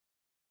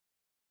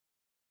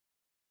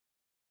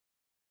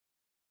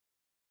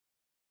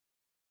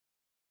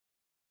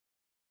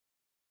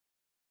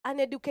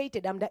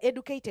uneducated. I'm the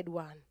educated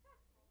one.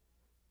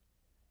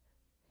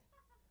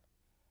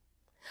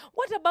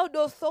 What about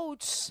those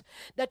thoughts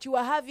that you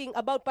are having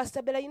about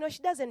Pastor Bella? You know,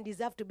 she doesn't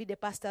deserve to be the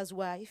pastor's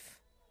wife.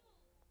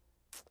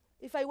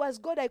 If I was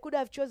God, I could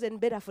have chosen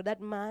better for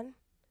that man.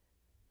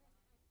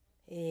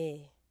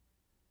 I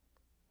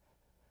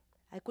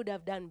could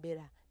have done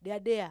better. They are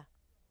there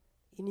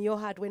in your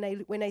heart.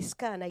 When I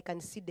scan, I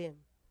can see them.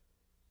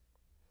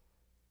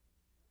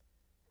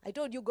 I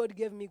told you God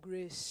gave me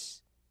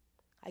grace.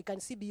 I can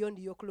see beyond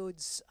your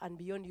clothes and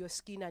beyond your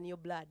skin and your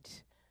blood,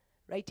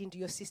 right into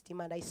your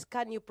system, and I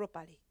scan you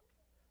properly.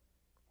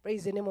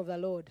 Praise the name of the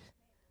Lord.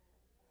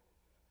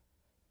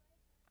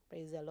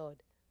 Praise the Lord.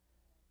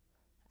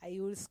 I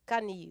will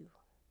scan you.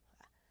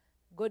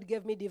 God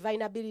gave me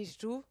divine ability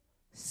to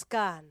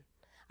scan.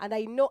 And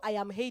I know I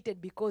am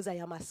hated because I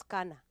am a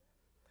scanner.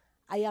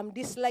 I am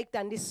disliked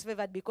and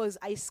disfavored because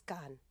I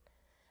scan.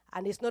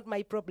 And it's not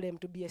my problem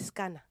to be a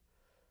scanner.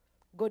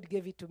 God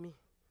gave it to me.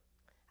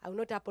 I will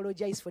not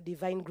apologize for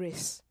divine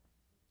grace.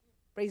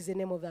 Praise the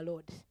name of the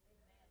Lord.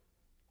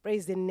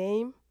 Praise the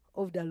name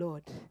of the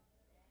Lord.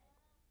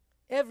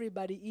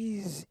 Everybody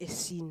is a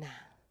sinner.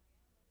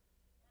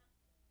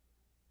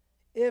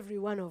 Every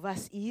one of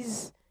us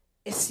is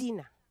a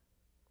sinner.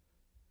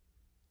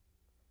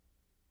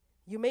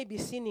 You may be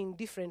sinning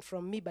different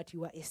from me, but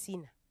you are a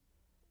sinner.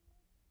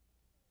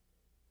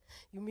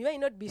 You may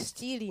not be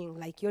stealing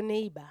like your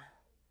neighbor,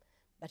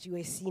 but you are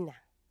a sinner.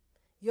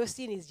 Your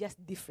sin is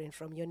just different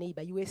from your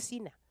neighbor. You are a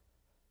sinner.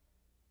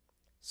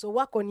 So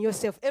work on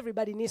yourself.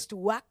 Everybody needs to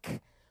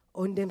work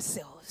on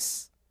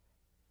themselves.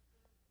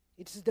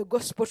 It is the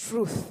gospel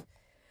truth.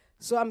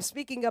 So I'm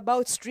speaking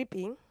about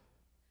stripping.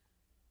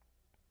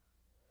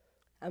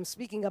 I'm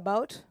speaking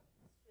about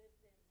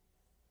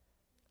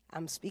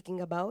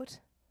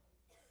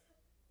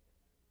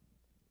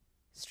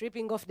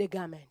stripping off the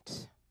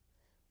garment.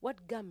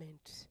 What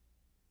garment?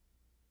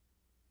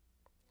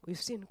 We've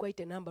seen quite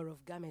a number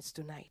of garments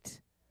tonight.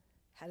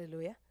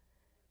 Hallelujah.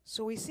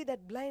 So we see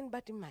that blind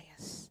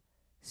Bartimaeus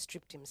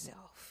stripped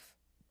himself.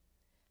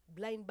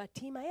 Blind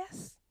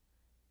Bartimaeus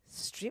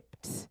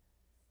stripped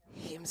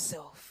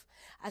himself.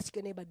 Ask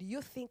your neighbor, do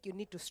you think you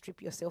need to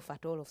strip yourself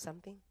at all of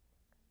something?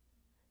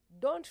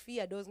 Don't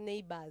fear those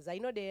neighbors. I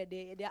know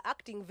they're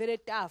acting very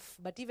tough,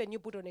 but even you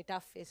put on a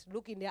tough face,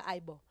 look in their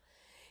eyeball.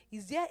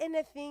 Is there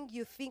anything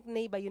you think,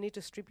 neighbor, you need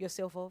to strip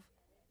yourself of?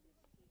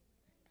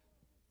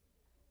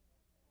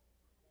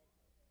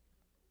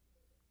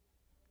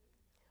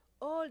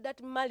 All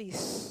that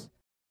malice.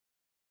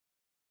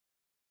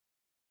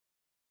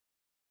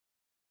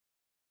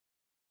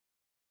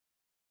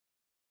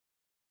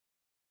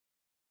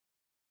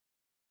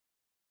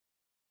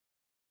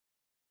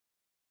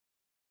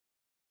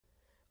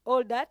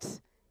 All that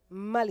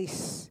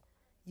malice,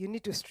 you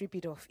need to strip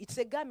it off. It's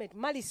a garment.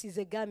 Malice is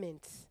a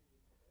garment.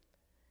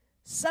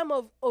 Some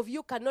of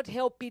you cannot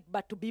help it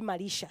but to be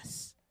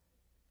malicious.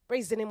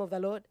 Praise the name of the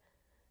Lord.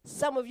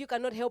 Some of you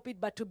cannot help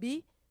it but to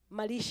be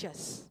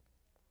malicious.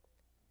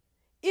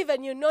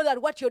 Even you know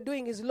that what you're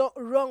doing is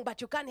wrong,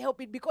 but you can't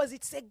help it because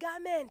it's a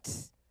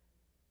garment.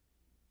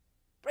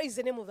 Praise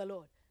the name of the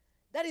Lord.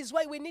 That is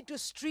why we need to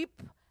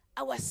strip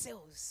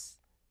ourselves.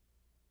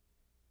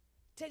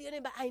 Tell your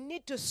neighbor, I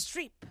need to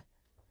strip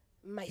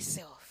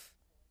myself.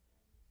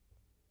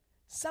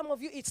 Some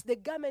of you, it's the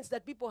garments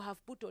that people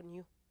have put on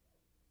you.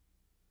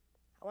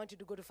 I want you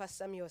to go to 1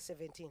 Samuel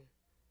 17.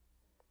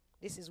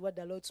 This is what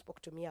the Lord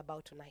spoke to me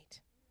about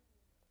tonight.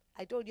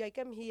 I told you I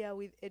came here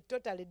with a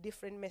totally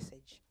different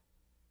message.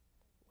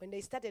 When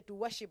they started to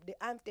worship, the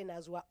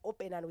antennas were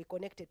open and we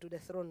connected to the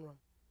throne room.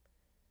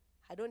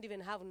 I don't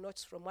even have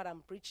notes from what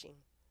I'm preaching.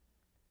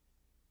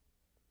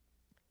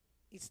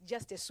 It's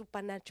just a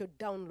supernatural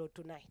download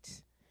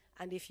tonight.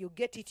 And if you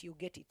get it, you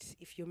get it.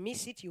 If you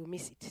miss it, you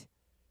miss it.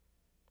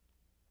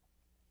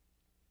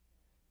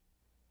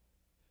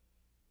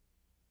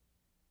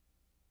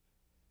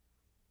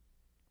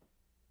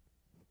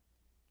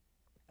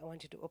 I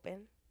want you to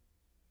open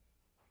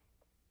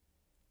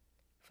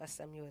 1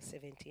 Samuel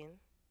 17.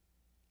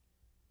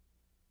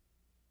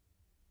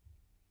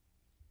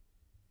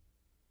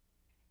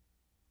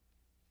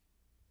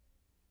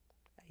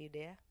 Are you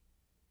there?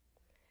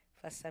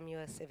 1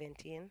 Samuel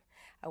 17.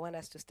 I want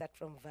us to start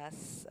from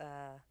verse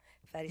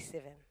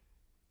 37.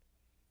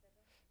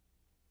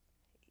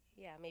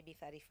 Yeah, maybe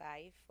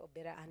 35 for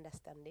better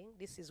understanding.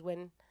 This is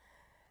when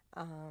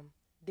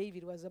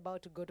David was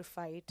about to go to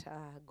fight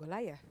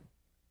Goliath.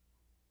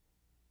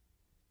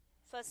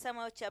 1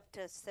 Samuel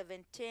chapter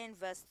 17,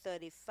 verse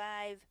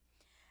 35.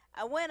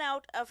 I went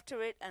out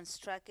after it and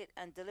struck it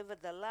and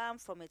delivered the lamb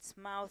from its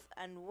mouth.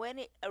 And when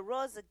it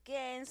arose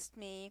against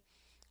me,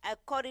 I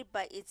caught it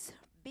by its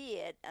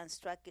beard and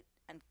struck it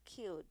and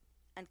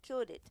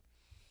killed it.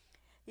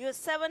 Your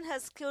servant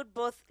has killed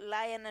both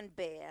lion and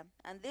bear,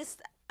 and this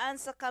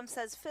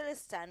uncircumcised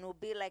Philistine will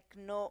be like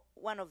no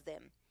one of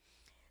them,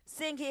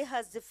 seeing he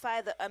has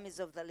defied the armies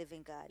of the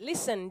living God.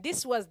 Listen,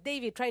 this was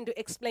David trying to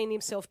explain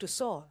himself to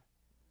Saul.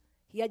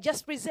 He had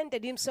just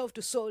presented himself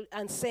to Saul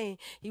and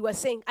he was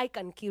saying, I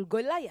can kill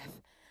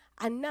Goliath.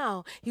 And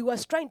now he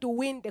was trying to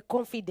win the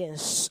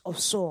confidence of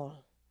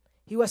Saul.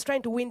 He was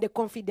trying to win the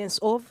confidence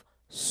of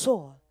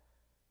Saul.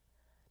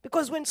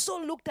 Because when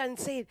Saul looked and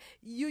said,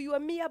 you are a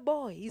mere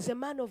boy, he's a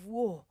man of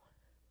war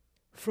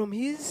from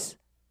his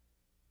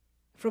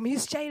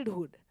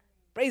childhood.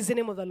 Praise the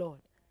name of the Lord.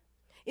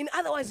 In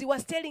other words, he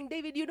was telling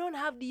David, you don't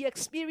have the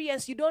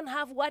experience, you don't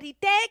have what it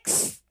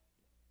takes.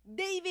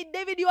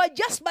 David, you are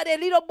just but a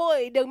little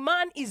boy. The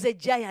man is a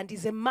giant,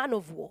 he's a man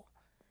of war.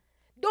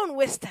 Don't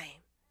waste time.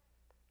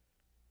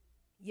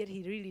 Yet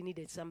he really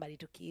needed somebody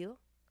to kill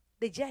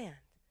the giant.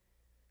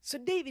 So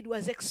David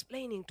was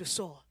explaining to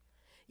Saul,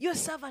 your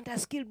servant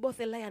has killed both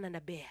a lion and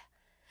a bear.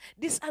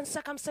 This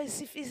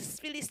uncircumcised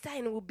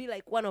Philistine will be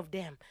like one of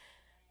them.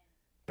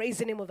 Praise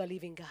the name of the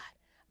living God.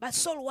 But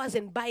Saul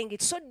wasn't buying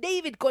it. So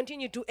David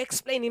continued to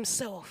explain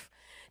himself.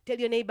 Tell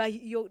your neighbor,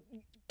 you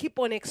keep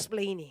on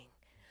explaining.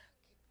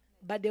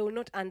 But they will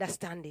not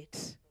understand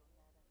it.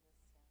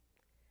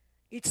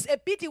 It's a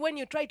pity when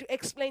you try to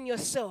explain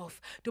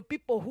yourself to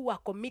people who are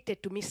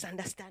committed to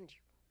misunderstand you.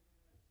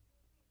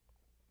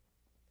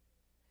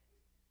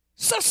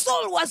 So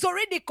Saul was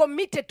already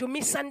committed to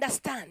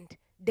misunderstand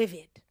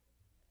David.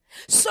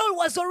 Saul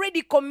was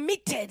already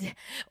committed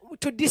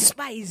to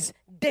despise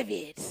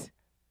David.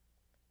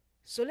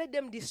 So let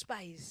them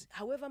despise.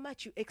 However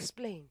much you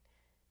explain,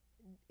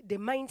 the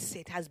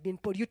mindset has been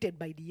polluted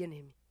by the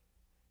enemy.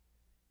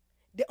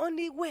 The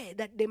only way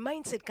that the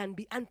mindset can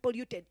be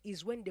unpolluted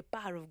is when the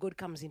power of God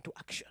comes into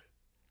action.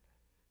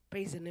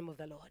 Praise the name of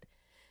the Lord.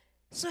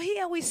 So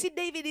here we see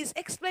David is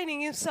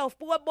explaining himself.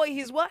 Poor boy,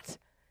 he's what?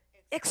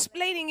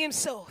 Explaining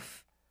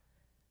himself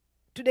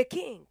to the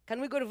king. Can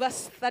we go to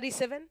verse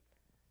 37?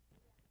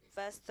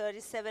 Verse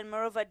 37,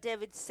 moreover,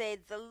 David said,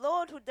 the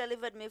Lord who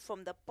delivered me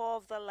from the paw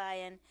of the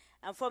lion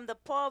and from the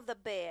paw of the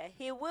bear,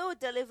 he will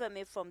deliver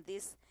me from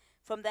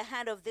the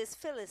hand of this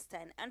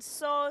Philistine. And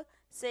Saul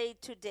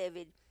said to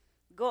David,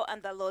 go,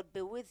 and the Lord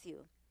be with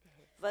you.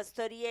 Verse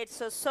 38,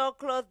 so Saul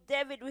clothed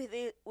David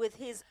with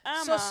his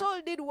armor. So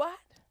Saul did what?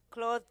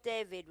 Clothed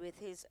David with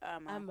his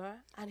armor.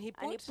 And he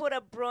put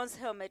a bronze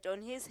helmet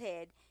on his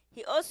head.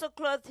 He also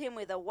clothed him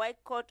with a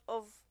white coat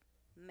of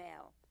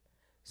mail.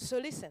 So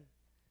listen.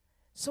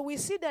 So we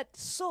see that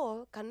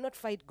Saul cannot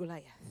fight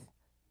Goliath.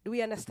 Do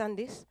we understand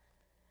this?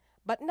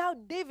 But now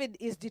David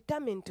is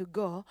determined to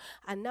go,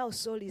 and now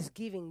Saul is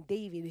giving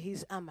David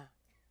his armor.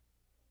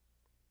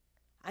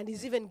 And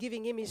he's even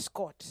giving him his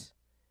coat.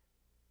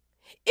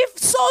 If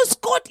Saul's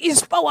coat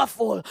is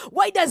powerful,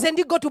 why doesn't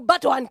he go to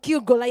battle and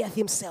kill Goliath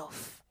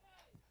himself?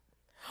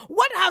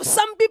 What have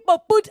some people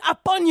put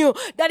upon you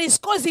that is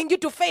causing you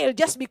to fail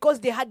just because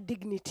they had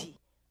dignity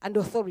and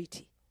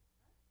authority?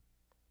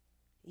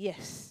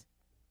 Yes.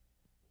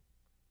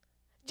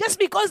 Just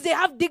because they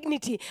have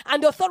dignity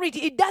and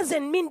authority, it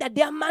doesn't mean that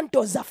their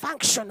mantles are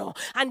functional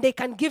and they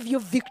can give you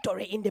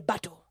victory in the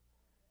battle.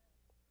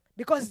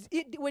 Because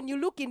when you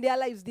look in their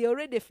lives, they're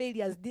already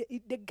failures.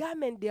 The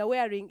garment they are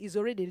wearing is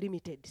already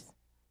limited.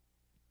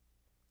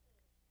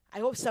 I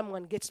hope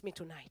someone gets me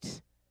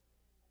tonight.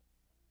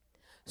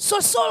 So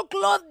Saul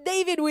clothed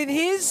David with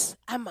his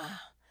armor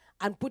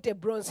and put a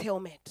bronze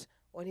helmet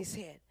on his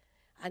head.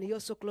 And he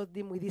also clothed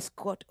him with his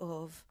coat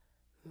of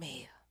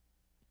mail.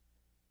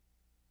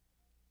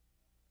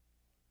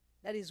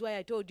 That is why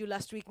I told you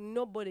last week,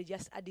 nobody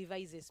just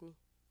advises me.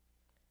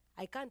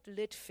 I can't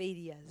let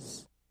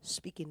failures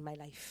speak in my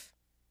life.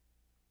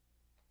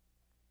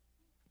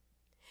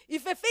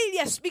 If a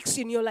failure speaks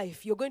in your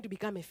life, you're going to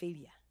become a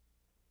failure.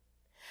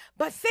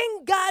 But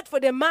thank God for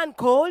the man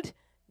called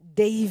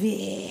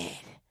David.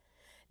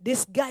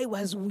 This guy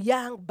was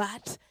young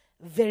but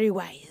very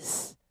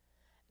wise.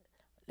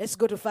 Let's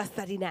go to verse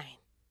 39.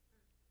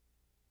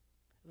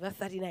 Verse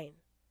 39.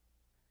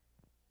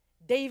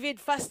 David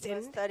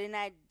fastened. Verse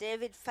 39,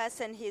 David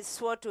fastened his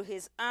sword to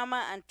his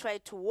armor and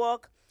tried to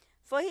walk,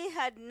 for he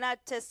had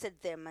not tested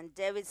them. And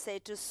David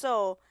said to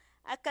Saul,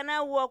 I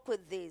cannot walk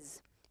with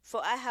these,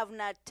 for I have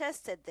not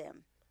tested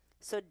them.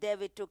 So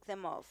David took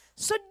them off.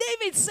 So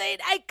David said,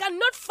 I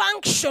cannot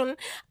function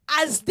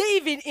as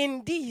David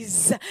in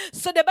these.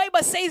 So the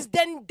Bible says,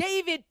 then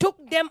David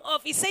took them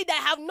off. He said,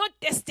 I have not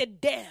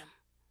tested them.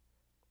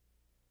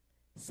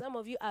 Some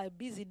of you are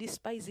busy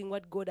despising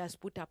what God has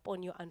put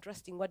upon you and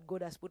trusting what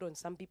God has put on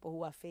some people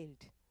who have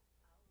failed.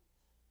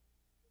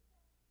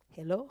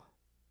 Hello?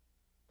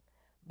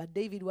 But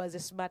David was a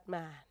smart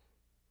man.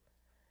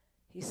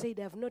 He said,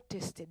 I have not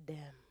tested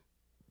them.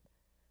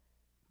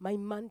 My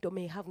mantle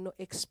may have no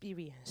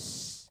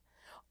experience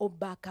or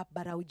backup,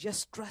 but I will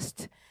just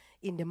trust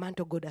in the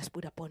mantle God has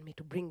put upon me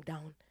to bring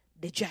down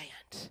the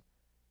giant.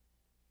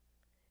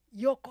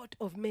 Your coat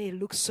of mail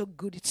looks so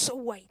good. It's so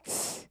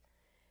white.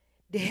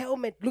 The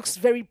helmet looks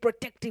very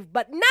protective,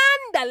 but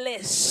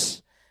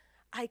nonetheless,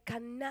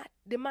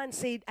 the man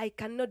said, I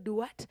cannot do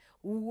what?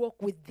 Walk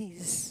with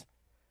these.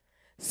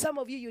 Some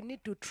of you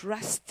need to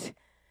trust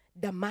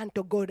the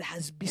mantle God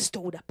has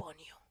bestowed upon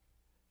you.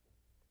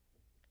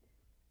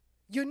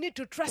 You need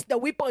to trust the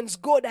weapons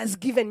God has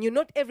given you.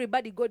 Not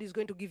everybody God is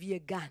going to give you a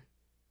gun.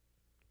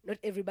 Not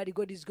everybody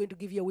God is going to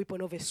give you a weapon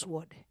of a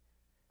sword.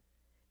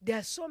 There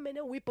are so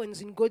many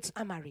weapons in God's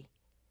armory.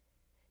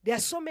 There are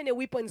so many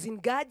weapons in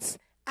God's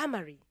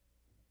armory.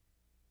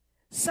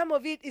 Some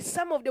of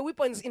the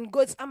weapons in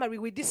God's armory.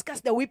 We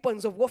discussed the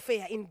weapons of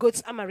warfare in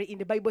God's armory in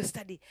the Bible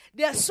study.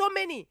 There are so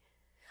many.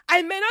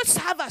 I may not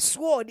have a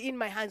sword in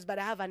my hands, but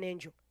I have an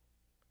angel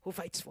who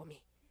fights for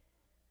me.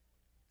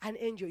 An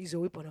angel is a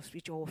weapon of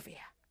spiritual warfare.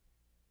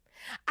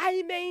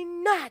 I may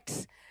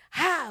not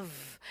have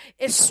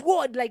a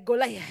sword like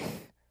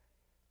Goliath.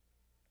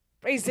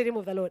 Praise the name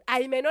of the Lord.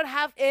 I may not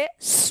have a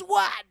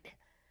sword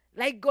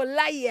like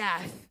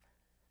Goliath.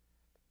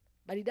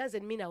 But it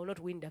doesn't mean I will not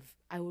win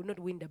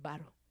the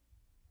battle.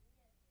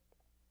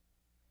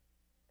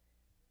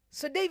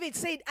 So David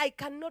said, I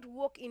cannot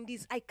walk in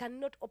this. I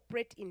cannot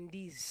operate in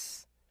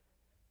this.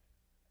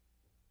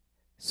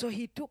 So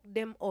he took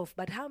them off.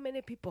 But how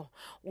many people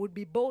would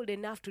be bold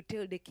enough to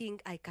tell the king,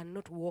 I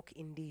cannot walk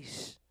in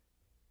this?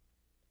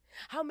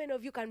 How many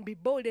of you can be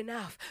bold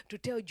enough to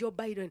tell Joe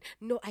Biden,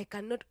 no, I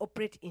cannot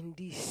operate in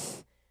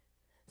this?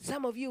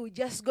 Some of you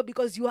just go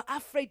because you are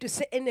afraid to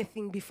say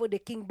anything before the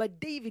king. But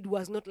David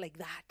was not like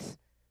that.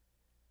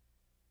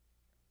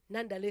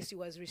 Nonetheless, he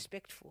was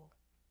respectful.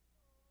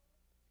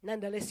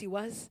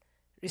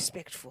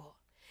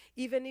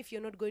 Even if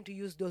you're not going to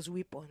use those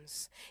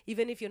weapons,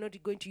 even if you're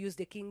not going to use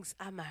the king's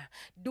armor,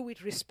 do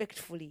it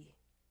respectfully.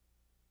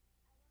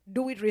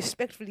 Do it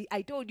respectfully.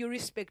 I told you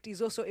respect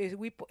is also a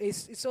weapon.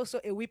 It's also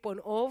a weapon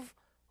of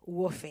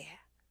warfare.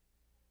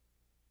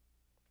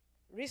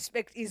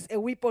 Respect is a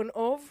weapon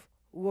of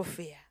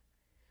warfare.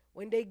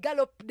 When they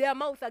gallop their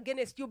mouth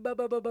against you,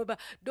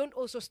 don't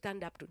also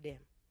stand up to them.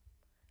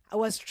 I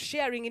was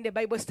sharing in the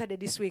Bible study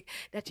this week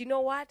that, you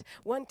know what?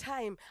 One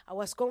time I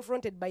was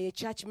confronted by a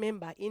church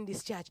member in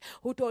this church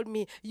who told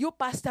me, you,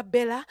 Pastor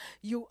Bella,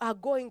 you are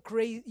going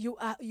crazy.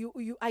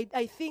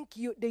 I think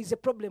there is a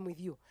problem with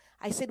you.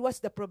 I said, what's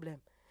the problem?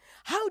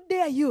 How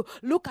dare you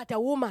look at a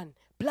woman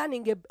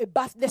planning a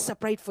birthday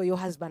surprise for your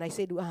husband? I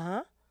said,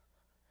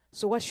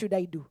 So what should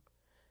I do?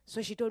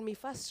 So she told me,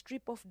 first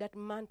strip off that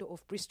mantle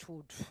of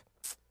priesthood.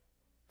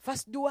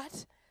 First do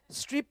what?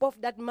 Strip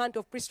off that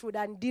mantle of priesthood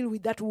and deal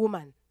with that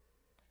woman.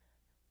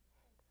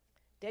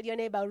 Tell your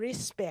neighbor,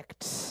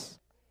 respect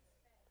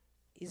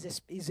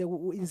is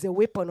a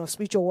weapon of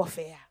spiritual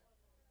warfare.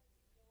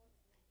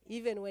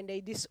 Even when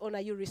they dishonor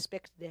you,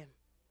 respect them.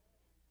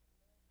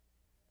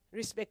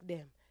 Respect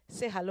them.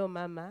 Say hello,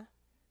 Mama.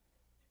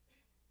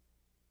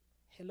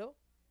 Hello.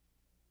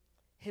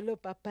 Hello,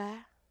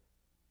 Papa.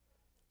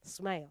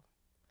 Smile.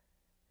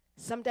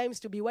 Sometimes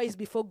to be wise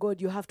before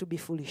God, you have to be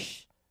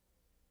foolish.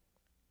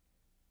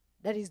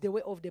 That is the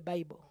way of the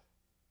Bible.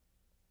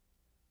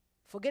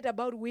 Forget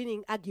about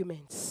winning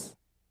arguments.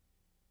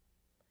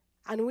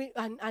 And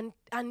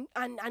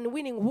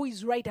winning who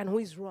is right and who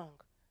is wrong.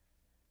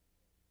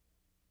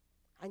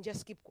 And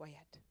just keep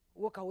quiet.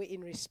 Walk away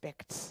in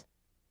respect.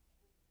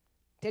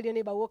 Tell your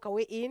neighbor, walk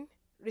away in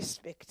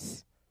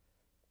respect.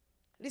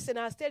 Listen,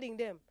 I was telling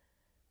them,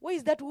 where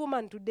is that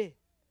woman today?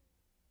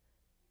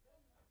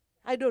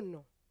 I don't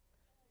know.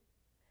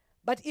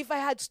 But if I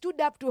had stood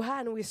up to her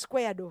and we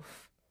squared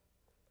off,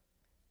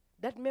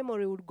 that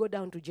memory would go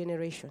down to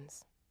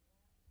generations.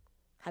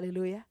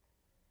 Hallelujah.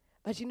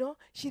 But you know,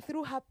 she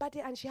threw her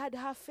party and she had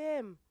her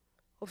fame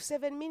of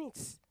 7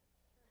 minutes.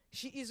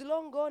 She is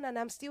long gone and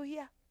I'm still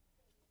here.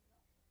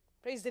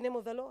 Praise the name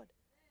of the Lord.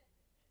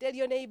 Tell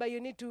your neighbor you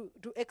need to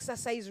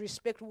exercise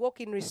respect, walk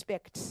in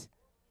respect.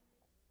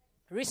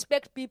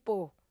 Respect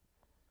people.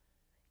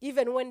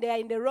 Even when they are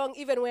in the wrong,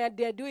 even when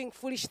they are doing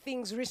foolish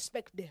things,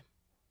 respect them.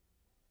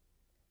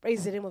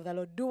 Praise the name of the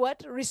Lord. Do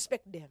what?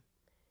 Respect them.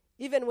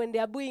 Even when they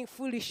are being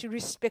foolish,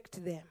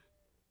 respect them.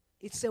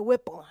 It's a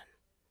weapon.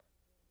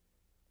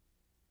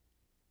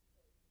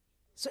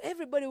 So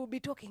everybody will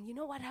be talking. You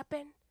know what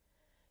happened?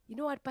 You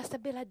know what Pastor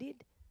Bella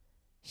did?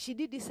 She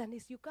did this and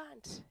this. You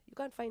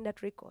can't find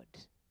that record.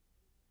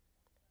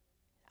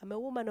 I'm a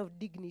woman of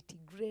dignity,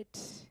 great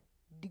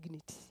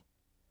dignity.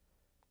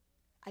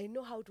 I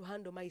know how to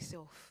handle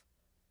myself.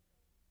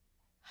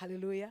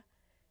 Hallelujah.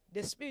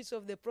 The spirits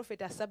of the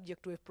prophet are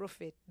subject to a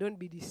prophet. Don't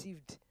be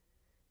deceived.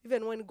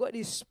 Even when God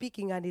is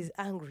speaking and is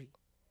angry,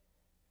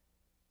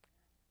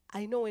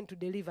 I know when to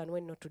deliver and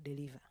when not to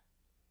deliver.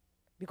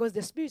 Because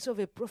the spirits of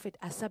a prophet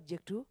are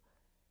subject to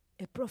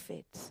a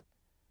prophet.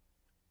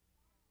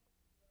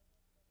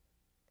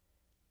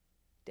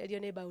 Tell your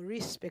neighbor,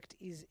 respect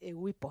is a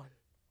weapon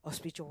of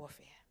spiritual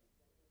warfare.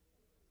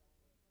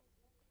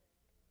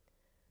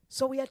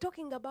 So we are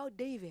talking about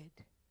David.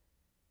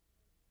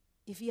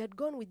 If he had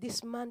gone with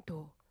this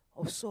mantle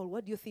of Saul,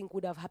 what do you think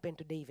would have happened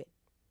to David?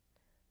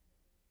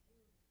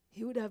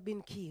 He would have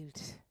been killed.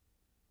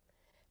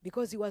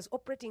 Because he was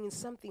operating in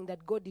something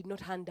that God did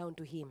not hand down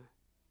to him.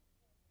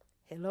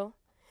 Hello?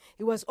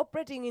 He was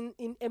operating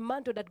in a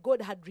mantle that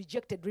God had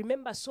rejected.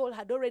 Remember, Saul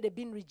had already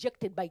been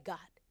rejected by God.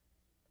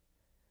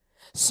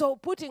 So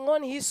putting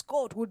on his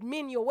coat would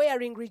mean you're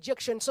wearing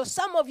rejection. So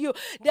some of you,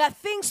 there are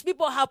things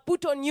people have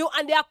put on you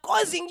and they are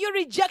causing you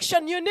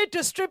rejection. You need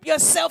to strip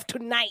yourself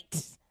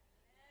tonight.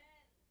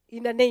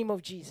 In the name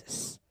of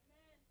Jesus.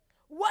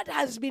 What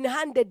has been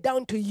handed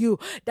down to you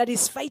that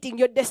is fighting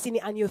your destiny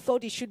and you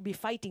thought it should be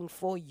fighting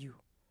for you?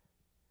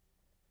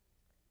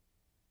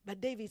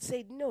 But David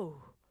said no.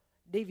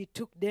 David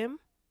took them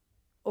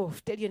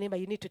off. Tell your neighbor,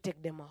 you need to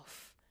take them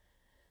off.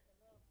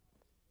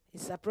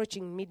 It's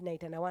approaching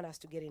midnight and I want us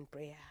to get in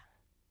prayer.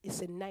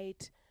 It's a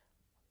night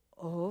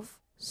of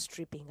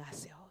stripping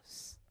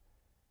ourselves.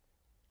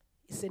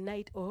 It's a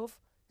night of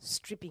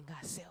stripping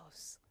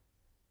ourselves.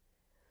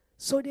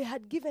 So they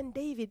had given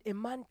David a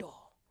mantle.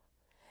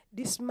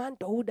 This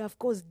mantle would have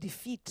caused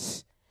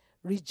defeat,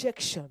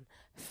 rejection,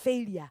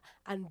 failure,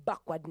 and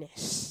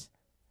backwardness.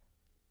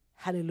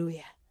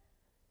 Hallelujah.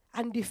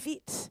 And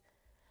defeat.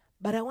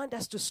 But I want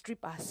us to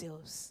strip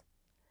ourselves.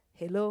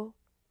 Hello?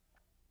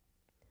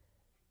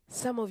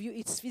 Some of you,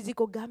 it's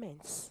physical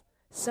garments.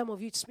 Some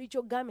of you, it's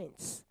spiritual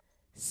garments.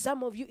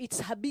 Some of you, it's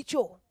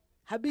habitual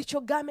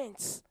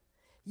garments.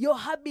 Your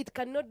habit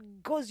cannot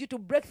cause you to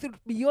break through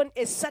beyond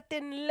a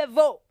certain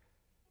level.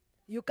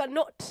 You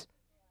cannot.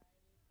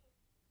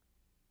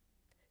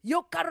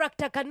 Your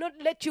character cannot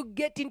let you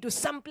get into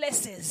some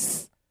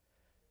places.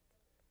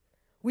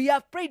 We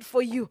have prayed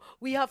for you.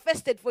 We have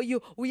fasted for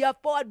you. We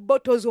have poured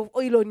bottles of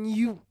oil on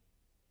you.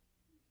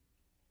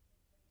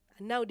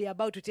 And now they're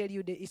about to tell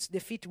you that it's the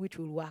feet which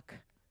will work.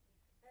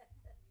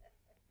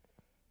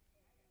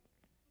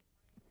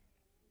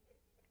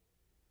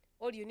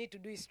 All you need to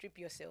do is strip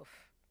yourself.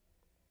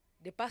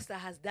 The pastor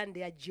has done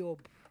their job.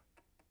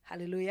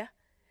 Hallelujah.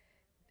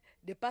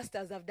 The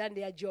pastors have done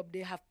their job.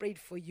 They have prayed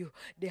for you.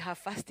 They have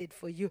fasted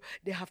for you.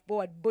 They have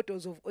poured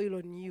bottles of oil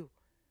on you.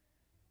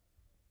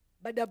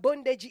 But the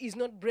bondage is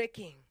not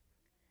breaking.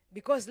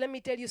 Because let me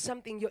tell you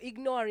something. You're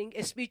ignoring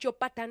a spiritual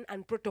pattern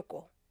and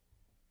protocol.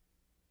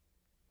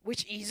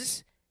 Which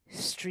is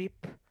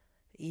strip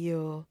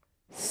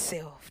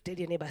yourself. Tell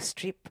your neighbor,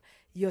 strip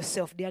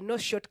yourself. There are no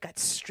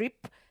shortcuts.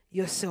 Strip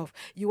yourself.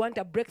 You want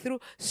a breakthrough?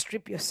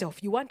 Strip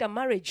yourself. You want a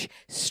marriage?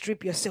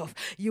 Strip yourself.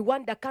 You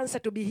want the cancer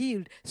to be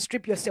healed?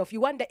 Strip yourself.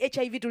 You want the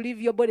HIV to leave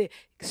your body?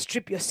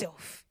 Strip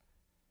yourself.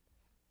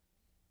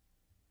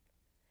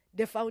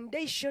 The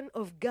foundation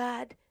of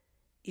God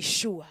is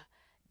sure,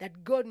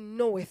 that God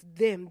knoweth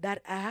them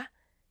that are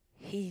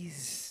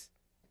his.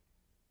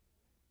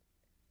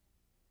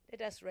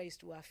 Let us rise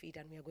to our feet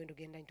and we are going to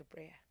get into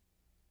prayer.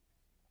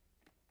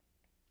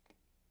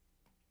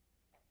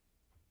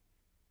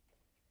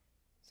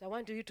 So I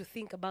want you to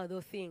think about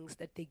those things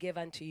that they gave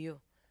unto you.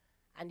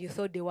 And you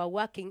thought they were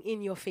working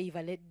in your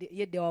favor,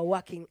 yet they were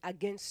working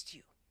against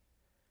you.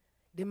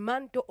 The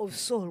mantle of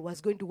Saul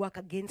was going to work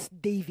against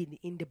David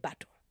in the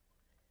battle.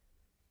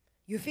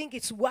 You think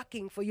it's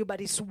working for you,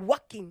 but it's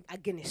working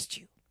against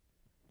you.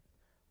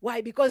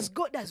 Why? Because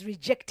God has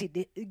rejected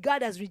it.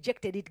 God has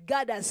rejected it.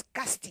 God has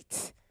cast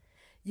it.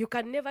 You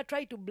can never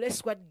try to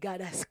bless what God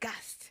has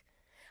cast.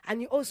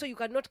 And you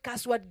cannot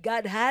cast what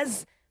God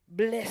has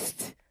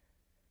blessed.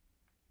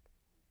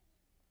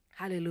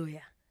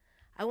 Hallelujah.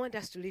 I want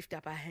us to lift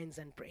up our hands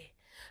and pray.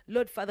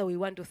 Lord Father, we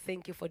want to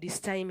thank you for this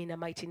time in the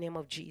mighty name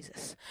of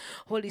Jesus.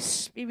 Holy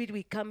Spirit,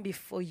 we come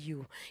before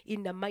you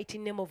in the mighty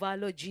name of our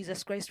Lord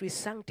Jesus Christ. We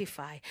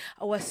sanctify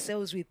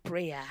ourselves with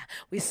prayer.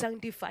 We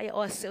sanctify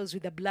ourselves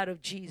with the blood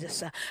of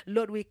Jesus.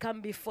 Lord, we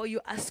come before you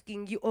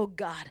asking you, oh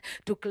God,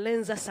 to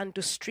cleanse us and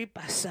to strip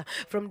us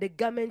from the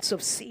garments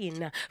of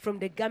sin, from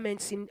the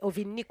garments of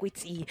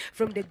iniquity,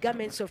 from the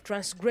garments of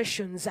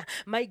transgressions.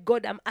 My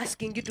God, I'm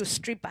asking you to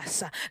strip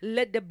us.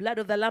 Let the blood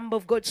of the Lamb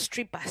of God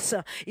strip us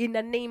in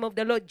the name of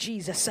the Lord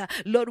Jesus.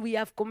 Lord, we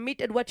have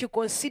committed what you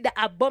consider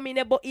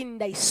abominable in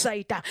thy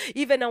sight.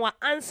 Even our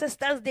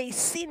ancestors, they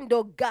sinned,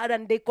 oh God,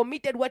 and they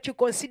committed what you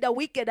consider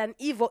wicked and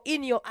evil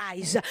in your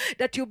eyes,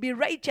 that you be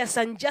righteous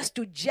and just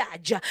to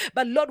judge.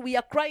 But Lord, we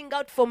are crying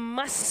out for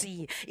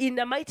mercy. In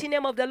the mighty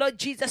name of the Lord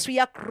Jesus, we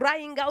are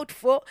crying out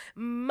for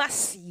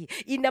mercy.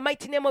 In the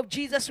mighty name of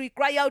Jesus, we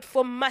cry out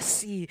for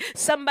mercy.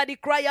 Somebody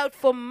cry out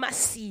for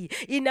mercy.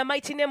 In the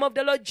mighty name of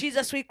the Lord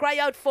Jesus, we cry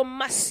out for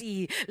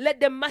mercy. Let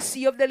the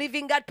mercy of the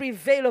living God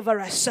prevail over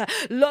us.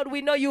 Lord,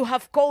 we know you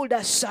have called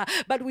us,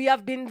 but we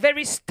have been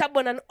very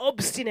stubborn and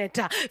obstinate,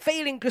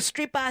 failing to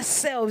strip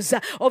ourselves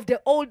of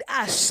the old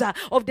us,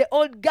 of the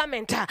old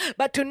garment.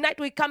 But tonight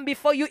we come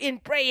before you in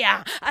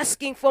prayer,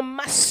 asking for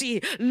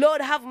mercy.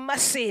 Lord, have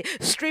mercy.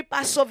 Strip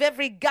us of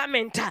every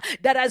garment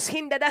that has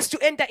hindered us to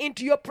enter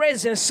into your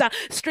presence.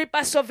 Strip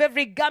us of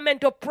every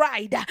garment of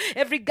pride,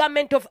 every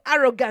garment of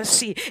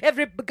arrogancy,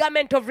 every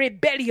garment of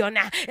rebellion,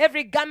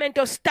 every garment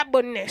of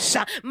stubbornness.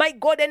 My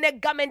God, and a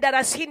garment that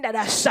has hindered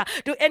us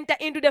to enter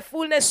into the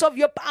fullness of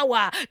your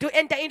power, to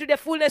enter into the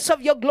fullness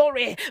of your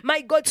glory.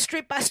 My God,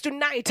 strip us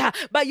tonight.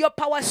 By your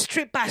power,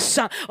 strip us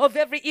of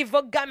every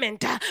evil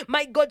garment.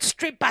 My God,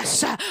 strip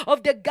us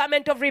of the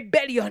garment of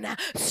rebellion.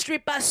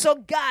 Strip us, oh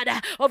God,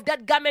 of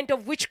that garment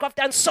of witchcraft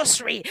and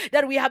sorcery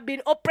that we have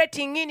been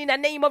operating in the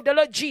name of the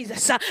Lord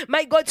Jesus.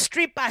 My God,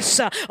 strip us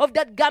of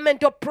that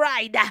garment of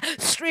pride.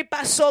 Strip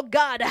us, oh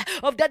God,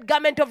 of that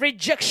garment of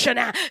rejection.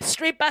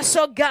 Strip us,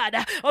 oh God,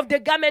 of the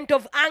garment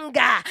of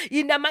anger.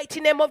 In the mighty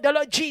name of the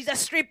Lord Jesus,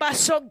 strip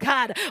us, oh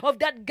God, of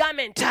that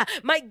garment,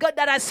 my God,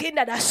 that has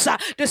hindered us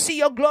to see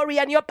your glory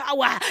and your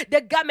power.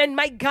 The garment,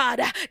 my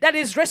God, that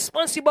is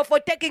responsible for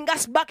taking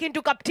us back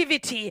into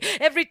captivity.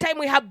 Every time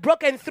we have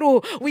broken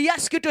through, we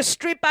ask you to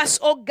strip us,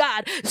 oh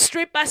God.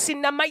 Strip us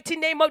in the mighty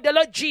name of the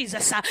Lord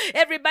Jesus.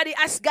 Everybody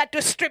ask God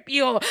to strip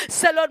you.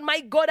 Say, Lord, my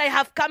God, I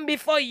have come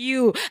before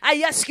you.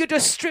 I ask you to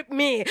strip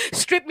me.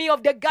 Strip me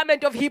of the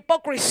garment of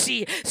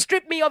hypocrisy.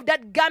 Strip me of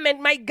that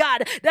garment, my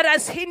God, that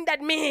has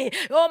hindered me,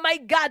 oh my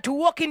God, to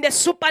walk in the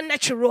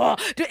supernatural,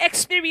 to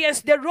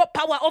experience the raw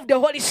power of the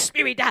Holy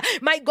Spirit.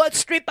 My God,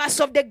 strip us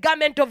of the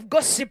garment of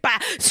gossip.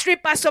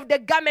 Strip us of the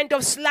garment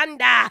of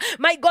slander.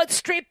 My God,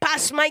 strip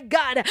us, my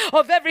God,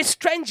 of every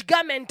strange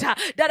garment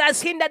that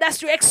has hindered us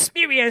to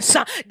experience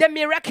the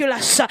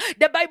miraculous.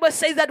 The Bible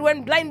says that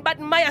when blind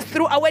Bartimaeus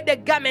threw away the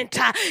garment,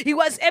 he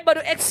was able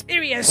to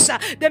experience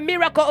the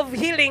miracle of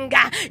healing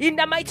in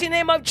the mighty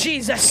name of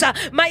Jesus.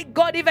 My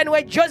God, even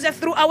when Joseph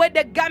threw away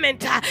the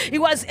garment, he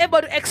was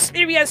able to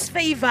experience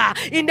favor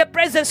in the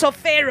presence of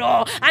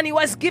Pharaoh, and he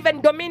was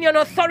given dominion,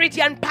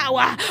 authority, and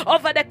power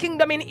over the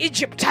kingdom in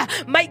Egypt.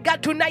 My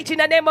God, tonight in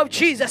the name of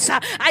Jesus,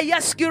 I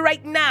ask you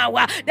right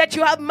now that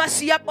you have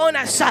mercy upon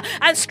us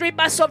and strip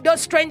us of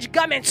those strange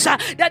garments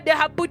that they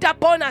have put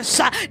upon us,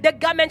 the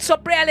garments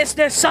of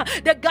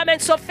prayerlessness, the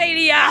garments of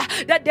failure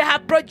that they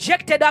have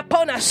projected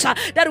upon us,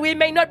 that we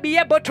may not be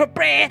able to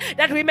pray,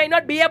 that we may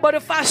not be able to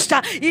fast.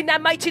 In the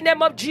mighty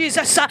name of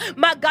Jesus,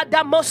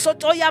 Magada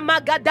Mosotoya,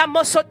 Magada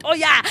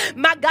Mosotoya,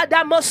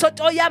 Magada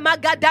Mosotoya,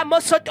 Magada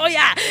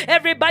Mosotoya.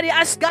 Everybody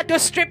ask God to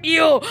strip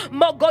you.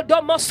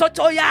 Mogodo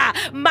Mosotoya,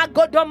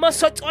 Magodo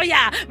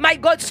Mosotoya. My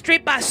God,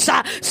 strip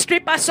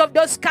us of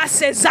those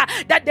curses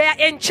that they are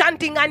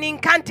enchanting and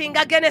incanting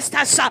against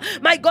us.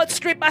 My God,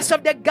 strip us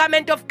of the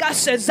garment of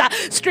curses.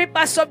 Strip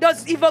us of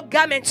those evil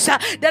garments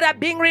that are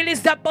being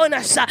released upon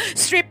us.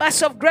 Strip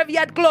us of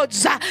graveyard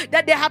clothes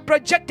that they have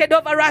projected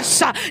over us,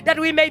 that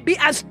we may be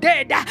as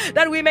dead,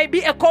 that we may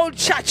be a cold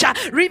church.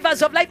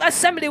 Rivers of Life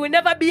Assembly will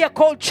never be a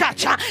cold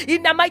church.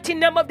 In the mighty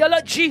name of the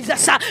Lord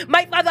Jesus,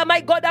 my Father,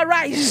 my God,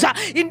 arise.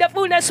 In the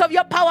fullness of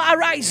your power,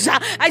 arise.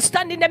 I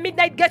stand in the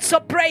midnight gates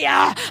of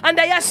prayer, and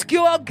I ask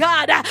you, oh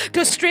God,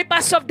 to strip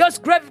us of those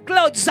grave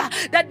clothes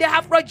that they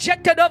have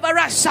projected over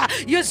us,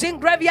 using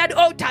graveyard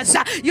altars,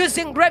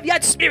 using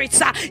graveyard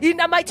spirits. In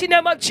the mighty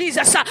name of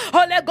Jesus,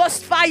 Holy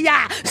Ghost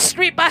fire,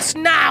 strip us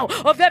now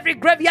of every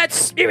graveyard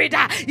spirit.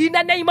 In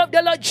the name of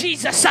the Lord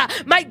Jesus,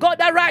 my God,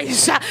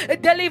 arise.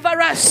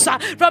 Deliver us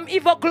from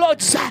evil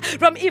clothes,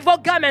 from evil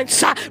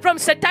garments, from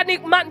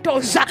satanic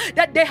mantles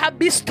that they have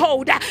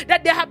bestowed,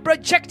 that they have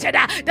projected,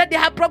 that they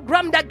have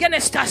programmed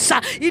against us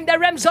in the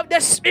realms of the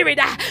spirit.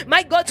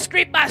 My God,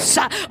 strip us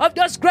of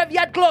those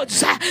graveyard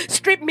clothes.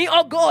 Strip me,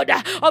 oh God,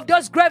 of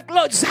those grave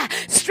clothes.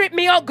 Strip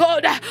me, oh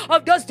God,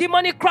 of those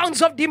demonic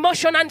crowns of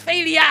demotion and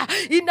failure.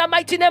 In the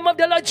mighty name of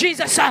the Lord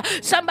Jesus,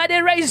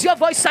 somebody raise your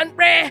voice and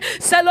pray.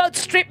 Say, Lord,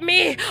 strip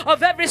me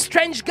of every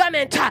strange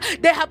garment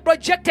they have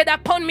projected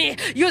upon me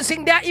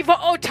using their evil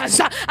altars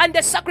and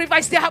the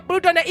sacrifice they have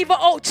put on the evil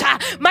altar.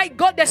 My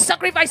God, the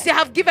sacrifice they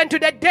have given to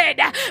the dead.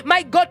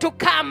 My God, to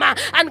come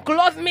and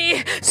clothe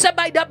me. So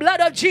by the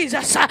blood of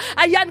Jesus,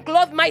 I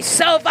unclothe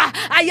myself.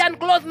 I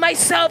unclothe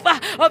myself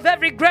of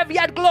every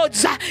graveyard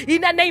clothes.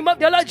 In the name of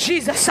the Lord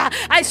Jesus,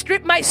 I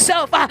strip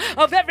myself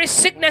of every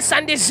sickness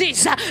and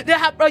disease they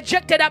have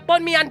projected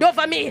upon me and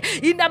over me.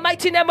 In the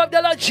mighty name of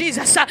the Lord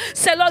Jesus,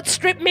 say, Lord,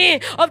 strip me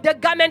of the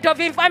garment of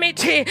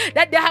infirmity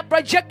that they have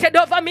projected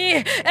over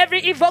me.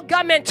 Every evil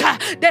garment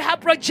they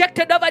have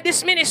projected over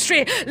this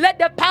ministry, let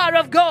the power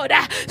of God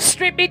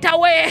strip it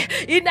away.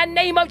 In the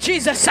name of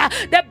Jesus,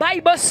 the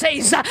Bible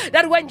says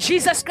that when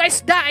Jesus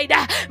Christ died,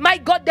 my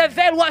God, the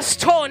veil was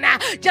torn.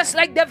 Just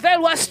like the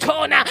veil was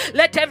torn,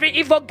 let every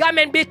evil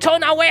garment be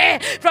torn away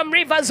from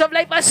Rivers of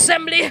Life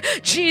Assembly.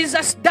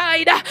 Jesus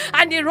died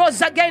and he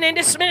rose again in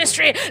this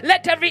ministry.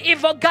 Let every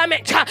evil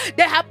garment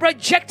they have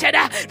projected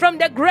from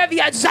the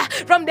graveyards,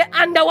 from the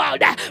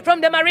underworld,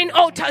 from the marine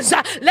altars,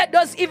 let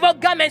those evil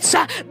garments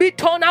be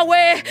torn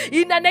away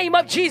in the name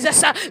of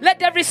Jesus.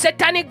 Let every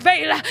satanic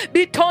veil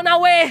be torn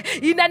away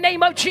in the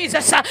name of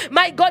Jesus.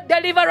 My God,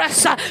 deliver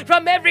us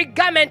from every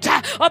garment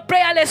of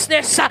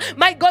prayerlessness.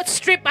 My God,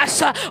 strip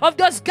us of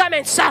those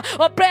garments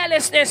of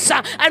prayerlessness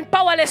and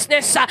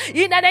powerlessness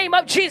in the name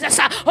of Jesus.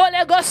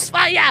 Holy Ghost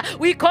fire,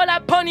 we call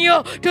upon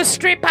you to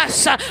strip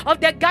us of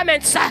the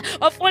garments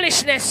of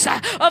foolishness,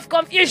 of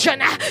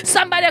confusion.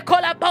 Somebody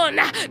call upon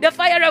the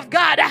fire of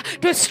God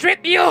to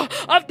strip you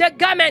of the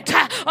garment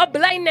of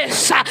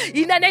blindness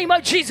in the name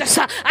of Jesus.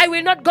 I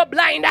will not go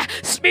blind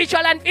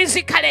spiritual and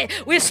physically.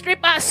 We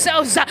strip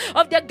ourselves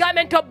of the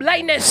garment of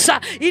blindness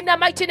in the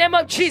mighty name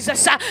of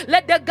Jesus.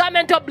 Let the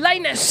garment of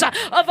blindness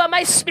over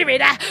my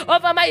spirit,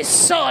 over my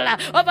soul,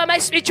 over my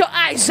spiritual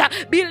eyes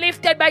be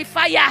lifted by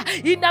fire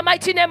in the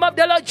mighty name of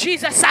the Lord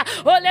Jesus.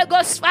 Holy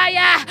Ghost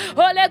fire,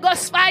 Holy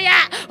Ghost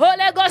fire,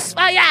 Holy Ghost Ghost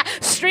fire,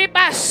 strip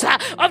us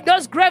of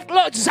those grave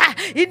clothes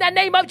in the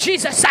name of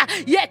Jesus.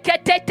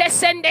 Yeketete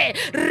sende,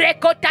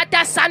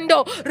 rekotata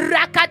sando,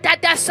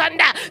 rakatata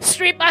sanda.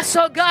 Strip us,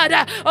 oh God,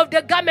 of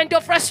the garment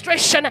of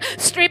frustration.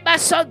 Strip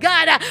us, oh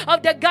God,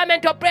 of the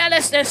garment of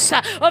prayerlessness,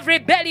 of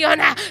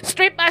rebellion.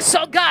 Strip us,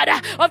 oh God,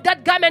 of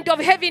that garment of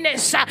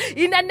heaviness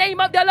in the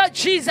name of the Lord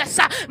Jesus.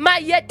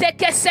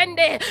 Mayeteke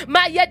sende,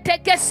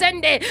 mayeteke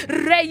sende,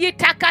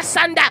 reyitaka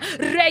sanda,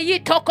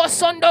 reyitoko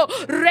sondo,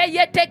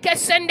 reyeteke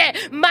sende,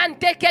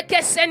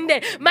 manteke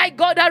sende. My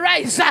God,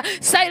 arise,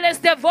 silence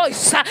the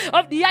voice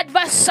of the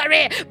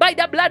adversary by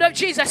the blood of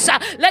Jesus.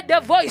 Let the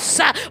voice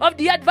of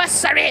the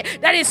adversary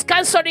that is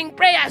canceling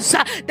prayers,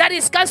 that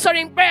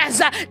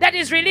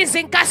is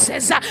releasing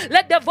curses,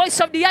 let the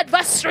voice of the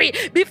adversary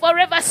be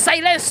forever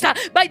silenced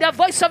by the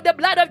voice of the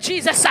blood of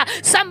Jesus.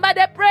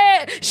 Somebody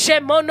pray.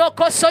 Shemono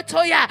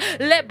kosotoya,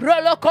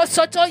 lebrolo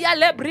kosotoya,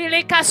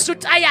 lebrilika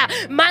sutaya,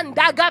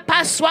 mandaga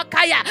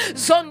paswakaya,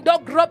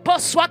 zondo gropo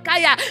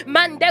swakaya,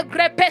 mande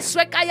grepe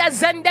swakaya,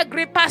 zende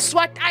gripa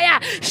swataya,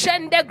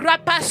 shende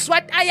grapa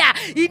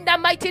swataya. In the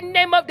mighty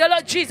name of the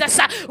Lord Jesus,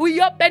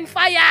 we open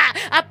fire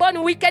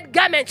upon wicked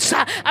garments,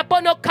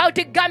 upon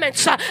occultic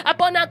garments,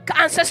 upon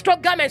ancestral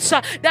garments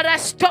that are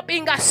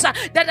stopping us,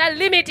 that are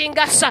limiting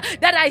us,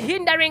 that are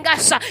hindering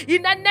us.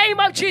 In the name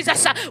of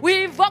Jesus,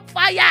 we invoke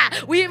fire.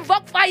 We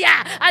invoke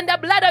fire and the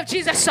blood of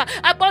Jesus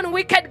upon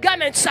wicked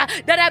garments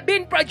that have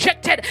been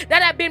projected,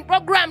 that have been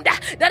programmed,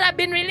 that have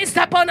been released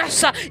upon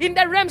us in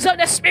the realms of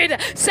the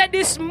Spirit. Said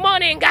this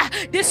morning,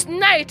 this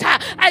night,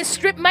 I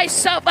strip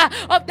myself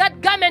of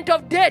that garment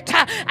of death.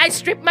 I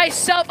strip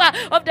myself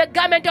of the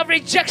garment of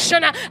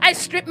rejection. I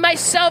strip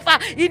myself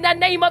in the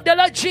name of the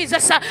Lord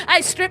Jesus.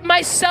 I strip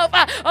myself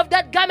of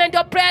that garment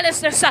of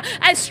prayerlessness.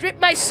 I strip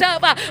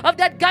myself of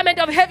that garment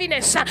of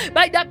heaviness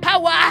by the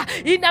power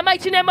in the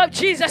mighty name of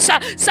Jesus.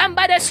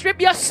 Somebody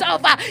strip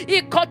yourself.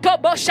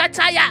 Ikotobo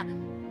shataya.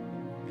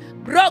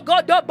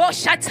 Brogodo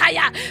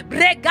boshataya,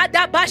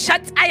 bregada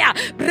bashataya,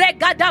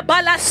 bregada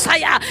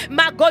balasaya,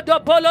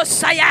 magodo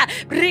bolosaya,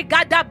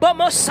 brigada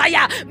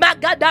bomosaya,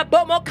 magada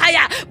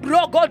bomokaya,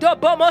 brogodo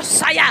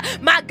bomosaya,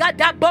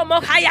 magada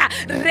bomokaya,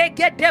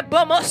 regede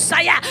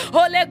bomosaya.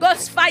 Holy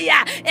Ghost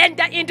fire,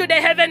 enter into the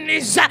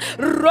heavenlies,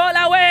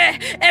 roll away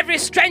every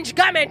strange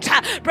garment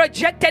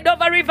projected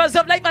over Rivers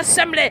of Life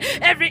Assembly,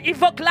 every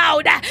evil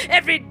cloud,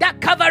 every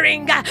dark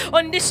covering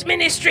on this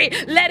ministry.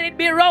 Let it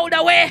be rolled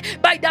away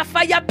by the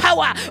fire power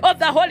of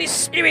the Holy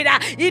Spirit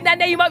in the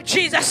name of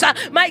Jesus.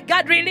 My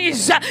God,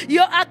 release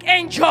your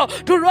archangel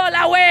to roll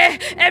away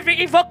every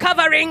evil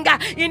covering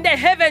in the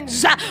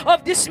heavens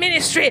of this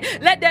ministry.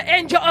 Let the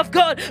angel of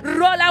God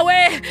roll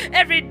away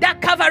every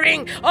dark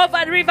covering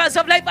over Rivers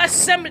of Life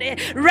Assembly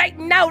right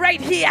now,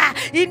 right here,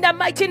 in the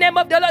mighty name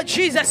of the Lord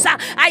Jesus.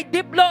 I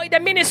deploy the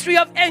ministry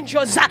of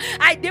angels.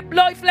 I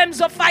deploy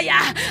flames of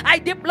fire. I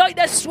deploy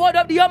the sword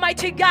of the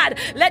Almighty God.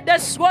 Let the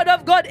sword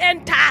of God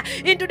enter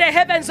into the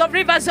heavens of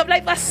Rivers of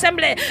Life Assembly.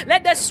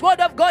 Let the sword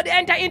of God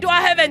enter into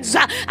our heavens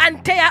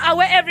and tear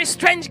away every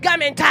strange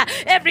garment,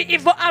 every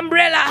evil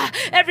umbrella,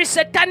 every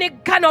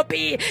satanic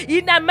canopy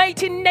in the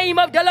mighty name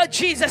of the Lord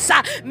Jesus.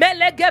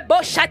 Melege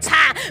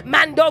boshata,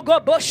 mandogo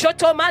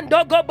boshoto,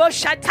 mandogo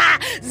boshata,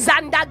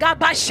 zandaga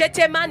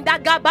bashete,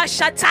 mandaga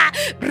bashata,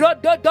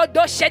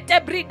 brododo shete,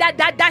 brida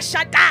dada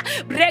shata,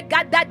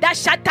 brega dada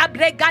shata,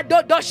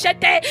 bregado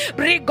doshete,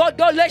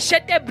 brigodole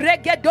shete,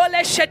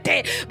 bregedole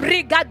shete,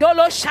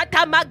 brigadolo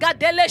shata,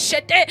 magadele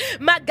shete,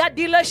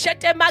 magadile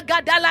shete,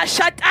 magadala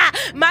shata,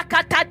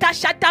 makatata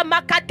shata,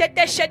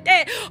 makatete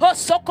shete,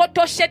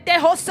 hosokoto shete,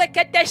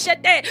 hosekete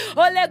shete.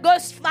 Holy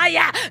Ghost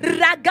fire,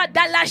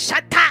 ragadala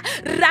shata,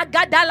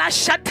 bregadala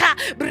shata,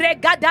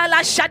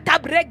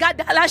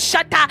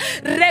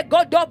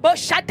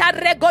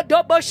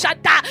 regodobo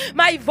shata.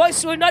 My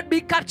voice will not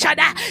be captured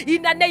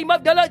in the name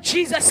of the Lord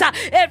Jesus.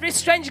 Every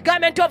strange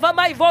garment over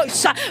my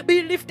voice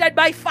be lifted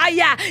by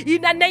fire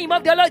in the name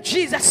of the Lord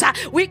Jesus.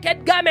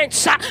 Wicked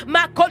garments,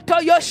 makoto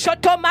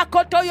yoshoto,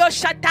 makoto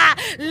yoshata,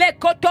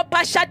 lekoto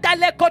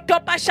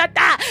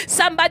pashata.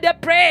 Somebody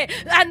pray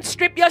and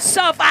strip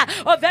yourself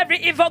of every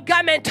evil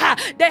garment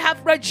they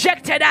have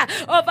projected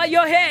over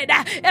your head,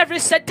 every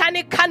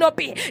satanic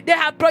canopy they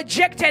have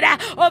projected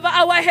over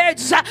our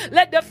heads.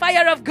 Let the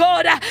fire of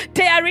God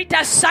tear it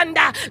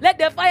asunder. Let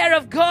the fire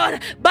of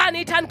God burn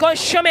it and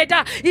consume it.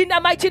 In the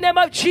mighty name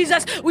of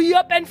Jesus, we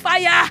open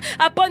fire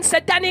upon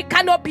satanic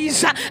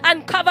canopies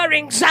and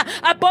coverings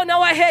upon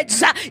our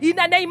heads. In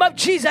the name of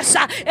Jesus,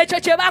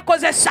 ekyo kye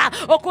bakozesa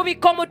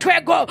okubika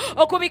omutwego,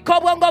 okubika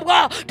obwongo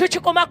bwo,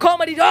 tukikumako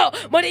omuliro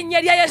mu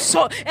linnya lya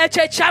Yesu.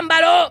 Ekyo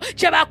ekyambalo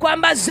kye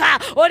bakwambaza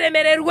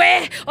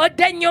olemererwe,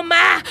 odde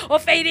ennyuma,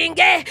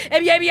 ofeiringe,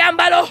 ebyo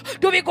ebyambalo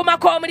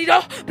tubikumako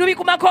omuliro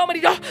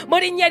mu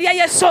linnya lya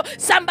Yesu.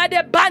 Somebody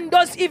burn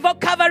those evil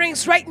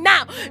coverings right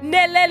now.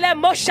 Nelele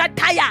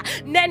moshataya,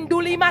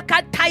 nenduli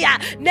makataya,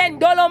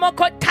 nendolo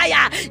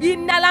mokotaya,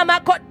 inala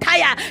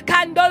makotaya,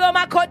 kandolo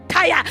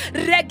makotaya,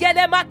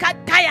 regele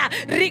makataya,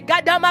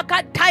 rigada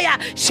makataya,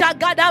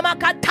 shagada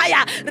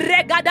makataya,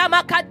 regada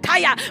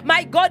makataya.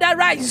 My God,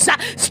 arise.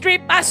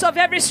 Strip us of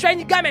every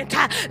strange garment.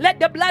 Let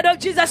the blood of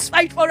Jesus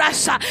fight for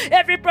us.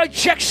 Every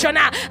projection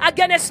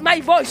against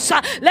my voice,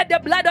 let the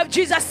blood of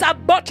Jesus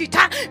abort it.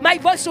 My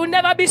voice will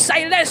never be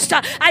silenced.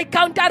 I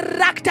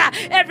counteract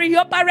every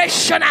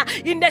operation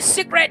in the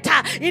secret,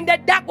 in the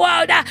dark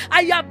world.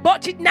 I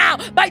abort it now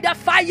by the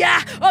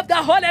fire of the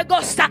Holy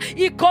Ghost.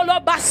 Ikolo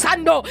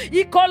basando,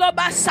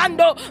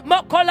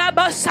 mokola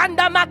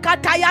basanda,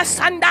 makataya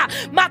sanda,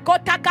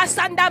 makotaka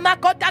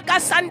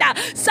sanda.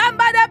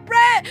 Somebody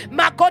pray,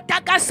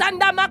 makotaka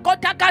sanda,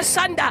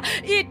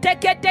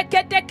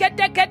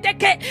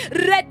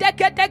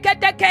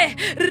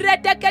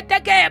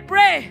 reteke,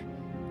 pray.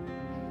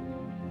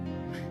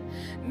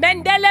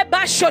 Mendele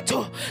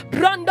bashoto,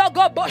 brondo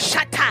go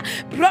boshata,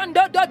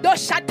 brondo do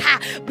shata,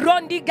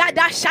 brondi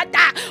gada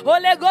shata,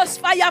 Holy Ghost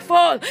fire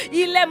fall,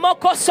 ile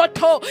moko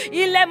soto,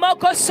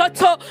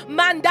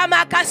 manda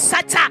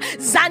makasata,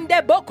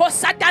 zande boko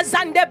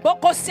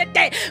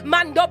sete,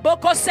 mando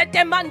boko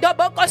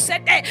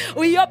sete.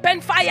 We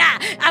open fire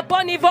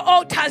upon evil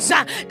altars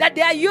that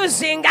they are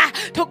using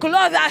to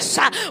clothe us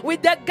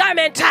with the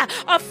garment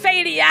of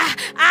failure.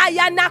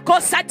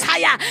 Ayanako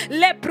sataya,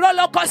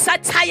 leproloko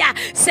sataya.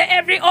 Say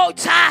every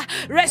altar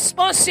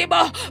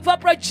responsible for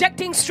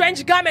projecting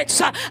strange garments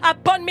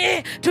upon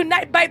me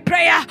tonight by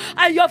prayer,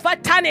 I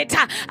overturn it.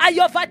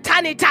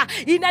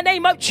 In the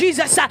name of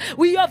Jesus.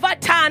 We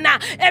overturn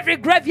every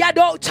graveyard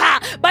altar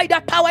by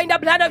the power in the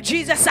blood of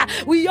Jesus.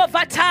 We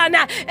overturn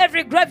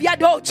every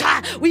graveyard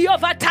altar. We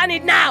overturn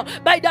it now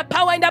by the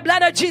power in the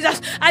blood of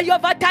Jesus. I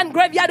overturn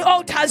graveyard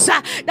altars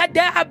that they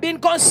have been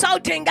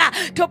consulting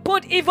to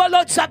put evil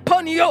loads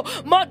upon you.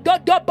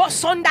 Mododo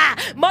bosonda,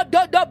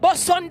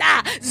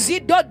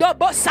 zidodo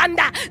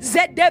bosanda,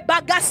 zede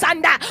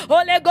bagasanda.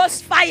 Holy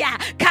Ghost fire,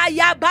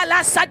 kaya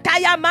bala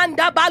sataya,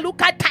 manda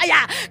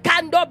balukataya,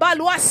 kando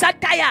balua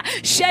sataya,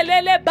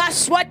 shelele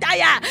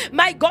baswataya.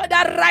 My God,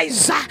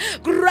 arise,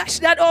 crush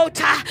that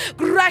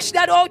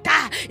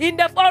altar in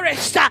the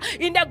forest,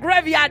 in the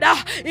graveyard,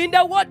 in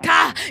the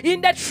water,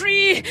 in the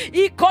tree.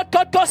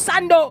 Ikototo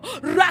sando,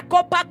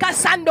 rakopaka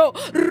sando,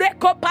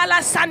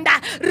 rekopala sanda,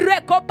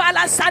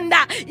 ikapala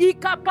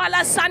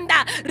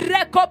sanda,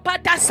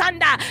 rekopata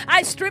sanda.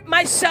 I strip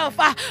myself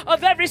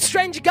of every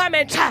strange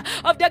garment,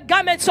 of the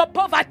garments of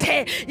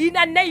poverty. In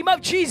the name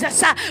of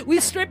Jesus, we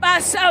strip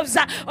ourselves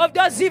of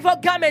those evil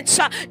garments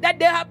that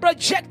they have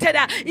projected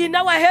in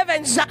our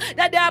heavens,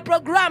 that they are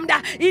programmed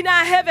in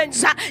our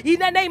heavens. In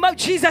the name of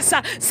Jesus,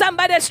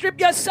 somebody strip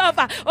yourself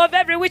of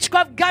every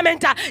witchcraft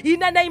garment. In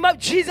the name of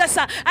Jesus,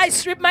 I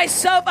strip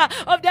myself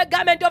of the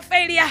garment of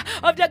failure,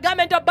 of the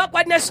garment of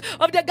backwardness,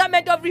 of the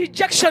garment of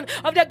rejection,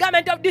 of the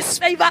garment of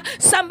disfavor.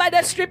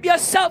 Somebody strip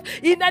yourself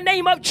in the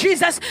name of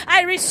Jesus.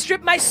 I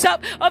strip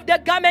myself of the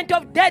garment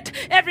of death,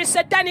 every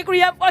satanic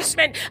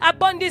reinforcement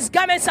upon these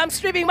garments. I'm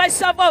stripping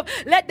myself of.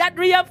 Let that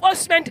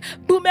reinforcement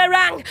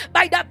boomerang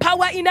by the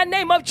power in the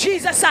name of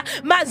Jesus.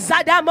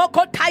 Mazada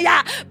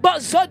mokotaya,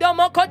 bozodo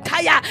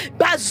mokotaya,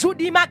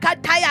 bazudi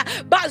makataya,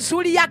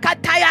 bazulia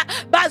kataya,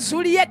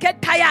 bazulia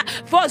ketaya,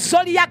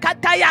 vozolia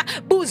kataya,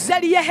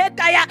 buzelia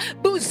hetaya,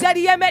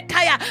 buzelia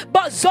metaya,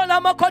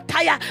 bozolo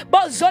mokotaya,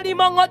 bozoli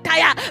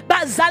mongotaya,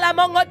 bazala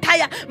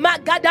mongotaya,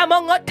 magada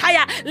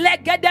mongotaya,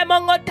 legede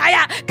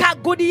mongotaya,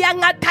 kagudia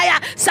ngataya.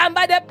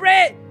 Somebody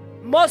pray.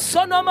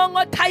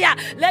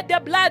 Let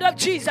the blood of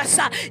Jesus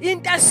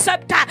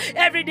intercept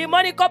every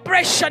demonic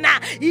oppression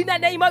in the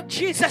name of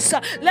Jesus.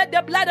 Let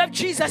the blood of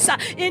Jesus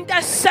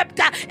intercept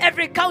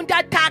every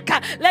counterattack.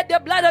 Let the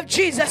blood of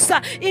Jesus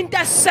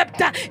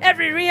intercept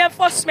every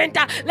reinforcement.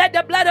 Let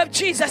the blood of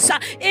Jesus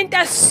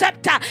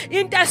intercept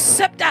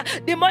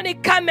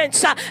demonic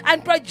comments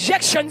and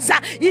projections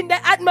in the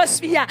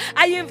atmosphere.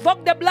 I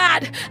invoke the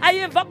blood.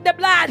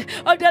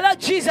 Of the Lord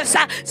Jesus.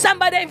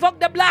 Somebody invoke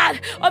the blood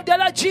of the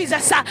Lord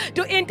Jesus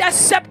to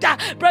intercept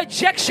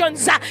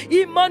projections.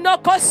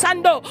 Imonoko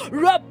sando,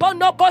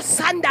 robonoko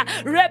sanda,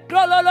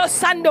 reprololo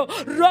sando,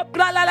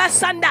 ropralala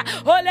sanda.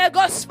 Holy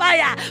Ghost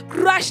fire,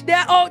 crush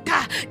their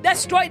altar,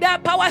 destroy their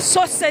power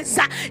sources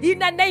in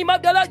the name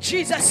of the Lord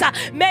Jesus.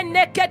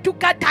 Meneke tu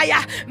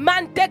kataya,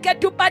 manteke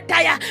tu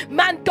pataya,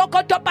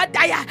 mantoko to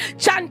pataya,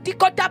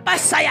 chantiko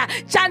tapasaya,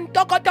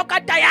 chantoko to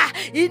kataya.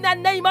 In the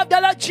name of the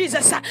Lord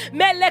Jesus,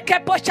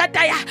 meleke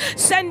pochataya,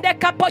 sende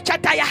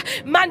kapochataya,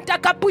 manta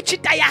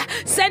kapuchitaya,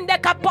 sende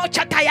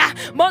kapochataya,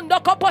 mondo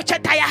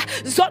kapochataya,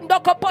 zondo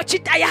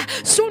kapochitaya,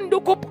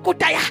 sundu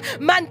kupukutaya,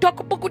 manto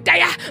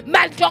kupukutaya,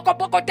 manto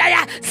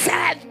kupukutaya,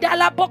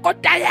 sendala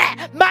pokotaya,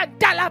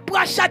 mantala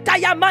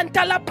prashataya,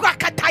 mantala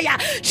prakataya,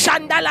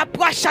 shandala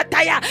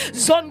prashataya,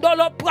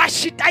 zondolo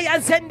prashitaya,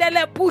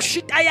 zendele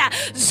pushitaya,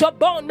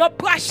 zobono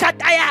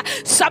prashataya,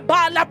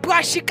 sabala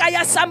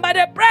prashikaya.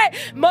 Somebody pray.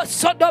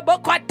 Mosodo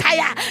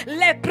bokotaya,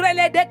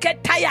 leprele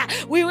deketaya.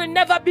 We will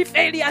never be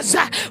failures.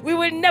 We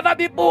will never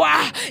be poor.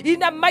 In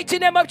the mighty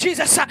name of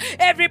Jesus.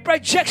 Every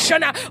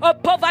projection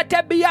of poverty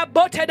be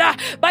aborted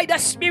by the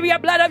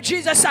spirit blood of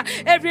Jesus.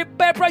 Every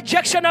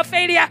projection of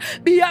failure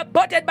be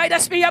aborted by the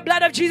spirit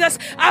blood of Jesus.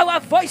 Our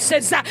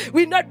voices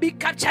will not be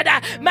captured.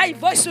 My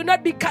voice will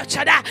not be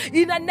captured.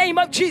 In the name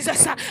of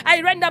Jesus,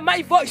 I render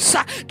my voice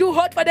too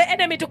hot for the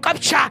enemy to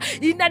capture.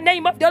 In the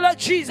name of the Lord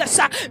Jesus,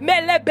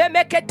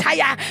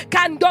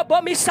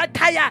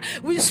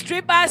 we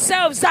strip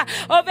ourselves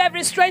of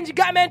every strange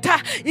garment.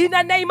 In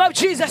the name of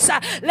Jesus,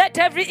 let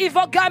every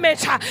evil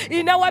garment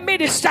in our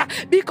midst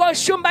be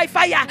consumed by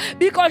fire.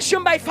 Be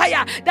consumed by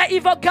fire. The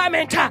evil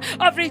garment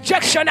of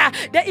rejection,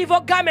 the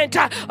evil garment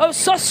of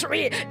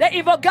sorcery, the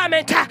evil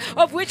garment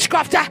of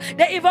witchcraft,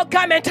 the evil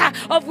garment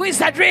of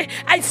wizardry,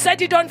 I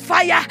set it on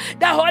fire.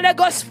 The Holy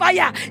Ghost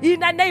fire in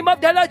the name of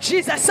the Lord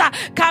Jesus.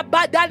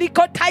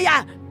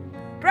 Kabadalikotaya.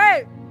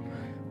 Pray.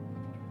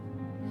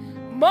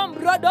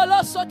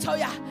 Mombrodolo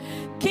sotoya.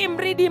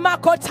 Kimbridi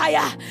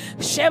makotaya,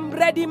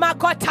 Shembredi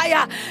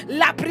makotaya,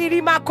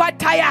 Lapridi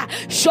makotaya,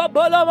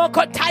 Shobolomo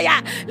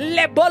kotaya,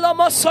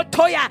 Lebolomo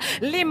sotoya,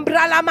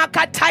 Limbrala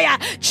makataya,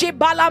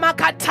 Chibala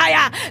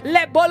makataya,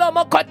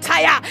 Lebolomo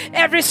kotaya.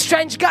 Every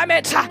strange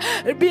garment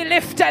be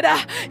lifted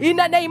in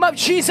the name of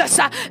Jesus.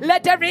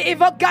 Let every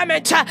evil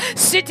garment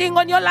sitting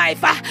on your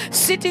life,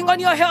 sitting on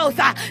your health,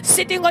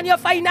 sitting on your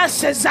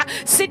finances,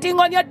 sitting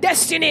on your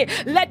destiny,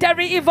 let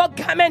every evil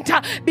garment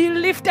be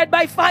lifted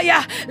by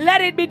fire. Let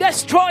it be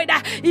destroyed.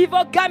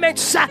 Evil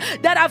garments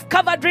that have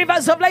covered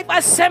Rivers of Life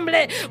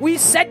Assembly, we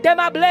set them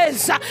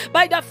ablaze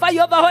by the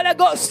fire of the Holy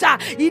Ghost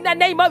in the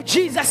name of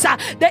Jesus.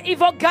 The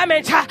evil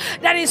garment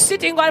that is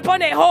sitting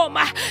upon a home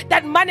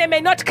that money may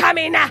not come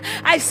in,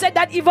 I set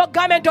that evil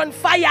garment on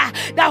fire.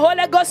 The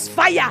Holy Ghost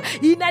fire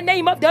in the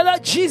name of the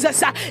Lord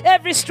Jesus.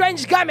 Every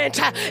strange garment,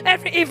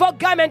 every evil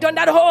garment on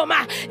that home,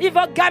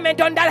 evil garment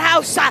on that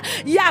house,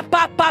 ya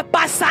papa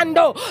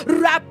pasando,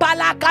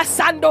 rapalaka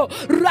sando,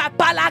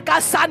 rapalaka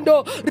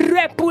sando,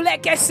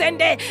 repuleke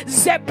sende,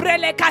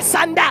 zebrele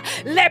kasanda,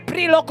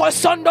 leprilo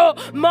kosondo,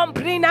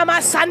 momprina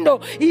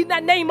masando. In the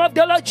name of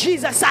the Lord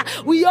Jesus,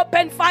 we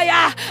open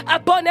fire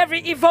upon every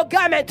evil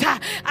garment,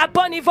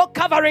 upon evil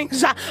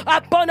coverings,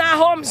 upon our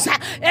homes,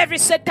 every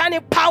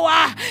satanic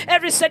power,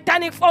 every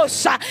satanic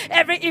force,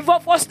 every evil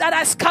force that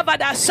has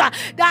covered us,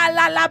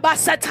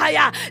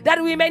 that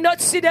we may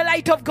not see the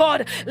light of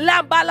God.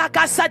 Let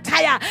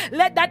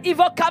that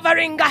evil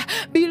covering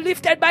be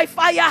lifted by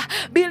fire,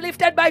 be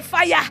lifted by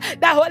fire.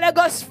 The Holy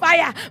Ghost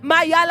fire.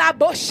 Mayala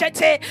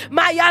boshete,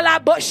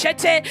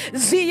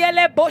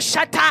 ziele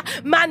boshata,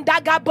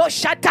 mandaga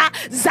boshata,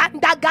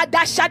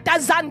 zandagada shata,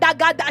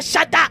 zandagada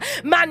shata,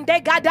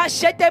 mandegada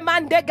shete,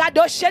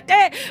 mandegado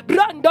shete,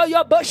 brondo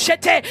yo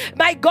boshete.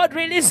 My God,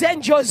 release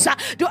angels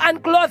to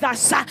unclothe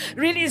us,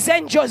 release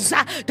angels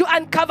to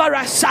uncover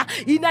us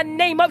in the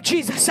name of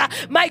Jesus.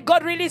 My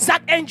God, release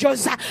that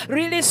angels,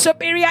 release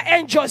superior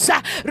angels,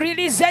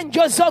 release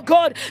angels, oh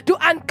God, to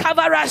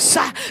uncover us,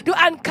 to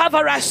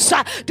unccover us,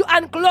 to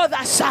unclothe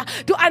us,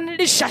 to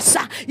unleash us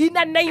in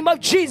the name of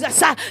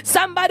Jesus.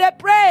 Somebody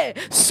pray.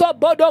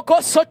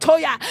 Sobodoko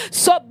sotoya,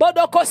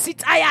 sobodoko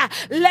sitaya,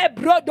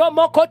 lebrodo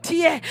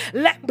mokotie,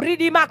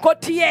 lembridi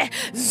makotie,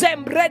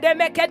 zembrede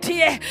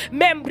meketie,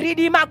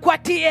 membridi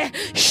makwatie,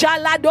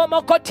 shalado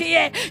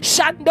mokotie,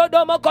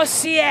 shandodo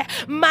mokosie,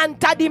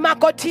 mantadi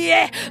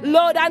makotie.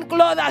 Lord,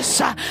 unclothe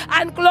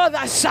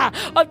us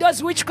of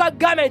those witchcraft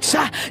garments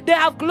they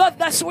have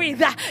clothed us with,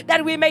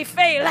 that we may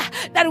fail,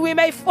 that we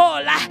may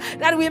fall,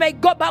 that we may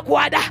go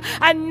backward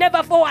and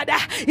never forward.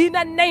 In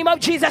the name of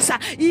Jesus,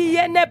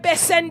 Iene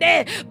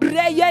besende,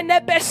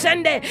 breyene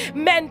besende,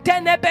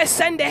 mentene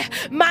besende,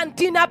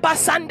 mantina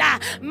pasanda,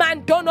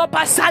 mantono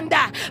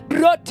pasanda,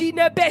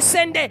 brotine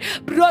besende,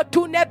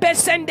 brotune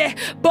besende,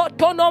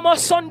 botono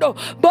mosondo,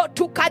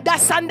 botukada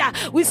sanda.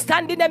 We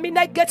stand in the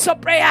midnight gates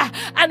of prayer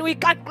and we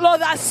can't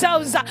clothe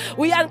ourselves.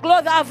 We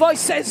unclothe our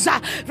voices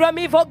from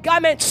evil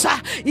garments.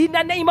 In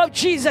the name of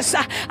Jesus,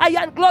 I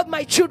unclothe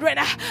my children.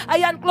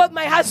 I unclothe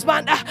my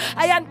husband.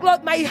 I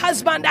unclothe my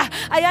husband.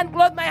 I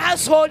unclothe my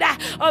household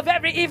of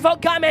every evil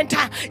garment.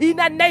 In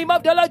the name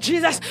of the Lord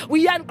Jesus,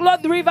 we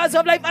unclothe Rivers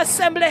of Life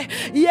Assembly.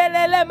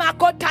 Yelele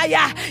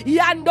makotaya,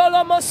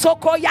 yandolo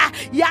mosokoya,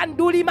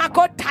 yanduli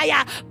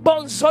makotaya,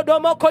 bonzodo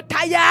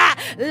mokotaya,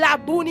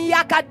 labuni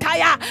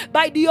yakataya.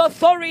 By the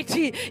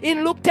authority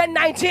in Luke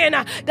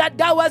 10:19, that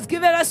thou hast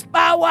given us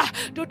power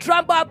to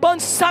trample upon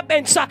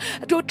serpents,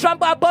 to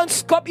trample upon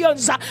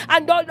scorpions,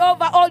 and all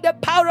over all the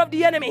power of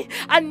the enemy,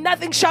 and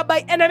nothing shall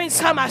by enemies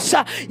harm us.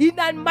 In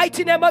the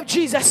mighty name of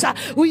Jesus,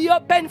 we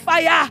open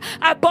fire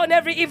upon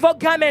every evil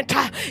garment.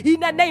 In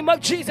the name of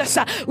Jesus,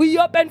 we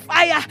open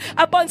fire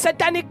upon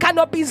satanic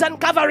canopies and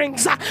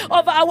coverings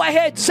over our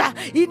heads.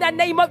 In the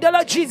name of the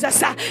Lord Jesus,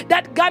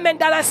 that garment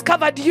that has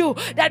covered you,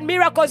 that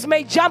miracles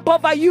may jump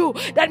over you,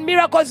 that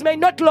miracles may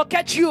not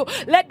locate you,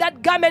 let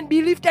that garment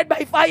be lifted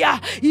by fire.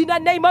 In the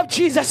name of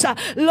Jesus,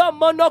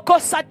 Lomonoko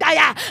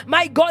Sataya,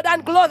 my God,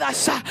 unclothe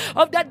us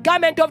of that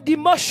garment of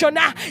demotion.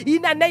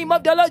 In the name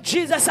of the Lord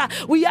Jesus,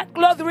 We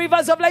unclothe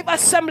Rivers of Life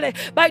Assembly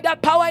by the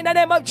power in the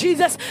name of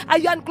Jesus. I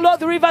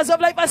unclothe Rivers of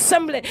Life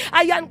Assembly.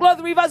 I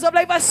unclothe Rivers of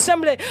Life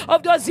Assembly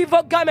of those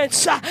evil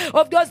garments,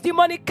 of those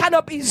demonic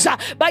canopies,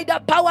 by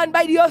the power and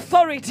by the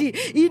authority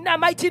in the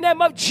mighty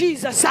name of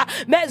Jesus.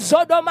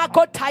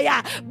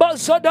 Mezodomakotaya,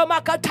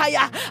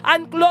 Bozodomakataya,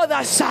 unclothe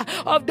us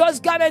of those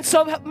garments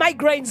of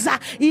migraines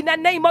in the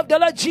name of the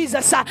Lord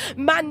Jesus.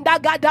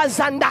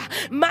 Mandagadazanda,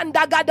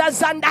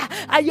 Mandagadazanda.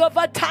 I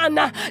overturn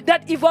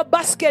that evil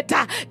basket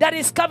that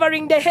is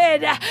covering the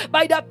head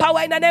by the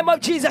power in the name of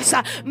Jesus.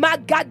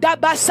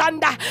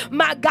 Magadabasanda,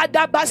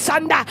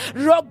 Magadabasanda,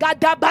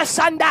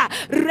 Rogadabasanda,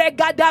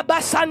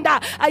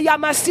 Regadabasanda. I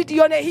am a city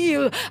on a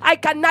hill. I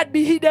cannot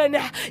be hidden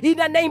in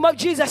the name of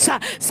Jesus.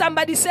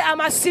 Somebody say, I'm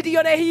a city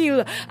on a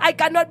hill. I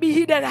cannot be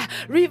hidden.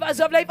 Rivers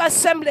of Life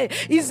Assembly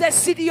is a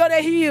city on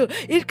a hill.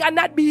 It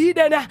cannot be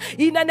hidden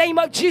in the name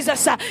of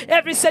Jesus.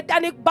 Every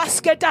satanic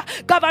basket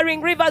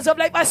covering Rivers of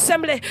Life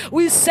Assembly,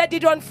 we set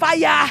it on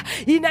fire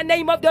in the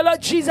name of the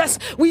Lord Jesus.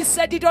 We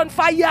set it on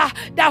fire.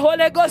 The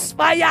Holy Ghost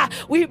fire.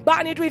 We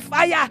burn it with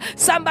fire.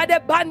 Somebody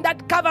burn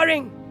that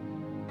covering.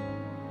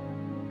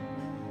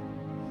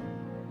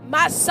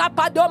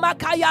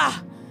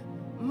 Masapadomakaya.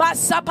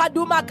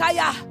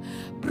 Masapadumakaya.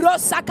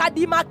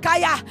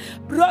 Brosakadimakaya,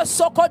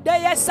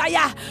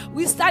 Brosokodeyesaya.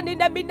 We stand in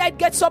the midnight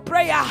gates of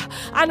prayer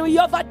and we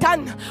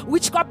overturn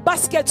witchcraft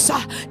baskets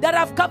that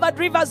have covered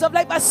Rivers of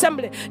Life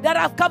Assembly, that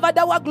have covered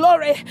our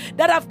glory,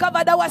 that have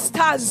covered our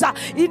stars.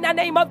 In the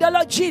name of the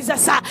Lord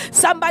Jesus,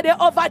 somebody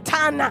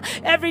overturn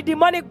every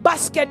demonic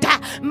basket.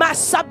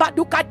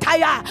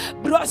 Masabadukataya,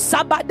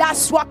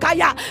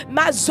 Brosabadaswakaya,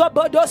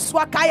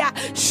 Mazobodoswakaya,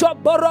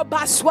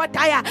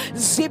 Shoborobaswataya,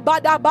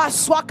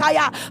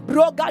 Zibadabaswakaya,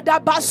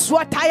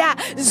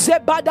 Brogadabaswataya,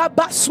 Zebada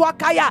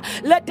Baswakaya.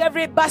 Let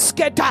every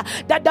basket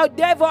that the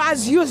devil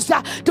has used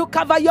to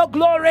cover your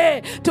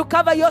glory, to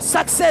cover your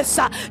success,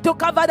 to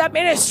cover the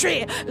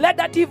ministry, let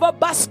that evil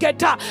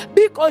basket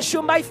be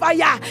consumed by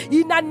fire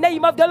in the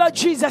name of the Lord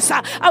Jesus.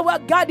 Our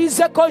God is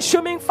a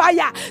consuming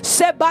fire.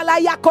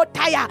 Sebalaya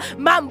Kotaya,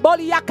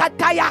 Mambolia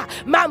Kataya,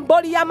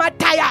 Mambolia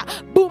Mataya,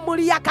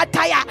 Bumulia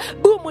Kataya,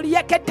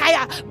 Bumulia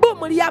Ketaya,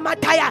 Bumulia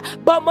Mataya,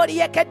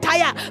 Bomoria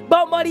Ketaya,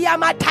 Bomoria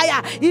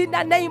Mataya. In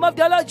the name of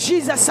the Lord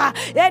Jesus,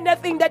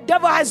 anything the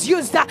devil has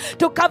used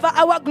to cover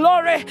our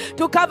glory,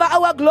 to cover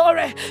our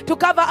glory, to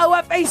cover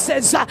our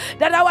faces,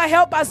 that our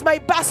helpers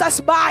might pass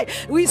us by,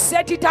 we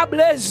set it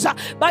ablaze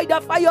by the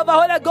fire of the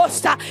Holy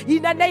Ghost.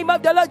 In the name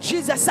of the Lord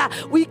Jesus,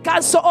 we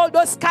cancel all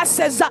those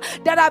curses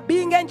that are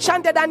being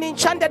enchanted and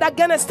enchanted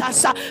against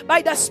us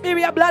by the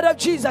spirit and blood of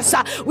Jesus.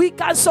 We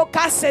cancel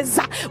curses.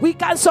 We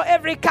cancel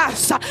every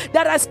curse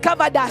that has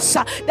covered us,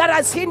 that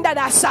has hindered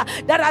us,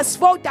 that has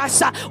fought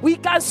us. We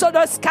cancel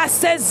those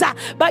curses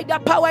by the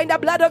power in the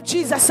blood of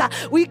Jesus.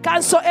 We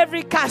cancel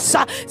every curse.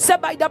 Say,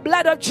 by the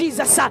blood of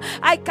Jesus,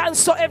 I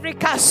cancel every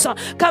curse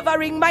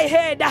covering my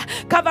head,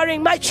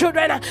 covering my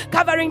children,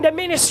 covering the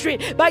ministry.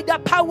 By the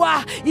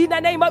power in the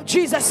name of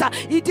Jesus,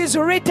 it is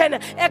written,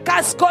 a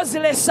curse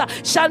causeless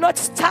shall not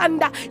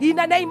stand. In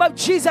the name of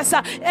Jesus,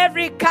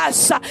 every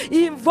curse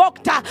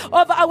invoked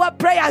over our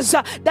prayers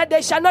that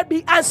they shall not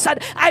be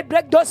answered, I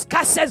break those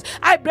curses.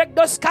 I break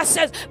those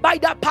curses by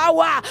the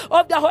power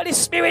of the Holy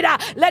Spirit.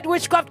 Let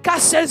witchcraft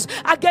curses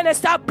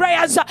against our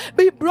prayers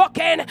be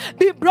broken,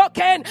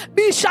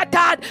 be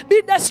shattered,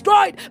 be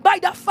destroyed by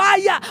the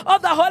fire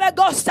of the Holy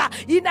Ghost.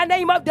 In the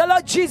name of the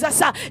Lord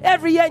Jesus,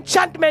 every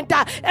enchantment,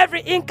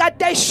 every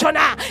incantation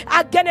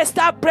against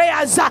our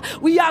prayers,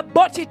 we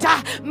abort it.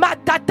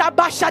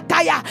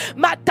 Matatabashataya,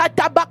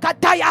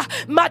 Matatabakataya,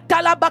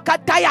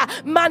 Matalabakataya,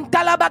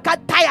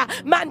 Mantalabakataya,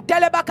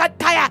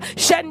 Mantelebakataya,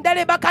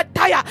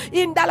 Shendelebakataya,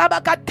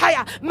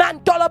 Indalabakataya,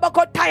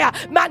 Mantolabakotaya,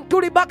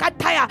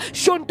 Mantulibakataya,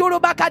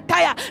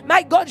 Shunturubakataya.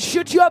 My God,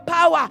 shoot your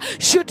power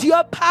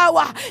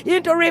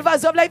into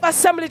Rivers of Life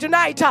Assembly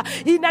tonight.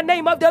 In the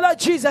name of the Lord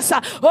Jesus,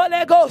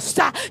 Holy Ghost,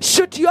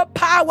 shoot your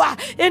power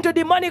into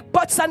demonic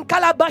pots and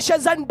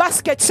calabashes and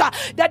baskets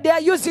that they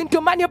are using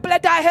to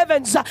manipulate our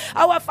heavens,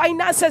 our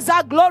finances,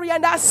 our glory,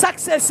 and our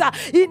success.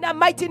 In the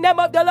mighty name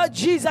of the Lord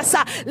Jesus,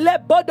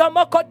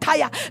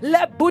 Lebodomokotaya,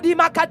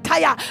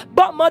 Lebudimakataya,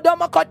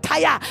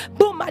 Bomodomokotaya,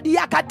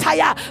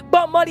 Bumadiakataya,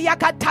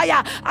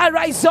 Bomoriakataya.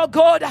 Arise, O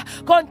God,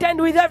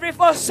 contend with every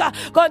force,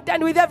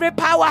 contend with every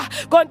power,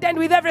 contend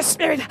with every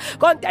spirit,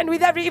 contend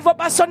with every evil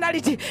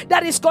personality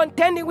that is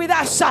contending with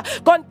us,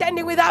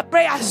 contending with our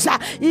prayers.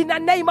 In the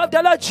name of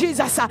the Lord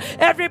Jesus,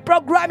 every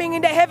programming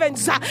in the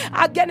heavens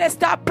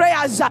against our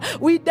prayers,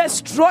 we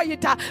destroy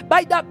it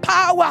by the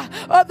power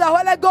of the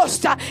Holy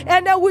Ghost.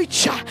 And a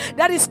witch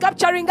that is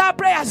capturing our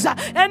prayers,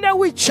 and a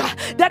witch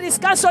that is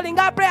canceling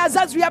our prayers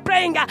as we are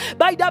praying,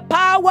 by the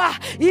power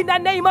in the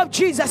name of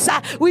Jesus,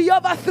 we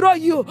overthrow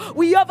you,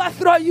 we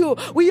overthrow you,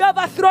 we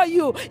overthrow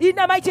you in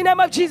the mighty name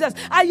of Jesus.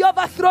 I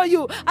overthrow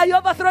you. I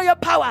overthrow your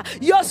power,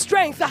 your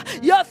strength,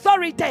 your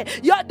authority,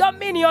 your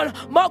dominion.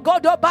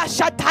 Mogodo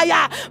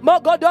bashataya.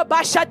 Mogodo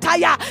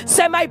bashataya.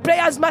 Say my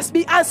prayers must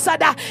be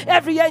answered.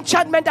 Every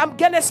enchantment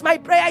against my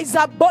prayer is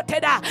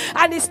aborted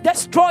and is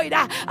destroyed.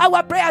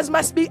 Our prayers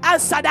must be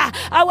answered.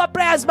 Our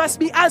prayers must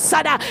be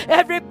answered.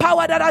 Every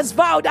power that has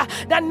vowed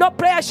that no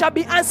prayer shall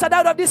be answered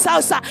out of this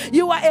house,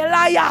 you are a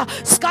liar.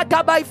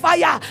 Scatter by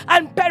fire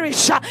and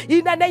perish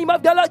in the name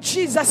of the Lord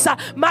Jesus.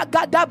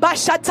 Magada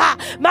bashata,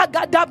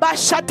 magada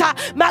bashata,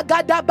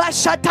 magada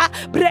bashata,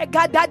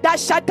 bregada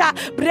dashata,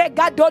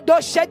 bregado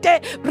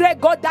doshete,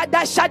 bregoda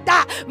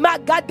dashata,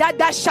 magada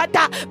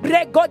dashata,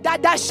 bregoda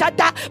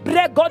dashata,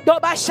 bregodo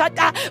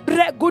bashata,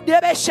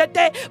 bregudebe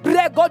shete,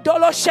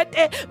 bregodolo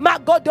shete,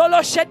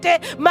 magodolo shete,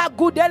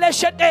 magudele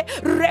shete,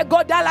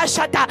 regodala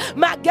shata,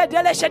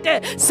 magedele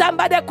shete.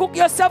 Somebody cook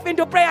yourself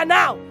into prayer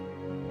now.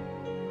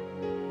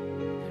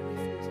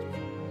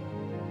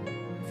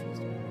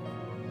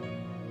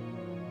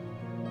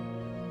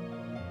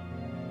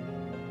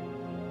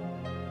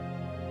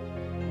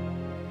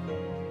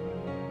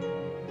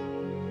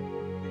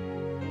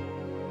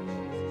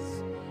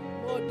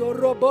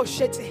 Modorobo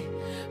shete,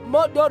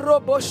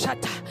 modorobo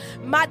shata,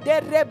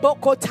 madere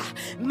bokota,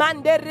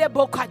 mandere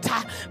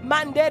bokata,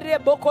 mandere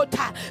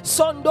bokota,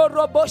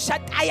 sondorobo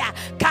shataya,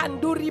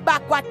 kanduri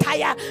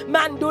bakwataya,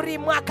 manduri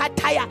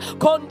mwakataya,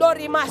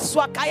 kondori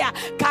maswakaya,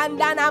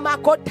 kandana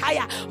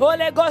makotaya.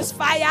 Holy Ghost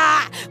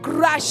fire,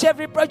 crush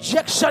every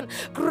projection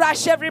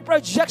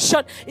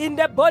in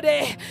the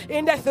body,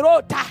 in the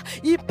throat.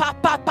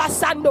 Ipapapa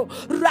sando,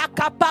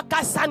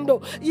 rakapaka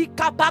sando,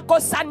 ikapako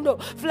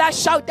sando.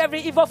 Flash out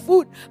every evil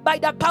food by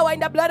the power in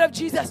the blood of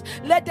Jesus.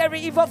 Let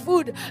every evil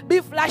food be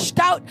flashed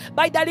out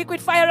by the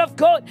liquid fire of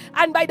God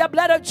and by the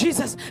blood of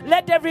Jesus.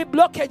 Let every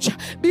blockage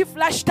be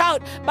flashed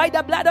out by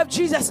the blood of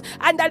Jesus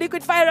and the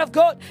liquid fire of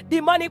God.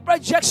 Demonic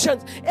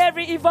projections,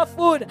 every evil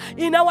food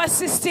in our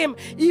system,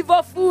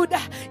 evil food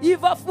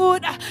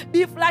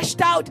be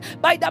flashed out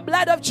by the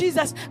blood of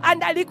Jesus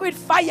and the liquid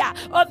fire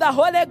of the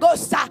Holy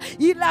Ghost.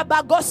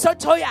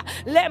 Ilabagosotoya,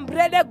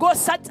 lembrele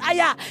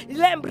gosataya,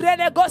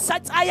 lembrele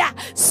gosataya,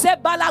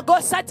 sebala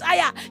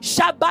gosataya,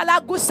 shabala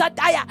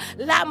gusataya,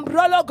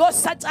 lambrolo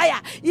gosataya.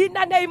 In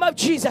the name of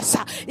Jesus,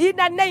 in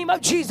the name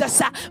of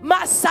Jesus,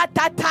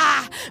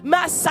 masatata,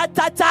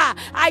 masatata.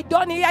 I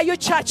don't hear you,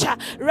 church.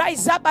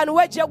 Rise up and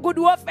wage your good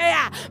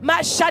warfare.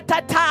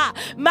 Mashatata,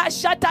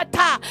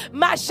 mashatata,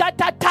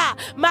 mashatata,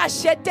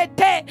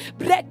 mashetete,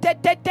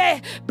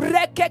 bretete,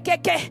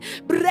 brekekeke,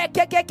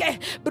 brekekeke,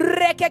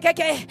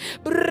 brekekeke,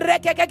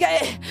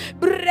 brekekeke,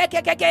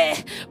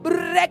 brekekeke,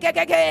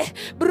 brekekeke,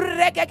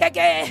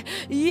 brekekeke,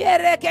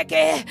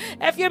 yerekeke.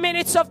 A few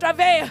minutes of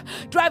travail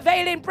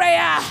in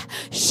prayer.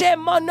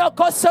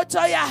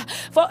 Shemonokosotoya.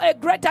 For a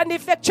great and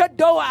effectual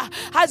door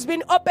has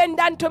been opened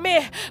unto me,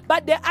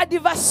 but the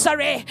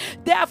adversary.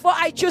 Therefore,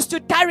 I choose to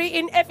tarry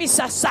in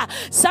Ephesus.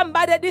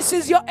 Somebody, this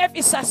is your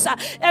Ephesus.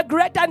 A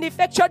great and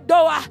effectual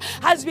door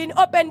has been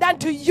opened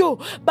unto you,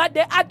 but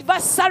the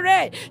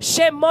adversary.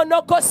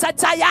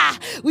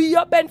 Shemonokosataya. We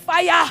open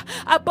fire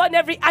upon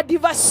every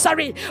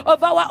adversary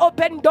of our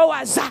open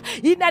doors.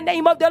 In the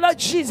name of the Lord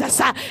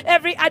Jesus,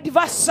 every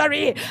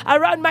adversary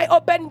around my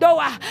open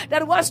door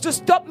that wants to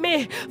stop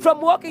me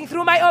from walking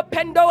through my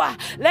open door,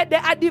 let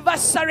the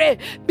adversary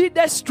be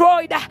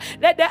destroyed.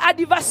 Let the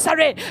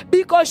adversary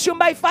be consumed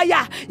by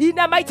fire. In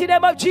the mighty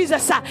name of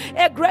Jesus,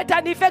 a great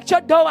and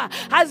effectual door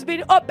has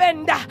been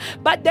opened,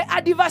 but the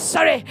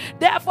adversary.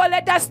 Therefore,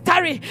 let us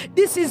tarry.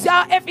 This is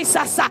our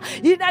Ephesus.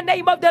 In the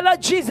name of the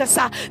Lord Jesus,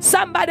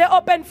 somebody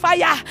open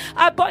fire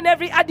upon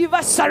every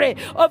adversary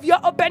of your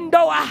open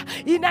door.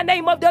 In the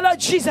name of the Lord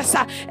Jesus,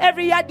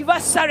 every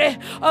adversary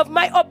of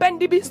my open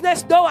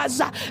business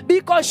doors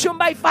be consumed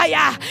by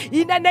fire.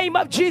 In the name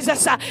of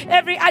Jesus,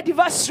 every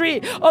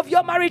adversary of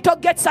your marital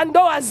gates and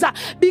doors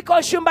be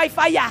consumed by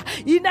fire.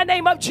 In the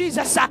name of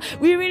Jesus,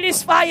 we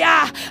release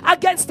fire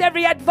against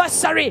every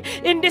adversary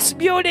in this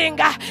building,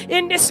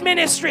 in this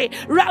ministry,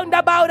 round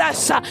about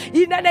us.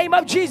 In the name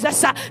of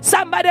Jesus,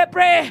 somebody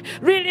pray,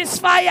 release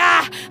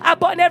fire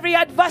upon every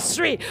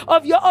adversary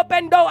of your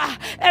open door,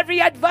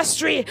 every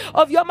adversary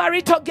of your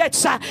marital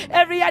gates,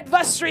 every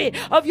adversary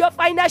of your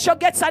financial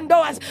gates and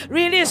doors.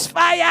 Release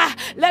fire.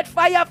 Let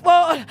fire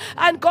fall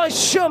and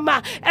consume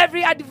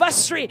every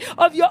adversary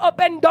of your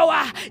open door.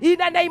 In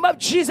the name of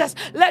Jesus,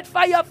 let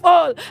fire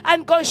fall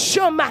and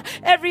consume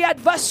every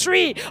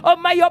adversary of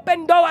my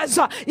open doors.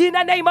 In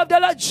the name of the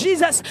Lord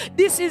Jesus,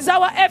 this is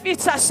our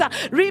Ephesus,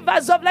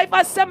 Rivers of Life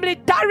Assembly.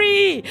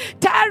 Tarry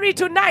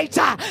tonight.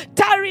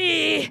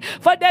 Tarry,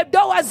 for the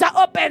doors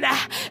are open,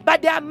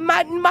 but there are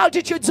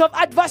multitudes of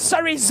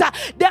adversaries.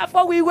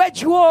 Therefore, we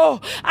wage war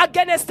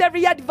against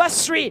every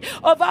adversary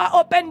of our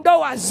open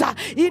doors.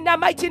 In the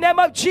mighty name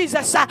of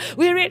Jesus,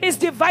 we release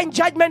divine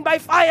judgment by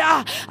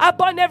fire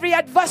upon every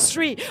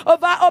adversary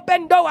of our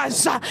open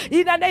doors.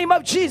 In the name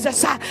of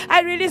Jesus,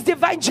 I release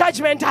divine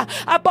judgment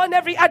upon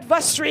every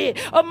adversary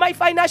of my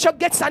financial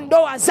gates and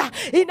doors.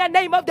 In the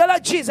name of the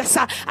Lord Jesus,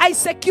 I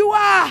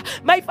secure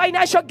my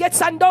financial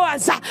gates and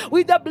doors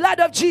with the blood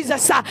of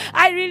Jesus.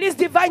 I release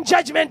divine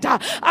judgment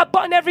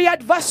upon every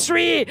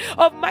adversary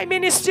of my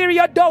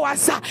ministerial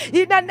doors.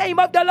 In the name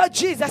of the Lord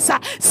Jesus,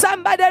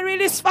 somebody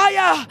release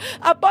fire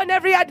upon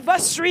every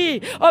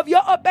adversary of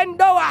your open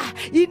door.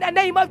 In the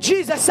name of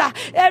Jesus,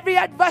 every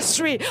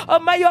adversary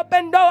of my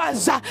open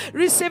doors,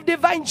 receive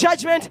divine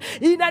judgment.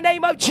 In the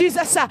name of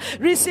Jesus,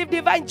 receive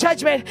divine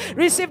judgment.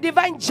 Receive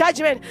divine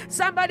judgment.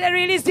 Somebody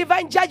release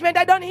divine judgment.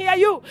 I don't hear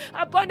you.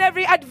 Upon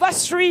every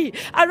adversary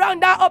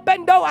around our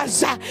open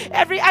doors,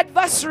 every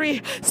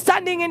adversary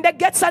standing in the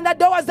gates and the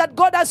doors that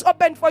God has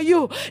opened for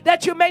you,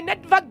 that you may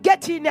never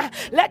get in.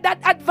 Let that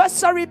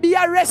adversary be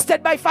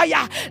arrested by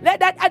fire. Let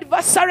that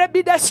adversary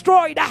be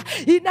destroyed.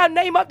 In the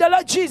name of the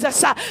Lord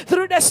Jesus,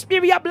 through the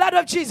spirit blood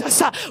of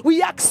Jesus,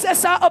 we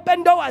access our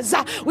open doors.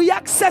 We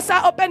access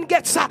our open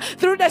gates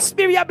through the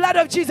spirit blood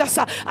of Jesus.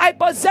 I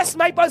possess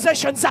my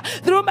possessions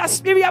through my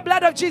spirit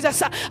blood of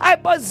Jesus. I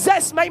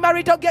possess my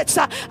marital gates.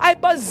 I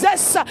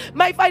possess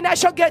my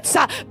financial gates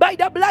by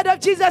the blood of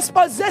Jesus.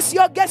 Possess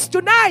your gates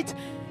tonight.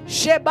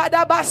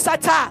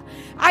 Shebadabasata.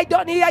 I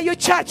don't hear you,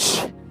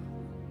 church.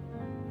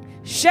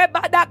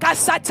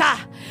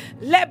 Shebadakasata.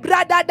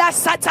 Lebrada da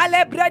sata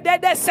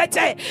lebrede de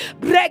sete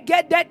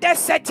bregede de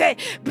sete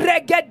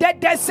bregede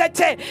de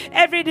sete.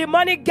 Every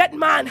demonic get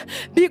man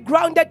be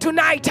grounded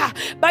tonight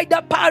by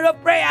the power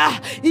of prayer.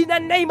 In the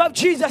name of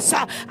Jesus,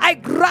 I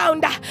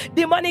ground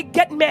demonic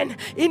get men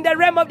in the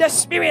realm of the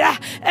spirit.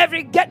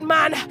 Every get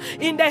man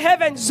in the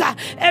heavens,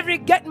 every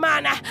get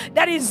man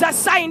that is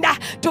assigned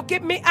to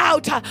keep me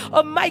out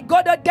of my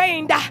God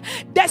ordained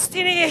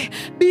destiny,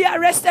 be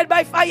arrested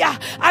by fire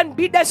and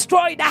be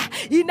destroyed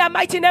in the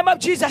mighty name of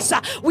Jesus.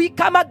 We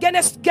come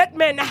against get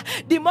men,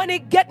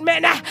 demonic get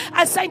men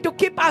assigned to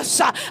keep us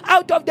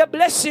out of the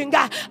blessing,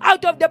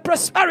 out of the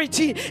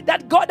prosperity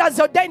that God has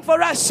ordained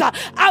for us,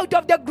 out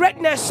of the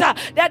greatness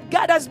that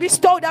God has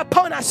bestowed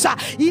upon us.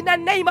 In the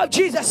name of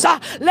Jesus,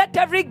 let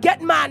every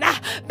get man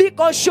be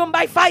consumed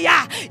by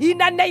fire. In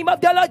the name of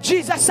the Lord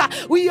Jesus,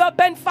 we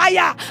open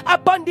fire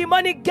upon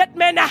demonic get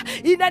men.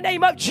 In the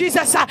name of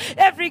Jesus,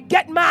 every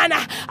get man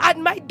at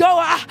my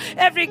door,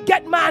 every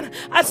get man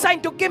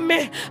assigned to keep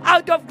me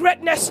out of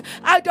greatness,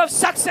 out of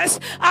success,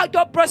 out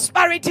of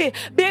prosperity,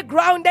 be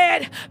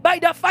grounded by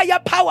the fire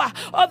power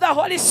of the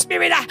Holy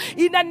Spirit.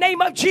 In the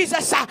name of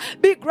Jesus,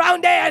 be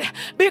grounded,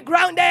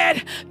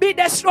 be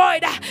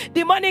destroyed.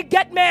 Demonic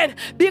get men,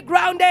 be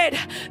grounded,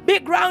 be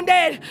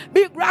grounded,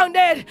 be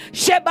grounded.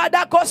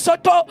 Shebadako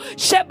soto,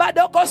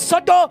 Shebadoko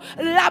soto,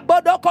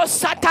 Labodoko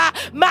sata,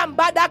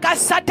 Mambadaka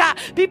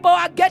sata. People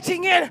are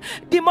getting in.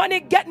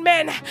 Demonic get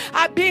men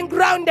are being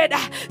grounded.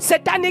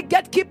 Satanic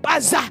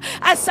gatekeepers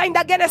assigned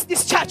against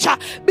this church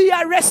be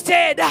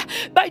arrested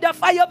by the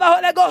fire of the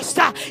Holy Ghost.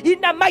 In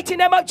the mighty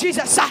name of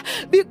Jesus,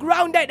 be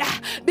grounded,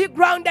 be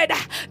grounded,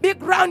 be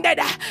grounded,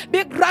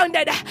 be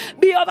grounded,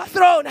 be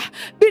overthrown,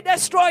 be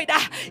destroyed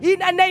in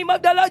the name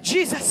of the Lord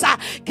Jesus.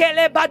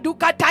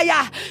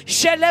 Kelebadukataya,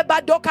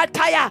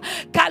 Shelebadokataya,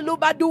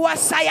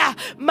 Kalubaduasaya,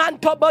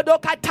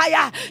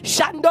 Mantobodokataya,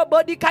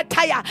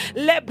 Shandobodikataya,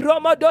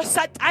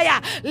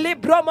 Lebromodosataya,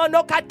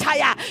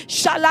 Libromonokataya,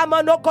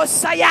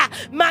 Shalamonokosaya,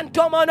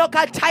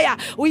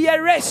 Mantomonokataya. We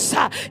erase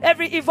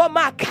every evil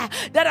mark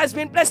that has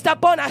been placed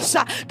upon us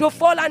to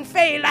fall and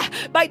fail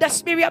by the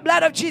spirit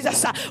blood of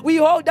Jesus. We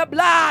hold the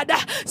blood.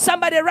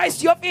 Somebody rise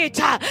to your feet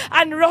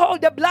and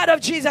hold the blood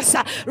of Jesus.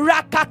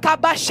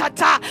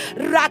 Rakakabashata,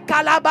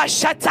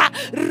 Rakalabashata,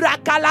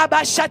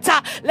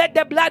 Rakalabashata. Let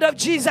the blood of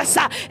Jesus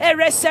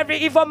erase every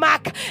evil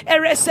mark.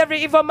 Erase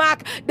every evil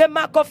mark. The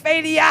mark of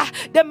failure,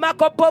 the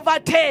mark of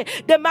poverty,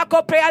 the mark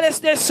of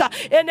prayerlessness,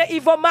 and the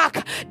evil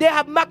mark they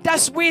have marked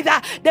us with,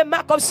 the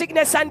mark of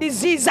sickness and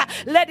disease.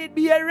 Let it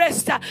be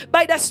erased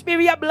by the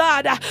spirit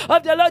blood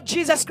of the Lord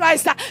Jesus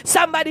Christ.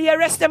 Somebody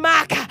erase the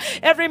mark.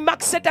 Every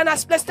mark Satan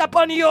has placed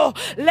upon you,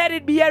 let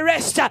it be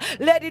erased.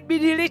 Let it be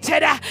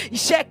deleted.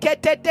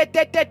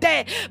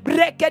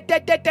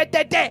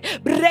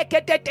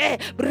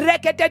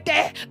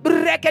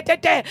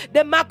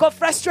 The mark of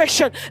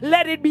frustration,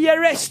 let it be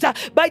erased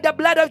by the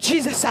blood of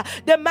Jesus.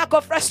 The mark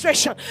of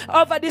frustration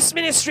over this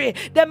ministry,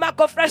 the mark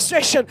of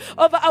frustration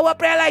over our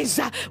prayer lives,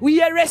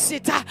 we erase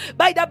it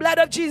by the blood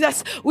of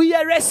Jesus. We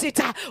erase it.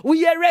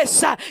 We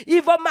erase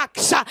evil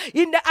marks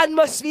in the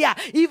atmosphere,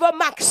 evil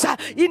marks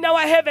in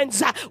our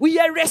heavens. We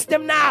erase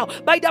them now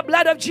by the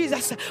blood of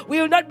Jesus. We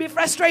will not be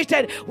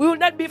frustrated. We will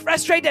not be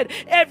frustrated.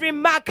 Every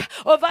mark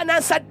of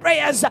unanswered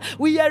prayers,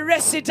 we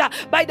erase it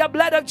by the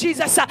blood of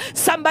Jesus.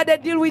 Somebody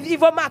deal with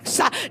evil marks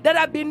that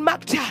have been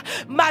marked.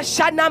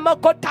 Mashana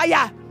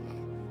Mokotaya.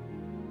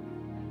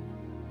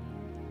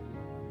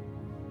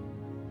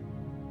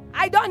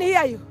 I don't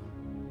hear you.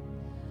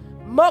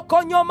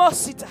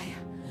 Mokonyomositaya.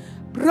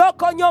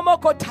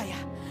 Brokonyomokotaya.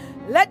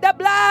 Let the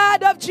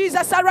blood of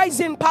Jesus arise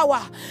in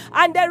power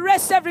and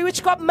erase every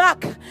witchcraft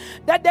mark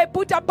that they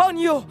put upon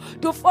you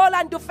to fall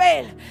and to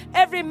fail.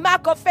 Every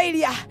mark of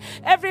failure,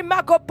 every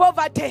mark of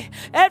poverty,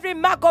 every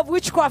mark of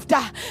witchcraft,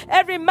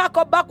 every mark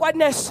of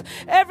backwardness,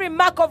 every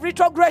mark of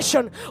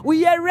retrogression,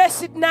 we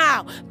erase it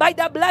now by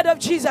the blood of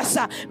Jesus.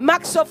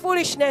 Marks of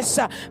foolishness,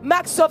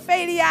 marks of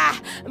failure,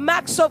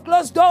 marks of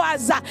closed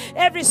doors,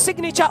 every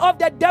signature of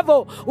the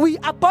devil, we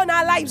upon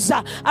our lives,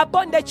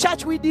 upon the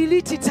church, we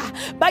delete it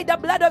by the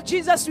blood of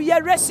Jesus. We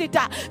erase it.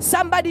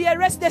 Somebody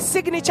erase the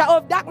signature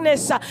of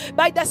darkness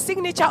by the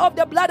signature of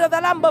the blood of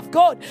the Lamb of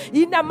God,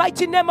 in the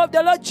mighty name of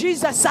the Lord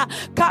Jesus.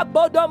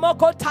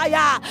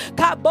 Kabodomokotaya,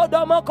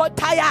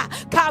 Kabodomokotaya,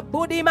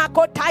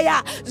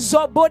 Kabudimakotaya,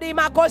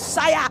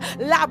 Zobudimakosaya,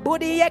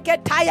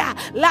 Labudiyeketaya,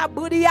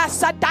 Labudia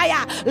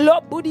Sataya,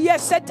 Lobudia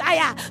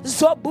Setaya,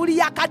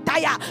 Zobudia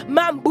Kataya,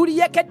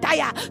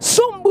 Mambudiyeketaya,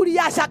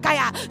 Sumbudia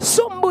Sakaya,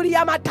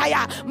 Sumbudia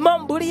Mataya,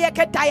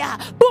 Mambudiyeketaya,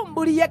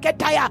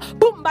 Bumbudiyeketaya,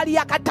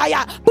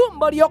 Bumbadiakataya,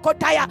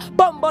 Bumbodiokotaya,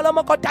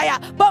 Bombolomokotaya,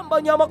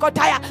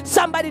 Bombonyomokotaya.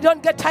 Somebody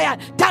don't get tired.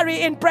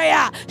 Tarry in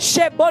prayer.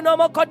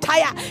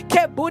 Shebonomokotaya,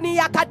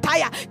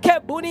 Kebuniakataya,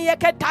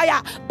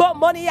 Kebuniakataya,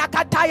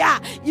 Bomoniakataya,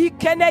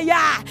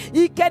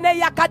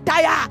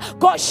 Ikeneyakataya,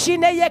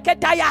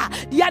 Koshineyeketaya.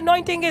 The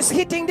anointing is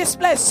hitting this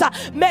place.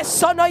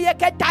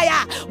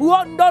 Mesonoyeketaya,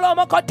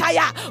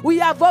 Wondolomokotaya. We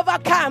have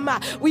overcome.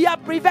 We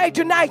have prevailed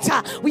tonight.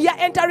 We are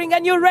entering a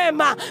new realm.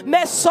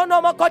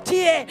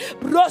 Mesonomokotie,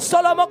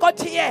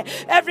 Brosolomokotie.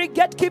 Every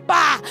gatekeeper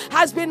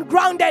has been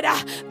grounded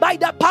by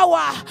the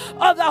power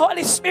of the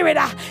Holy Spirit.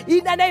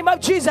 In the name of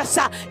Jesus.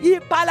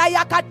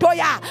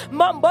 Ipalayakatoya,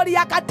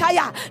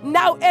 Mamboriakataya.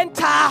 Now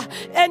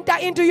enter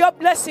into your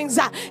blessings.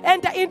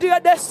 Enter into your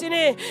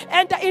destiny.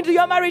 Enter into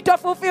your marital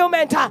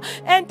fulfillment.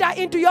 Enter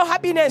into your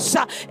happiness.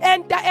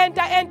 Enter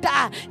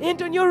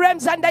into new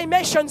realms and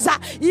dimensions.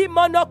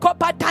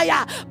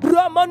 Imonokopataya,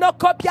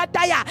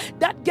 Bromonokopiataya.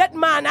 That get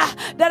man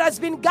that has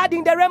been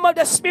guarding the realm of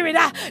the Spirit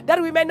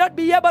that we may not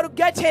be able to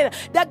get in.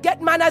 That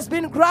get man has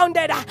been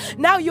grounded.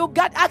 Now you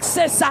got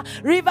access.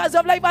 Rivers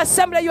of Life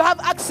Assembly, you have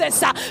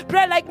access.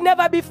 Pray like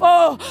never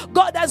before.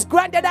 God has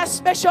granted us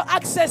special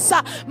access.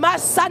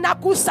 Masana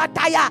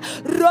kusataya,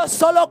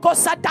 Rosolo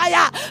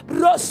kosataya,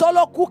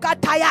 Rosolo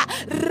kukataya,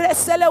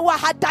 Resele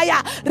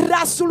wahataya,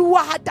 Rasulu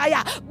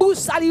wahataya,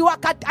 Busali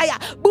wakataya,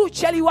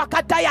 Bucheli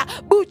wakataya,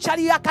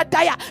 Buchali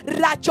wakataya,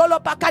 Racholo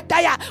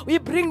pakataya. We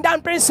bring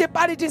down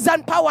principalities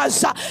and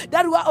powers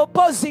that were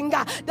opposing,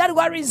 that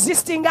were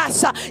resisting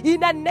us in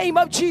the name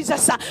of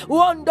Jesus.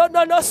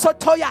 Wondono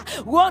sotoya,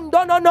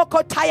 Wondono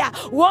kotaya,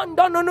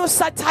 Wondono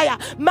sataya,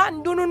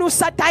 Mandunu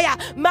sataya,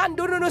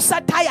 Mandunu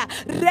sataya,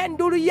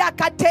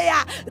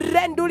 Renduriakatea,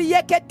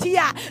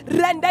 Rendurieketia,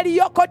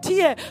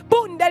 Renderiokotie,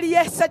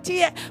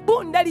 Bundeliesetie,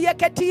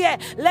 Bundelieketie.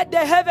 Let the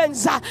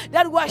heavens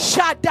that were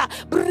shut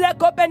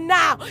break open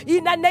now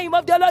in the name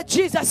of the Lord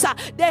Jesus.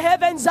 The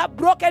heavens are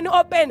broken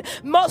open.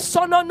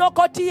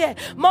 Mosononokotie,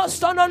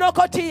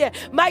 Mosononokotie.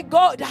 My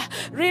God,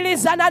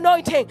 release an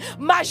anointing.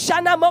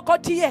 Mashana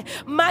mokotie,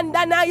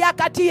 Mandana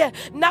yakatie.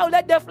 Now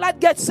let the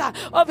floodgates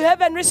of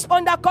heaven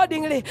respond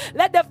accordingly.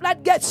 Let the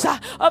floodgates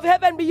of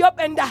heaven be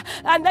opened,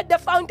 and let the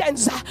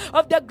fountains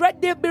of the great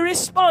deep be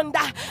respond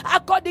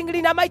accordingly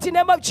in the mighty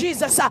name of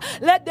Jesus.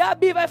 Let there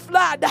be a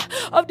flood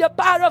of the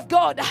power of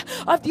God,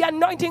 of the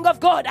anointing of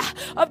God,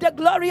 of the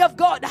glory of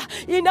God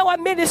in our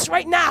ministry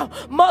right now.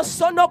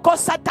 Mosonoko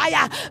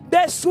sataya,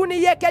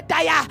 Besuni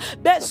yeketaya,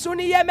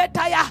 Besuni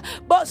yemetaya,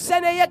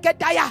 Bosene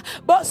yeketaya,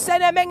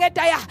 Bosene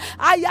mengetaya,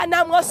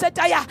 Ayana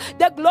mosetaya.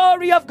 The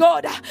glory of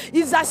God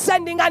is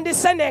ascending and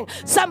descending.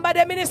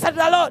 Somebody minister to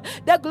the Lord.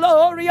 The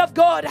glory of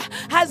God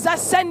has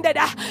ascended.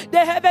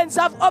 The heavens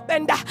have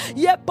opened.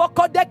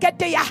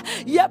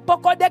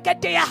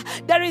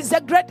 There is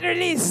a great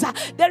release.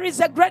 There is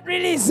a great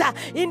release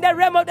in the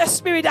realm of the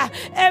Spirit.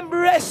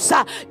 Embrace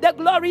the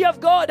glory of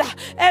God.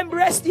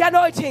 Embrace the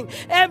anointing.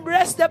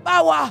 Embrace the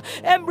power.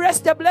 Embrace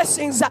the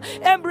blessings.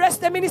 Embrace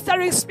the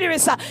ministering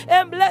spirits.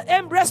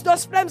 Embrace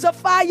those flames of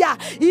fire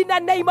in the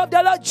name of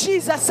the Lord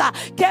Jesus.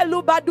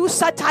 Kelubadu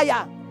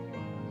sataya.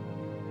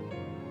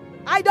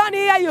 I don't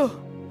hear you.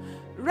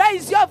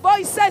 Raise your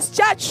voices,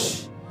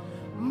 church.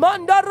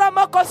 Mondoro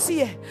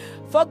mokosie.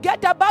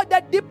 Forget about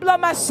the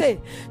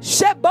diplomacy.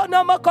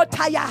 Shebono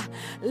mokotaya.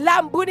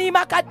 Lambuni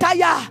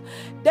makataya.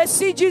 The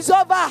siege is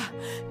over.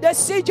 The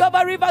siege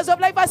over Rivers of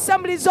Life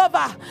Assembly is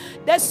over.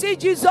 The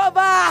siege is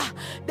over.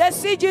 The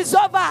siege is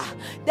over.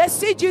 The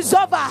siege is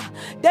over.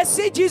 The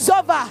siege is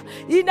over.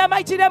 In the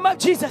mighty name of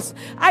Jesus,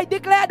 I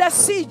declare the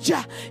siege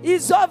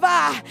is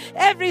over.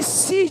 Every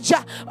siege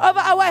over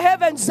our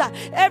heavens,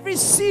 every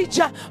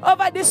siege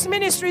over this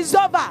ministry is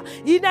over.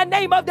 In the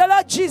name of the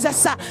Lord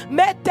Jesus. In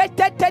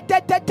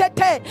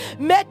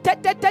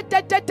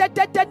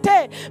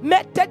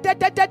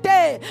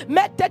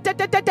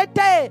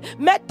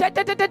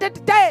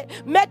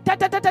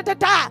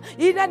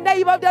the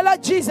name of the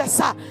Lord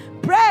Jesus,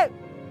 pray.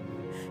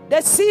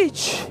 The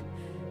siege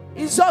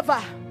is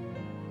over.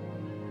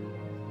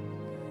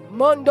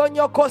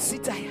 Mondonyoko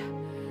sitaya,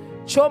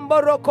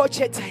 chomboroko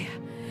chetaya,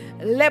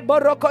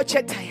 leboroko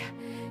chetaya.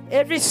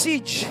 Every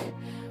siege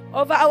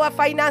over our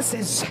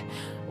finances,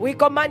 we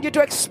command you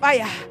to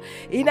expire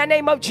in the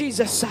name of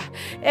Jesus.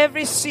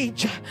 Every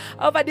siege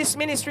over this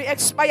ministry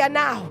expire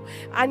now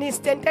and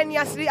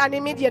instantaneously and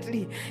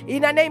immediately.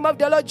 In the name of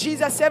the Lord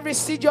Jesus, every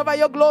siege over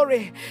your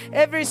glory,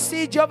 every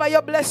siege over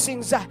your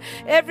blessings,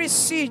 every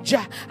siege,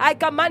 I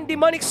command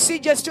demonic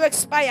sieges to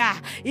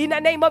expire. In the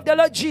name of the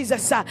Lord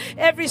Jesus,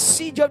 every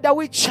siege of the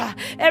witch,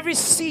 every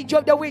siege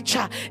of the witch,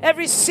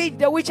 every siege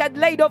the witch had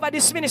laid over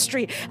this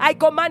ministry, I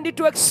command it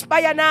to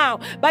expire now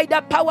by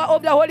the power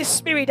of the Holy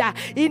Spirit.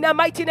 In the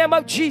mighty name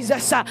of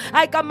Jesus,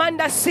 I command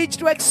the siege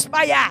to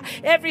expire.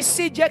 Every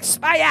siege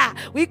expire.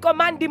 We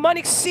command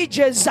demonic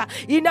sieges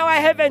in our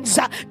heavens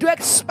to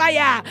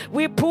expire.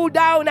 We pull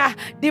down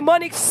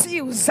demonic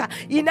seals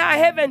in our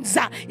heavens.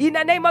 In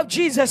the name of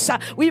Jesus,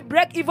 we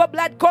break evil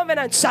blood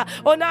covenants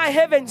on our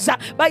heavens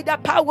by the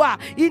power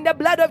in the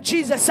blood of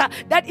Jesus.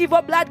 That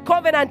evil blood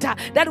covenant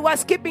that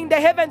was keeping the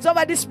heavens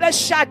over this place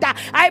shut,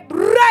 I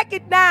break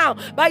it now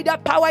by the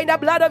power in the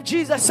blood of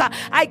Jesus.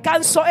 I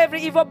cancel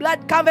every evil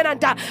blood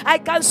covenant. I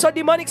cancel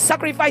demonic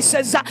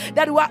sacrifices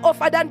that were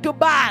offered unto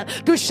Baal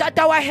to shut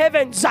our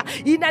heavens.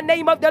 In the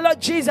name of the Lord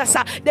Jesus,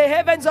 the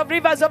heavens of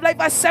Rivers of Life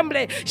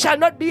Assembly shall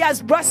not be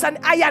as brass and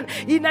iron.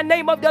 In the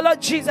name of the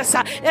Lord Jesus,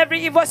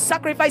 every evil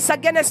sacrifice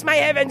against my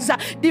heavens,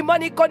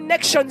 demonic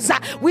connections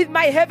with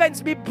my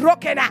heavens be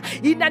broken.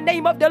 In the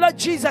name of the Lord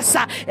Jesus,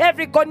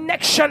 every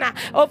connection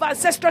of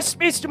ancestral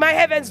spirits to my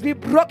heavens be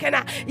broken.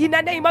 In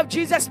the name of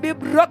Jesus, be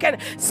broken.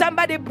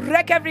 Somebody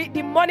break every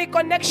demonic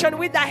connection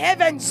with the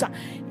heavens.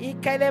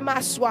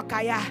 Ikelema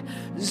swakaya,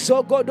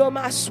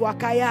 zogodoma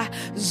swakaya,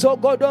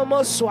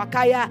 zogodomo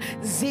swakaya,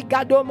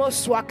 zigadomo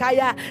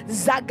swakaya,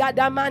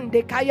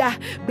 zagadamandekaya,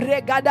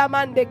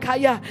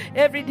 bregadamandekaya.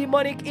 Every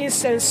demonic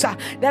incense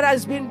that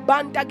has been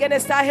burnt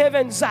against our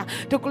heavens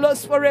to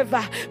close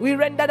forever, we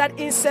render that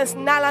incense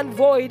null and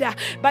void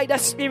by the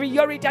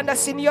superiority and the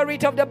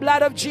seniority of the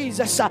blood of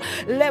Jesus.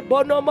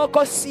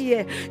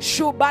 Lebonomokosie,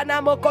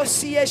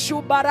 shubanamokosie,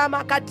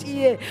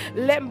 shubaramakatie,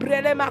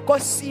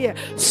 lembrelemakosie,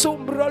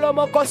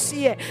 sumbrolomokosie.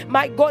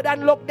 My God,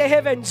 unlock the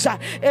heavens.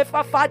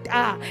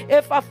 Efafata,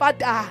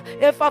 efafata,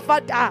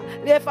 efafata,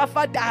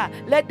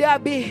 efafata. Let there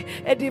be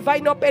a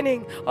divine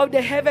opening of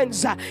the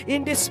heavens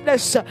in this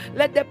place.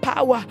 Let the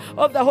power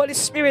of the Holy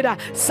Spirit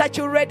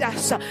saturate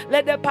us.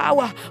 Let the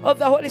power of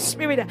the Holy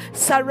Spirit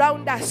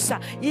surround us.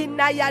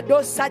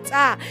 Inayado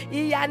sata,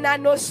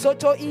 iyanano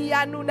soto,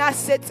 iyanuna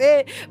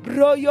sete,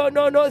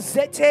 broyono no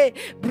zete,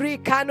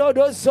 bricano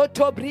do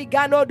soto,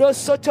 brigano do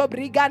soto,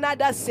 brigana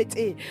da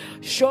sete,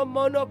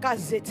 shomono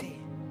kazete,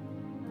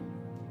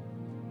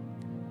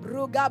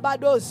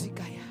 brugabado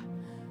zikaya,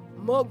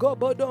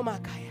 mogobodo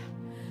makaya,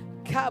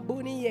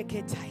 kabuni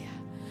yeketaya,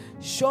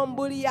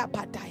 shombulia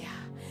pataya,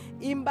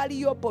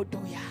 imbalio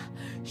potoya,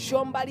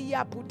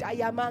 shombalia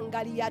putaya,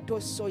 mangalia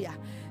tosoya,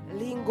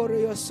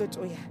 lingoroyo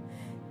sotoya.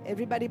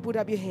 Everybody put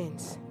up your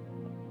hands.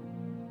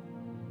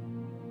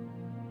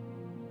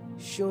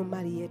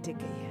 Shomalia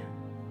tekeya.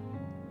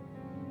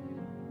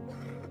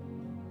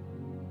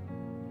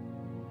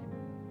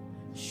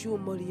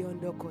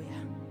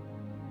 Shumoliondokoya.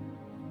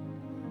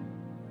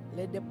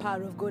 Let the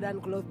power of God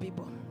unclothe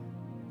people.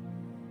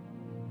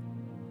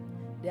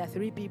 There are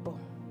 3 people.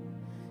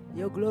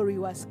 Your glory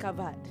was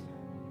covered,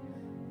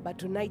 but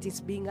tonight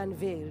it's being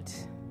unveiled.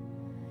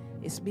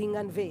 It's being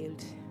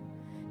unveiled.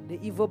 The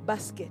evil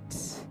basket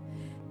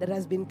that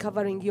has been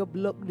covering your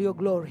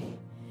glory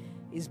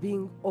is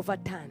being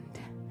overturned.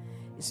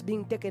 It's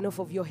being taken off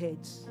of your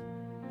heads.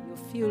 You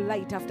feel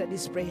light after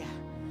this prayer.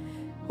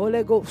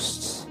 Holy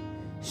Ghost,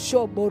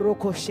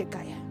 Shoboroko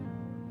Shekaya.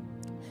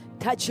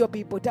 Touch your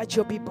people, touch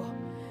your people.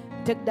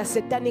 Take the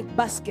satanic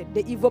basket,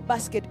 the evil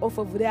basket off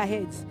of their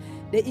heads.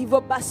 The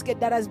evil basket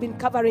that has been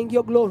covering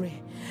your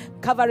glory,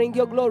 covering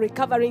your glory,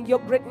 covering your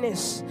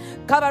greatness,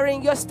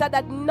 covering your star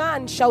that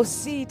none shall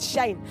see it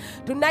shine.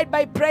 Tonight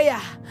by prayer,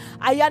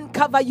 I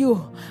uncover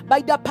you.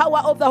 By the power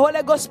of the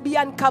Holy Ghost, be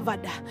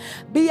uncovered.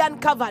 Be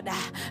uncovered.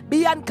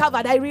 Be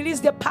uncovered. I release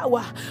the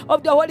power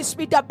of the Holy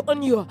Spirit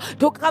upon you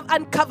to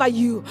uncover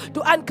you.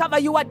 To uncover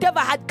you,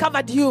 whatever had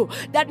covered you,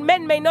 that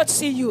men may not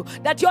see you,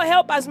 that your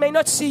helpers may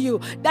not see you,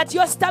 that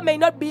your star may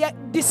not be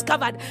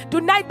discovered.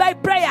 Tonight by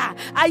prayer,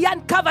 I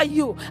uncover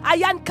you.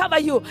 I uncover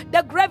you.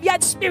 The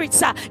graveyard spirits,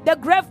 the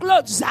grave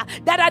clothes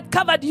that had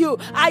covered you,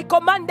 I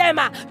command them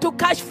to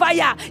catch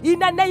fire in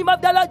the name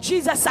of the Lord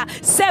Jesus.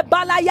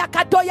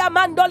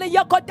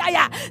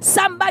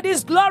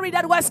 Somebody's glory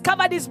that was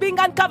covered is being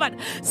uncovered.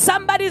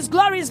 Somebody's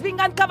glory is being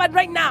uncovered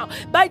right now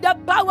by the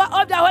power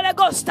of the Holy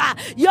Ghost.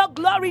 Your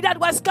glory that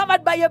was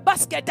covered by a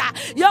basket,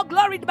 your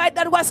glory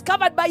that was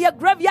covered by a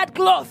graveyard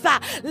cloth,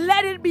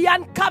 let it be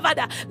uncovered.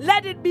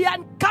 Let it be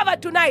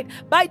uncovered tonight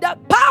by the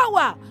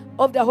power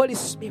of the Holy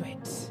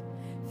Spirit.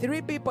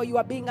 3 people, you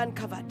are being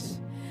uncovered.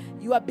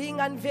 You are being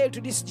unveiled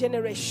to this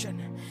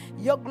generation.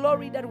 Your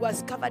glory that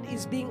was covered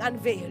is being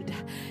unveiled.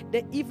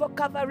 The evil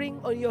covering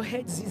on your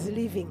heads is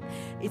leaving.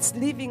 It's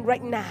leaving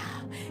right now.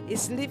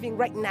 It's leaving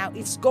right now.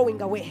 It's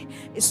going away.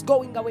 It's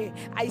going away.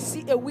 I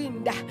see a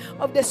wind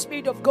of the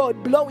Spirit of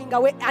God blowing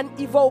away an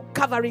evil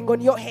covering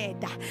on your head.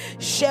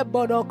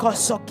 Shebono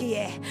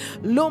kosokie,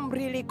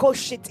 lumbrili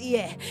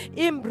koshetie,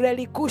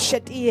 imbreli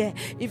kushetie.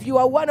 If you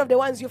are one of the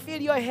ones you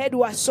feel your head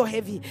was so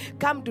heavy,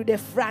 come to the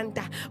front.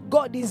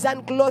 God is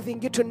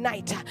unclothing you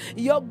tonight.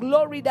 Your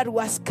glory that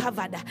was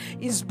covered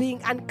is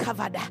being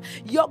uncovered.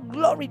 Your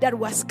glory that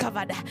was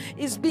covered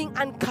is being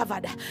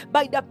uncovered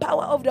by the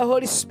power of the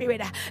Holy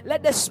Spirit.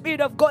 Let the Spirit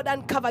of God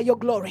uncover your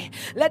glory.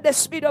 Let the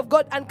Spirit of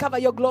God uncover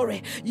your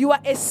glory. You are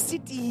a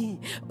city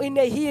in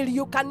a hill.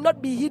 You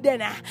cannot be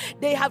hidden.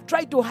 They have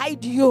tried to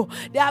hide you.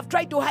 They have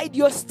tried to hide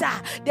your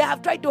star. They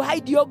have tried to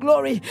hide your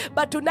glory.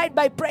 But tonight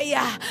by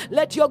prayer,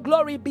 let your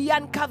glory be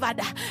uncovered.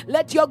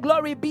 Let your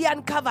glory be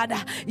uncovered.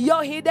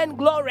 Your hidden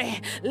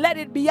glory, let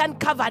it be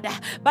uncovered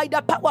by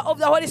the power of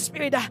the Holy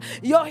Spirit.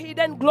 Your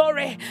hidden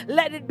glory,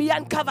 let it be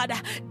uncovered.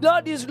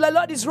 The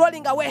Lord is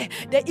rolling away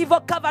the evil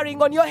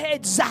covering on your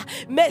heads.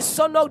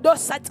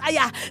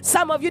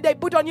 Some of you, they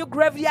put on you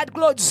graveyard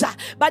clothes,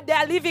 but they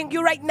are leaving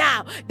you right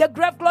now. The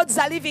grave clothes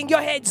are leaving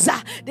your heads.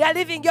 They are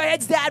leaving your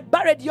heads. They are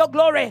buried your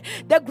glory.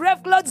 The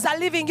grave clothes are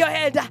leaving your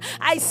head.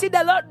 I see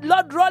the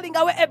Lord rolling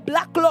away a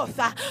black cloth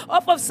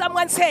off of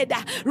someone's head.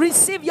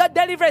 Receive your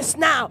deliverance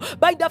now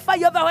by the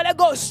fire of the Holy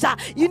Ghost.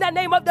 In the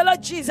name of the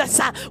Lord Jesus,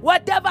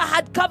 whatever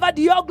had covered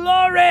your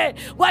glory,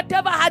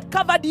 whatever had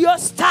covered your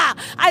star,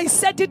 I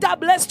set it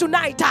ablaze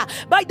tonight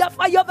by the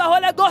fire of the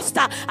Holy Ghost.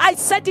 I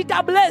set it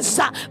ablaze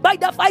by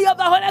the fire of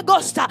the Holy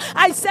Ghost.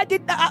 I set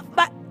it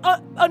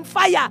on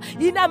fire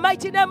in the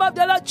mighty name of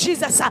the Lord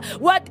Jesus.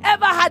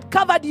 Whatever had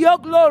covered your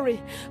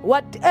glory,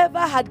 whatever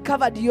had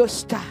covered your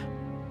star,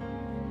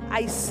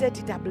 I set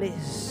it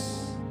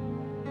ablaze.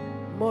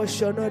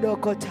 Moshonodo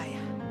kotaya,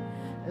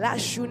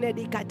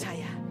 lashunedi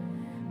kataya,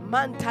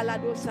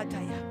 mantalado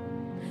sataya.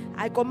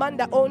 I command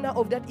the owner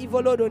of that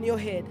evil load on your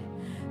head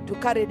to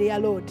carry their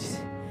load.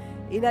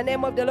 In the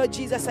name of the Lord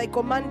Jesus, I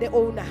command the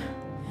owner.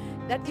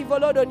 That evil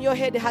load on your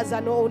head has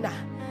an owner.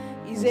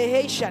 He's a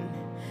Haitian.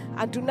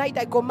 And tonight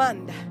I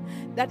command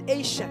that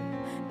Haitian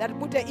that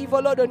put an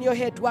evil load on your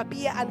head to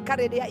appear and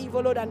carry their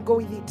evil load and go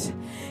with it.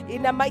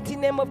 In the mighty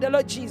name of the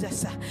Lord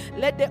Jesus,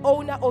 let the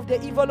owner of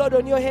the evil load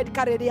on your head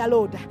carry their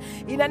load.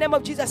 In the name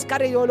of Jesus,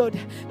 carry your load.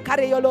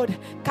 Carry your load.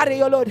 Carry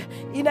your load.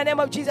 In the name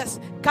of Jesus,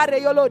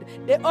 carry your load.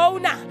 The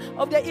owner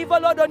of the evil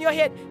load on your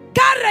head,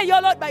 carry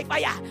your load by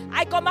fire.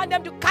 I command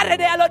them to carry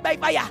their load by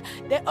fire.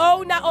 The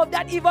owner of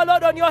that evil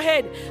load on your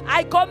head,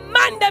 I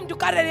command them to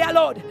carry their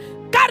load.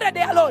 Carry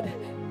their load.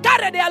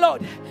 Carry their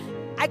load.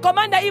 I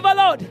command the evil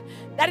load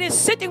that is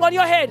sitting on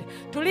your head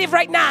to leave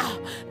right now.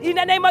 In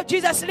the name of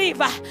Jesus, leave.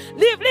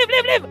 Leave.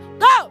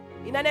 Go.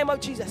 In the name of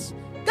Jesus.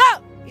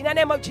 Go. In the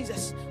name of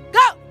Jesus. Go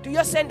to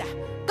your sender.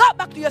 Go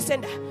back to your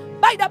sender.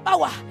 By the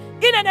power.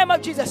 In the name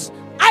of Jesus.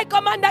 I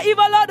command the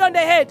evil load on the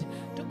head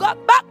to go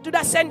back to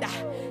the sender.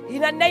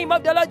 In the name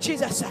of the Lord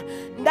Jesus.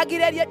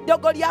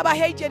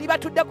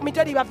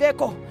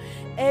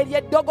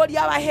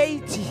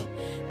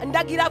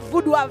 Ndagira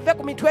voodoo ave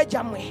ku mitwe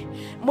jammwe.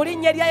 Mu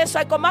linnya lya Yesu,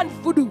 I command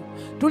voodoo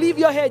to leave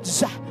your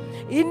heads.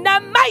 In the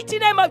mighty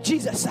name of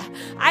Jesus,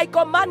 I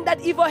command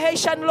that evil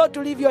Haitian Lord to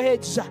leave your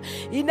heads.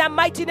 In the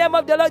mighty name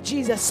of the Lord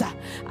Jesus,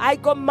 I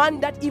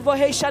command that evil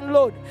Haitian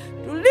Lord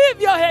to leave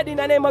your head in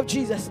the name of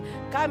Jesus.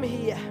 Come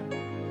here.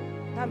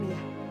 Come here.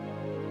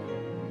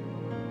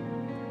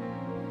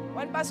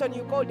 One person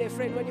you called a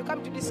friend, when you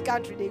come to this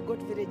country, they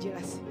got very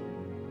jealous.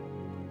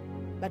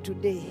 But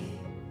today,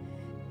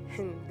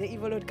 the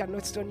evil Lord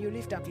cannot stone you.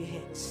 Lift up your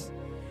hands.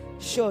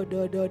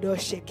 Shodododo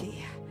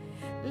shekia.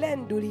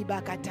 Lenduli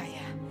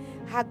bakataya.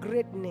 Her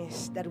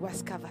greatness that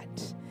was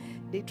covered.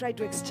 They tried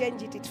to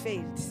exchange it, it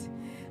failed.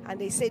 And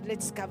they said,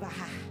 let's cover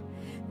her.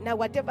 Now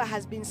whatever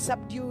has been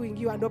subduing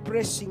you and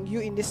oppressing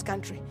you in this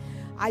country,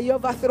 I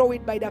overthrow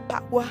it by the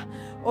power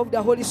of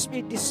the Holy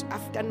Spirit this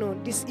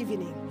afternoon, this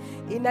evening.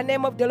 In the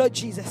name of the Lord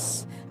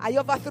Jesus, I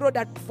overthrow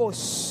that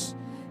force.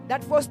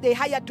 That force they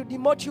hired to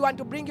demote you and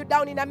to bring you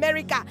down in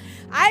America,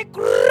 I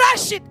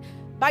crush it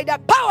by the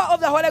power of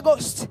the Holy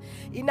Ghost.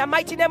 In the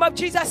mighty name of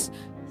Jesus,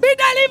 be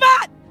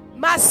delivered.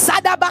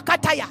 Masada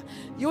bakataya.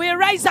 You will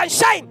rise and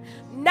shine.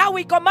 Now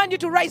we command you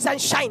to rise and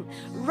shine.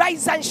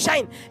 Rise and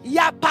shine.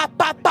 Ya pa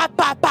pa pa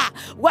pa pa.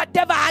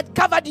 Whatever had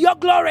covered your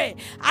glory,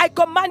 I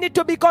command it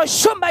to be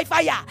consumed by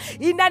fire.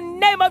 In the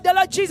name of the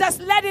Lord Jesus,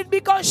 let it be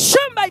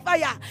consumed by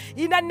fire.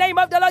 In the name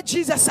of the Lord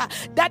Jesus,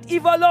 that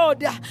evil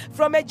Lord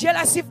from a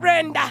jealousy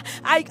friend,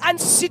 I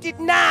unseat it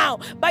now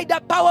by the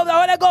power of the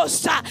Holy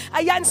Ghost.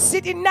 I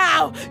unseat it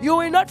now. You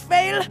will not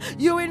fail.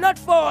 You will not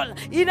fall.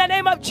 In the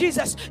name of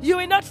Jesus, you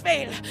will not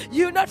fail.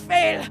 You will not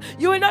fail.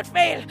 You will not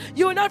fail.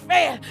 You will not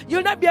fail. You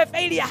will not be a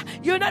failure.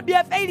 You will not be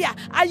a failure.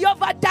 I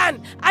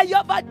overdone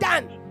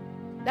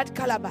that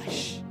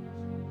calabash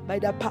by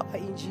the power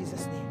in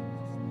Jesus' name.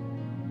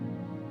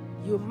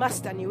 You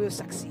must and you will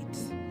succeed.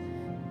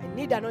 I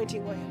need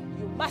anointing oil.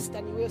 You must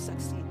and you will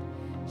succeed.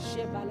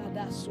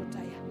 Shebalada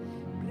sotaya.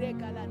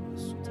 Regalado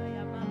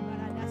sotaya.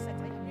 Mambarada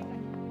sataya.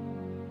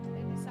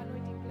 Let this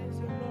anointing cleanse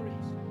your glory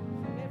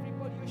from every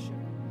pollution.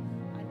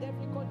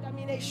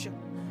 nation.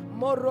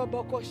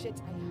 Moroboko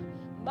shetaya.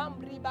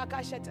 Mambri baka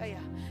shetaya.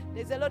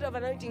 There's a lot of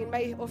anointing in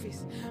my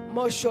office.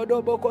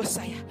 Moshodoboko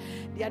saya.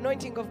 The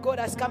anointing of God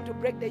has come to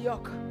break the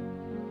yoke.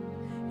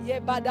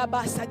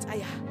 Yebadaba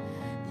sataya.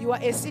 You are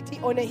a city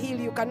on a hill,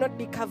 you cannot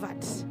be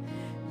covered.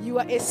 You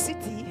are a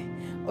city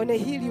on a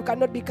hill, you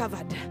cannot be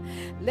covered.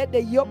 Let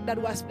the yoke that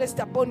was placed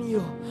upon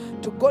you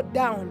to go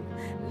down,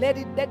 let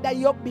that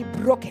yoke be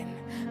broken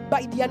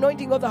by the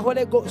anointing of the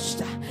Holy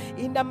Ghost.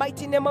 In the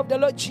mighty name of the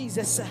Lord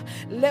Jesus.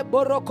 Le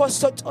boroko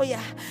sotoya,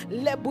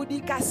 le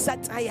budika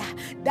sataya.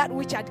 That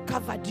which had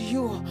covered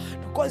you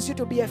to cause you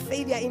to be a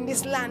failure in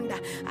this land,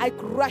 I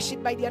crush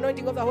it by the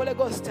anointing of the Holy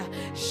Ghost.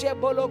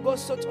 Shebologo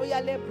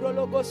sotoya, le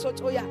brologo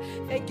sotoya.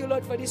 Thank you,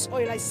 Lord, for this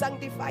oil. I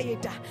sanctify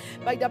it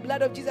by the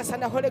blood of Jesus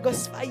and the Holy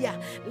Ghost fire.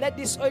 Let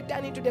this oil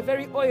turn into the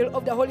very oil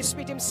of the Holy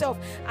Spirit himself,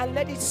 and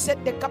let it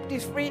set the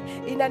captives free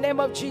in the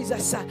name of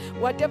Jesus.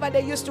 Whatever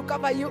they used to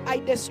cover you, I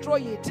destroy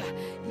it.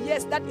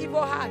 Yes, that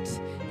evil heart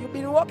you've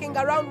been walking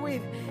around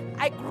with,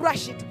 I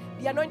crush it.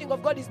 The anointing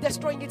of God is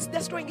destroying it. It's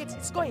destroying it.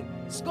 It's going.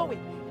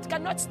 It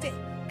cannot stay.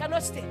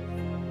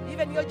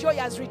 Even your joy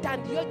has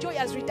returned. It's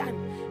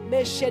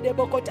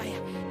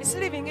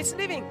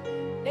leaving.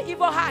 The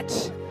evil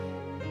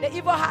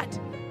heart,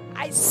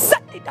 I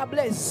set it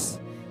ablaze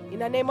in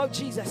the name of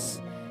Jesus.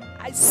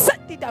 I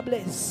set it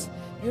ablaze.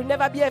 You'll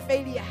never be a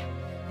failure.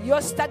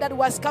 Your star that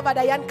was covered,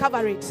 I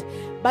uncover it.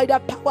 By the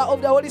power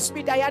of the Holy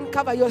Spirit, I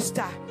uncover your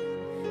star.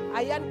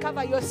 I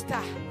uncover your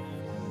star.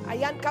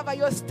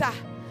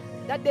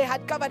 That they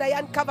had covered, I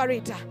uncover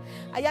it.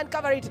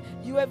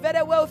 You a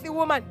very wealthy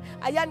woman.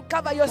 I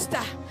uncover your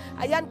star.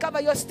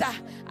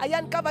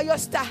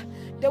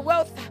 The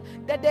wealth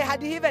that they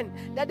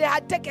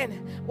had taken,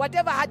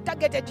 whatever had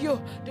targeted you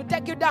to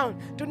take you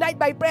down, tonight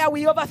by prayer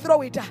we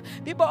overthrow it.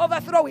 People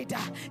overthrow it.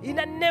 In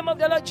the name of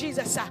the Lord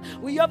Jesus,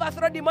 we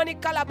overthrow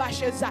demonic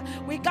calabashes.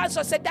 We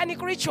cancel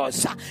satanic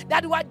rituals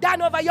that were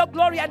done over your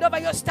glory and over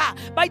your star.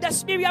 By the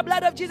spirit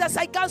blood of Jesus,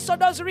 I cancel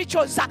those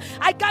rituals.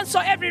 I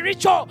cancel every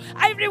ritual,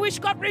 every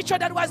witchcraft ritual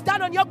that was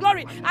done on your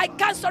glory. I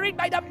cancel it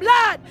by the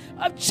blood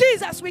of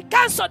Jesus. We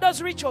cancel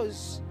those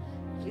rituals.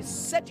 We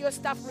set your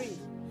star free.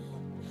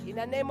 In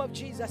the name of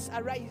Jesus,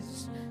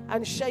 arise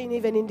and shine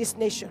even in this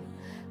nation.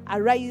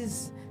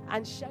 Arise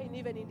and shine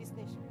even in this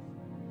nation.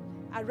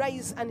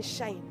 Arise and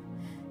shine.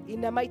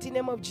 In the mighty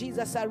name of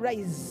Jesus,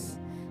 arise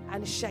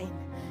and shine.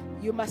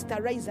 You must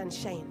arise and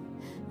shine.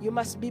 You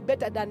must be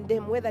better than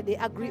them, whether they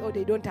agree or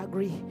they don't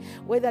agree.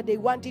 Whether they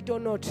want it or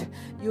not,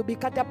 you'll be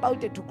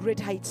catapulted to great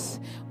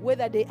heights.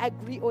 Whether they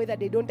agree or whether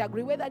they don't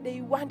agree, whether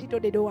they want it or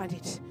they don't want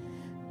it,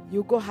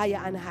 you go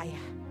higher and higher.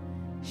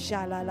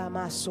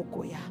 Shalalama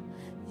sokoya.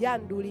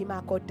 Yanduli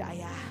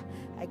makotaya.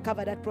 I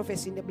cover that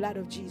prophecy in the blood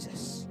of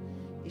Jesus.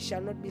 It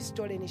shall not be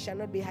stolen. It shall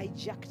not be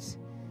hijacked.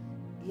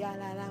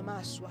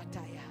 Yalalama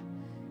swataya.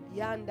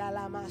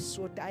 Yandalama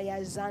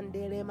swataya.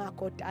 Zandele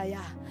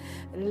makotaya.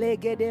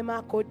 Legede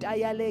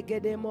makotaya.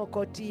 Legede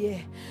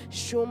mokotie.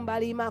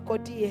 Shumbali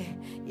makotie.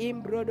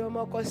 Imbrodo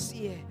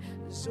mokosie.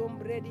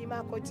 Zumbredi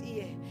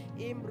makotie.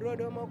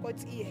 Imbrodo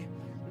mokotie.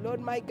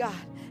 Lord my God,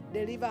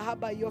 deliver her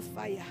by your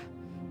fire.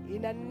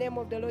 In the name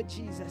of the Lord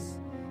Jesus.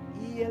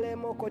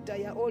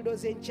 All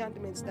those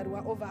enchantments that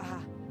were over her,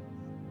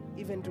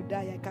 even to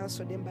die, I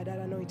cancel them by that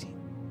anointing.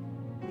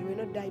 You will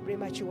not die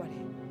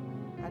prematurely,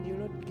 and you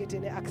will not get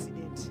any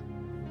accident.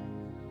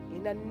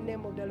 In the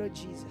name of the Lord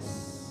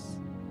Jesus,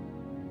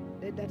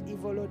 let that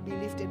evil Lord be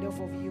lifted off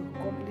of you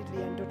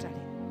completely and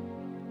totally.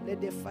 Let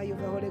the fire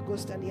of the Holy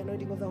Ghost and the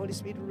anointing of the Holy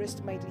Spirit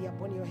rest mightily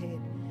upon your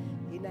head.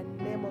 In the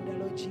name of the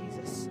Lord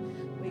Jesus,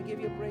 we give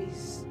you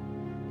praise.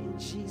 In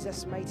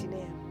Jesus' mighty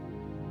name.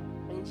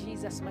 In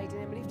Jesus' mighty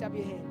name, lift up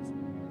your hands.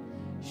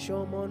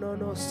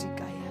 Shomonono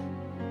sikaya.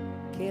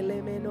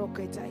 Kelemeno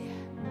ketaya.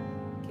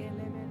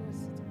 Kelemeno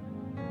sitaya.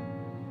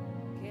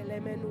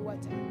 Kelemeno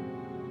wataya.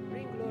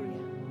 Bring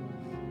gloria.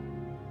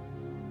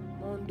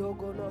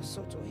 Mondogo no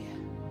sotoya.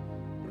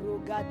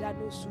 Rugada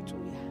no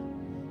sutoya.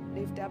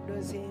 Lift up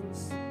those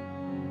hands.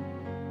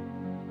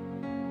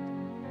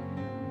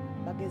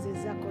 Bageze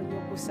zako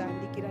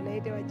nyokusandikira na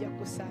ite wajja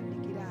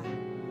kusandikira.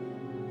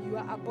 You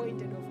are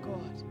appointed of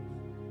God.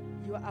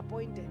 You are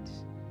appointed.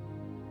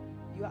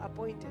 You are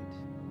appointed.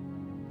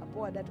 I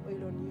pour that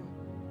oil on you.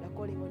 The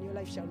calling on your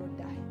life shall not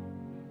die.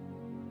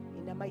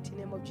 In the mighty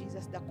name of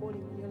Jesus, the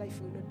calling on your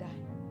life will not die.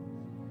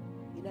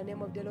 In the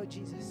name of the Lord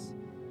Jesus,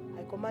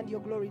 I command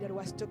your glory that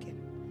was taken.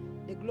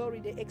 The glory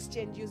they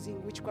exchanged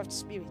using witchcraft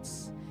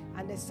spirits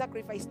and the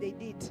sacrifice they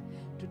did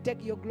to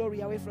take your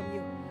glory away from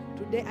you.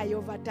 Today I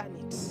overturn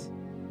it.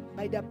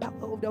 By the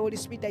power of the Holy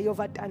Spirit, I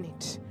overturn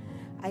it.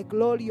 I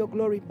call your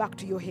glory back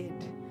to your head.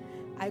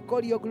 I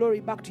call your glory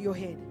back to your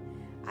head.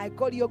 I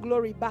call your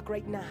glory back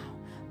right now.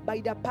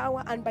 By the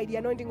power and by the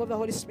anointing of the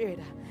Holy Spirit.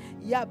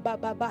 Ya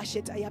baba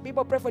shetaya.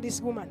 People pray for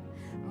this woman.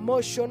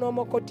 Moshono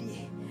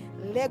mokotie.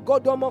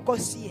 Legodo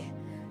mokosie.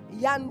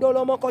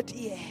 Yandolo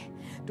mokotie.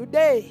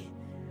 Today,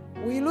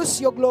 we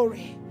lose your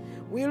glory.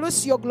 We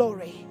lose your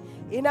glory.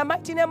 In the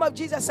mighty name of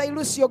Jesus, I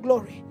lose your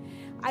glory.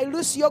 I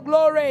lose your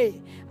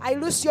glory. I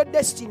lose your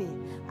destiny.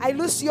 I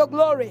lose your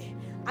glory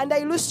and I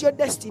lose your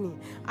destiny.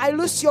 I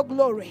lose your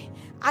glory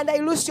and I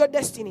lose your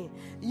destiny.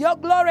 Your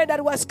glory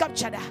that was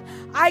captured,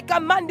 I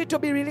command it to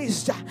be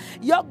released.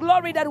 Your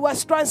glory that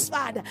was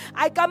transferred,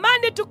 I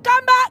command it to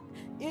come back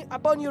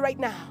upon you right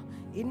now.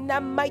 In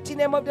the mighty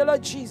name of the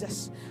Lord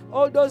Jesus.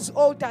 All those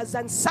altars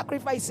and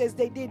sacrifices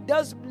they did,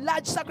 those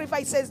large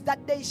sacrifices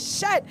that they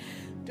shed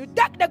to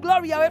take the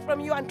glory away from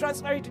you and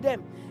transfer it to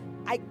them,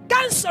 I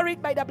cancel it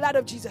by the blood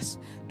of Jesus.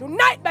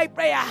 Tonight by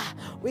prayer,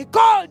 we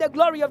call the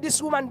glory of this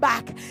woman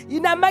back.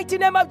 In the mighty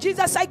name of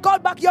Jesus, I call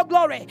back your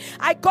glory.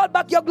 I call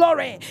back your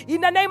glory.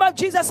 In the name of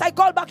Jesus, I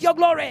call back your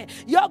glory.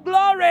 Your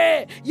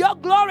glory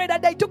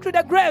that they took to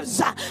the graves,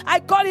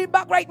 I call it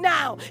back right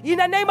now. In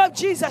the name of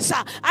Jesus,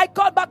 I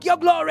call back your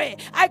glory.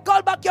 I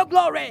call back your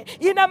glory.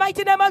 In the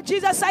mighty name of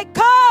Jesus, I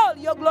call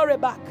your glory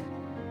back.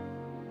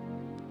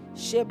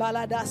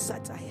 Shebalada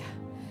Sataya.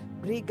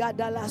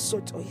 Brigadala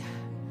Sotoya.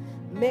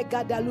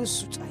 Megadalu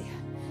Sutaya.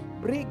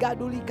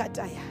 Brigaduli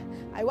Kataya.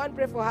 I want to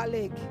pray for her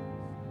leg.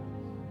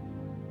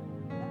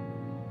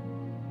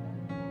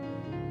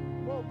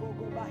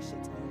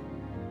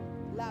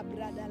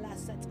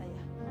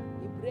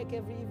 We break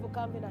every evil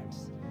covenant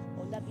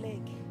on that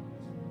leg.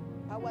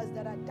 Powers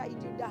that are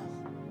tied you down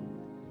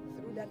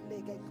through that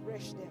leg, I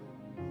crush them.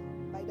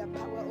 By the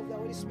power of the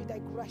Holy Spirit, I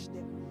crush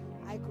them.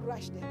 I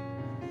crush them.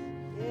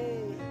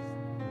 Hey.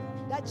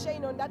 That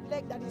chain on that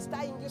leg that is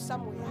tying you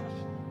somewhere,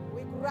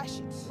 we crush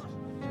it.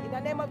 In the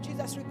name of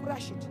Jesus, we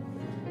crush it.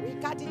 We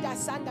cut it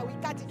asunder. We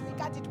cut it. We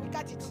cut it. We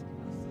cut it.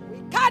 We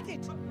cut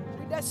it.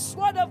 With the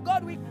sword of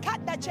God, we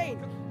cut the chain.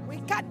 We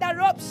cut the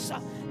ropes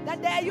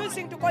that they are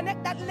using to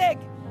connect that leg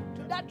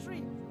to that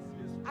tree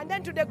and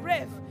then to the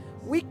grave.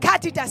 We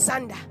cut it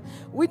asunder.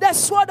 With the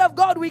sword of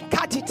God, we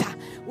cut it.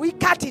 We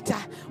cut it.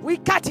 We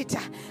cut it.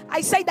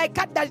 I said I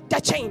cut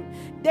the chain.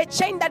 The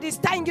chain that is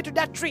tying you to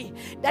that tree,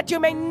 that you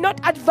may not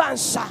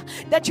advance,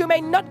 that you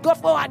may not go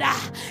forward.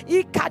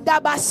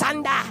 Ikadaba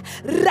sanda,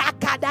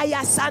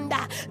 rakadaya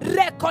sanda,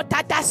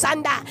 rekotata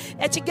sanda,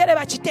 echigere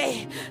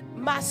bachite,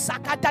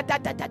 masakata.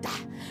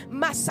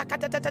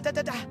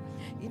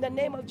 In the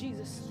name of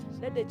Jesus,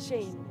 let the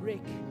chain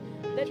break.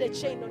 Let the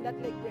chain on that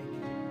leg break.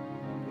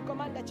 We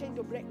command the chain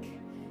to break.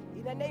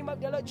 In the name of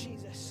the Lord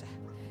Jesus,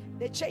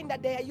 the chain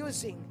that they are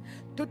using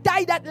to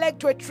tie that leg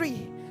to a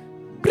tree,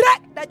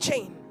 break the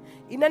chain.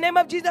 In the name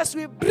of Jesus,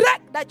 we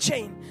break that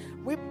chain.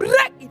 We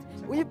break it.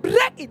 We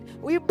break it.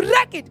 We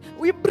break it.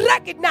 We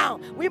break it now.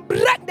 We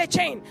break the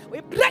chain.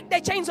 We break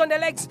the chains on the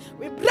legs.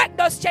 We break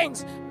those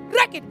chains.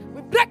 Break it.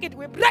 We break it.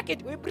 We break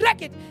it. We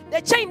break it.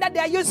 The chain that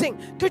they are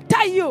using to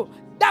tie you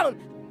down,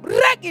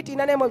 break it in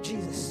the name of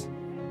Jesus.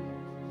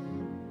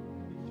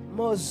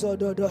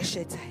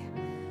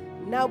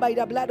 Now by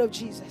the blood of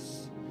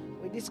Jesus,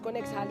 we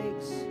disconnect her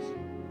legs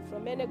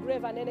from any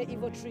grave and any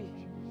evil tree.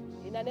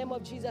 In the name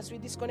of Jesus, we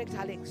disconnect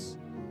her legs.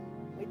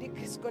 We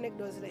disconnect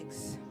those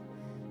legs.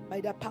 By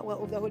the power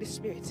of the Holy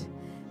Spirit,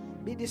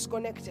 be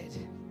disconnected.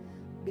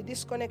 Be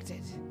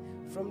disconnected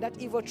from that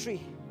evil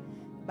tree.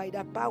 By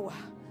the power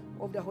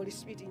of the Holy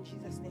Spirit in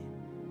Jesus' name.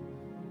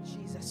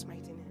 Jesus'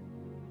 mighty name.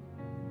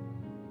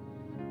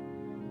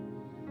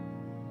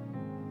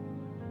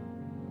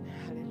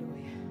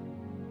 Hallelujah.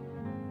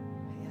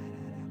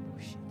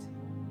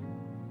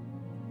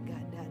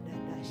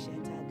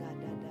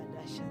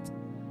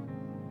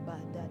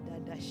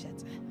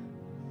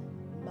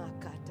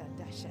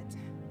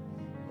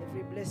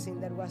 Every blessing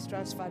that was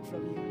transferred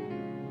from you,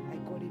 I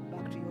call it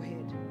back to your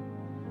head.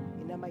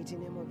 In the mighty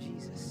name of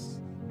Jesus.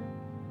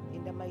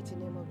 In the mighty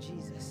name of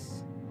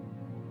Jesus.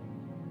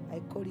 I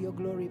call your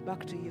glory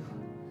back to you.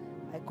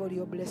 I call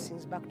your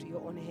blessings back to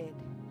your own head.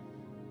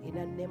 In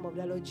the name of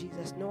the Lord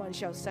Jesus, no one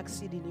shall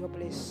succeed in your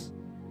place.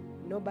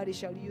 Nobody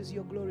shall use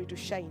your glory to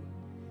shine.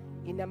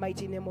 In the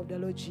mighty name of the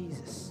Lord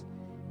Jesus.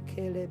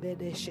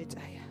 Kelebede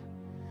shetaya.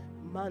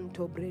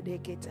 Manto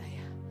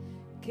bredeketaya.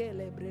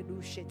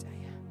 Kelebredu shetaya.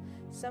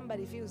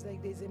 Somebody feels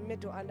like there's a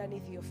metal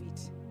underneath your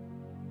feet.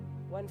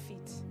 1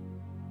 feet.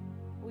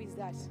 Who is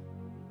that?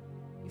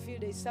 You feel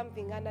there's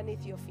something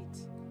underneath your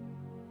feet.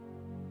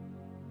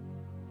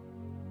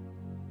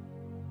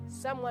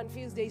 Someone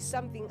feels there's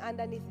something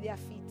underneath their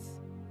feet.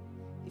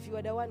 If you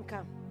are the one,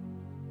 come.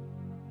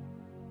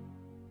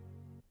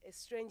 A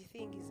strange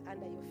thing is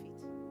under your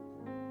feet.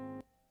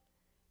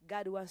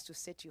 God wants to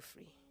set you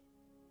free.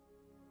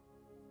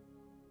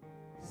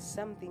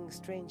 Something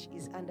strange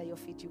is under your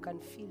feet. You can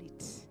feel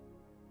it.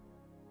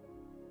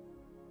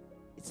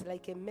 It's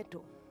like a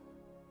metal.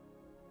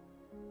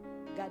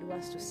 God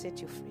wants to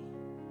set you free.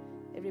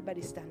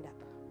 Everybody stand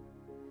up.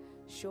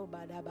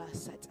 Shobadaba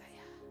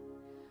sataya.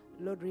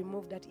 Lord,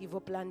 remove that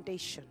evil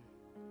plantation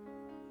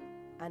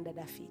under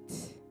the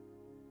feet.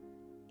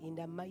 In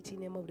the mighty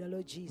name of the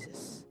Lord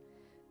Jesus,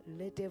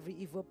 let every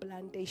evil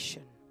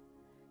plantation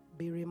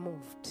be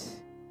removed.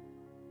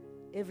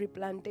 Every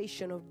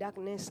plantation of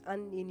darkness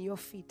and in your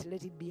feet,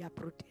 let it be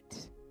uprooted.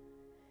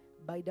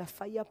 By the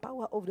fire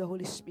power of the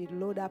Holy Spirit,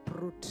 Lord,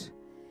 uproot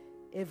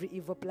every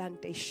evil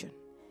plantation,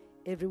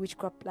 every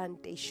witchcraft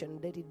plantation,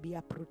 let it be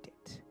uprooted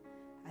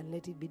and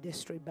let it be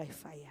destroyed by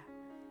fire.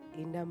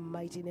 In the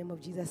mighty name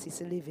of Jesus,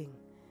 is living.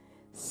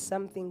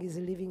 Something is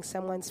living.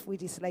 Someone's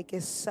foot is like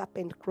a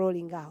serpent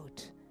crawling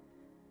out.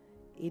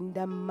 In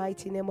the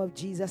mighty name of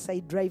Jesus, I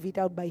drive it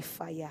out by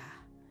fire.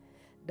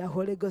 The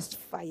Holy Ghost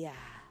fire.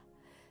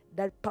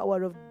 That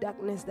power of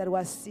darkness that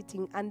was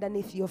sitting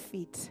underneath your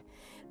feet,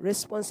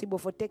 responsible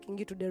for taking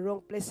you to the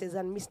wrong places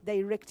and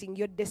misdirecting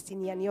your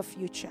destiny and your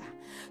future.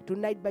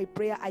 Tonight by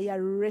prayer, I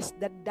arrest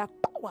that dark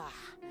power.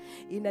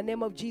 In the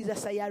name of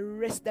Jesus, I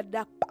arrest that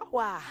dark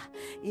power.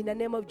 In the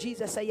name of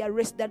Jesus, I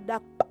arrest that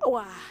dark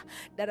power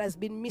that has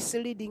been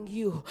misleading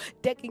you,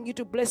 taking you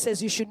to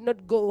places you should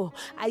not go.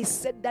 I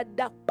set that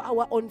dark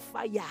power on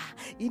fire.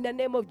 In the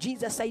name of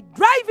Jesus, I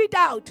drive it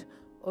out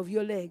of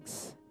your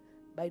legs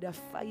by the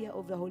fire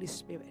of the Holy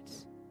Spirit.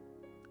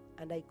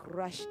 And I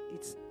crush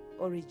its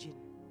origin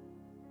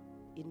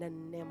in the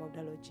name of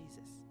the Lord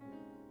Jesus.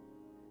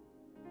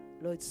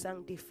 Lord,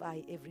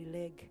 sanctify every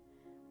leg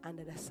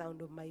under the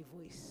sound of my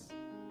voice.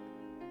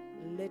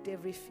 Let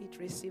every feet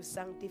receive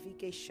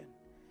sanctification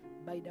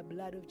by the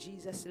blood of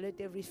Jesus. Let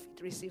every feet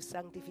receive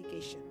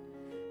sanctification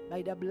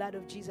by the blood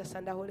of Jesus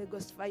and the Holy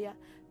Ghost fire.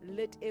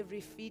 Let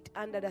every feet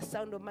under the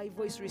sound of my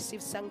voice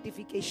receive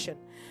sanctification.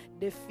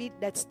 The feet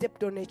that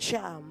stepped on a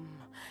charm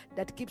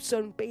that keeps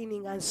on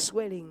paining and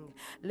swelling,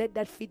 let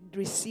that feet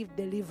receive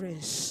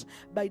deliverance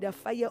by the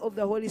fire of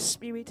the Holy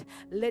Spirit.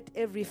 Let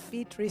every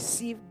feet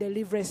receive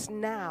deliverance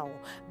now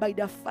by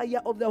the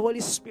fire of the Holy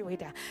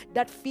Spirit.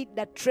 That feet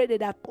that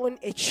treaded upon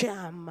a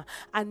charm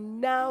and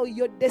now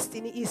your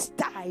destiny is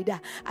tied,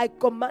 I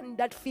command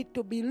that feet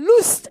to be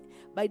loosed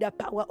by the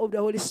power of the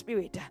Holy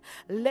Spirit.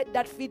 Let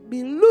that feet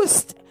be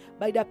loosed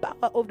by the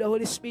power of the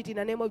Holy Spirit in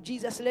the name of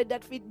Jesus. Let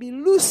that feet be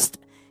loosed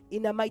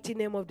in the mighty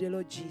name of the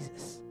Lord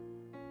Jesus.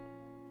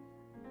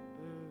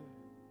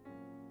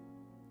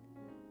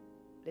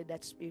 Let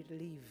that spirit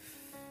leave.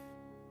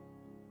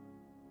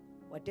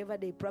 Whatever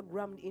they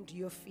programmed into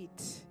your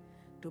feet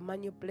to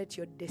manipulate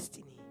your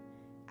destiny,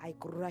 I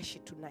crush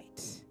it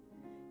tonight.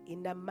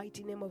 In the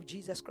mighty name of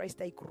Jesus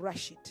Christ, I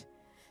crush it.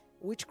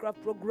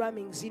 Witchcraft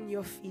programming is in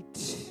your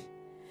feet.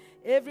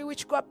 Every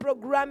witchcraft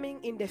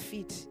programming in the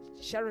feet.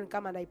 Sharon,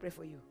 come and I pray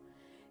for you.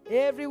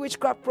 Every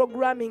witchcraft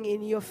programming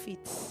in your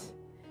feet,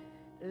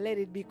 let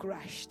it be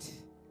crushed.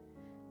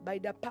 By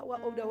the power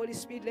of the Holy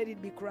Spirit, let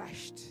it be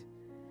crushed.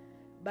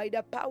 By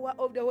the power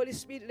of the Holy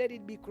Spirit, let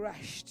it be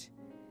crushed.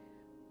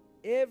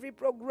 Every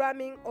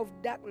programming of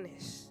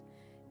darkness,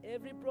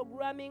 every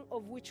programming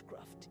of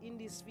witchcraft in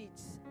these feet,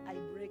 I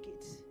break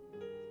it.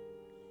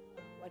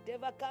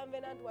 Whatever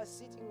covenant was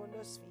sitting on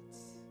those feet,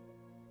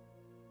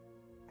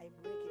 I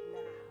break it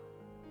now.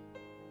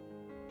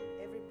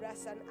 Every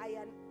brass and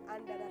iron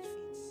under that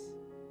feet,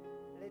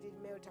 let it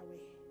melt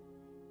away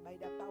by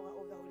the power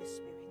of the Holy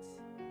Spirit.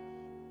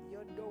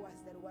 Your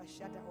doors that were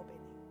shut are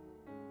opening.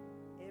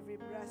 Every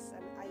brass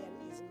and iron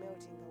is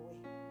melting away.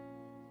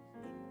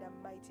 In the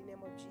mighty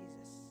name of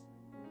Jesus,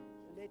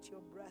 let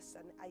your brass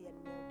and iron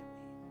melt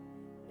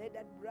away. Let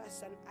that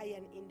brass and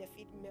iron in the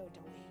feet melt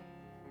away.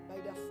 By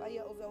the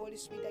fire of the Holy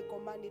Spirit, I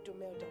command it to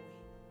melt away.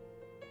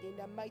 In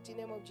the mighty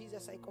name of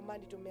Jesus, I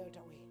command it to melt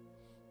away.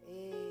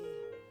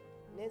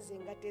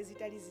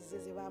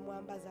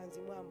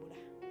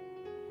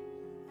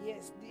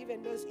 Yes,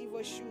 even those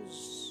evil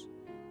shoes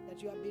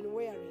that you have been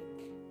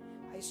wearing,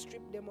 I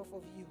strip them off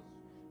of you.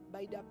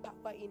 By the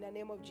power in the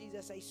name of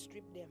Jesus, I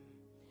strip them.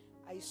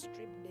 I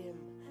strip them.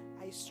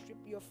 I strip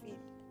your feet.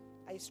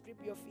 I strip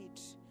your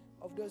feet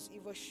of those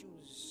evil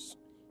shoes.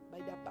 By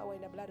the power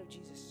in the blood of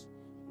Jesus.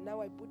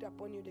 Now I put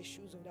upon you the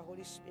shoes of the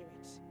Holy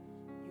Spirit.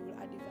 You will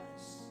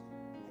advance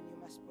and you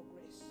must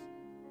progress.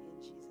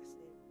 In Jesus'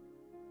 name.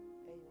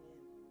 Amen.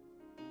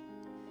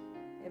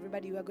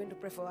 Everybody, we are going to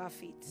pray for our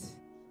feet.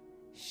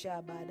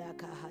 Shabada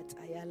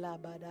kahataya,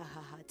 labada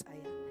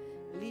hahataya,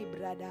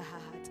 librada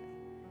hahataya.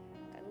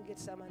 Get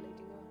some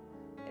anointing.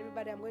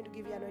 Everybody, I'm going to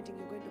give you anointing.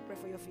 You're going to pray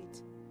for your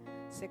feet.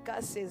 The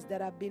curses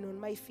that have been on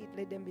my feet,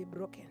 let them be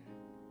broken.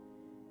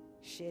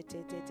 Can I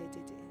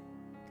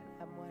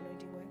have more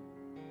anointing oil?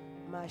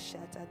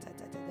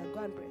 Go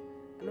and pray.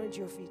 Anoint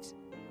your feet.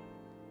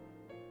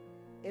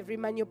 Every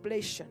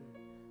manipulation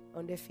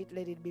on the feet,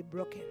 let it be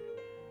broken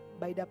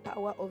by the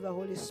power of the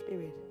Holy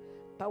Spirit.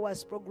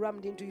 Powers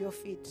programmed into your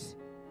feet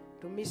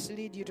to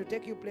mislead you, to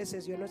take you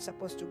places you're not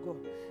supposed to go.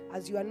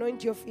 As you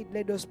anoint your feet,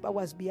 let those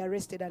powers be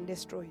arrested and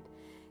destroyed.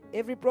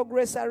 Every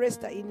progress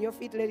arrester in your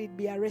feet, let it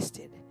be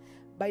arrested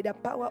by the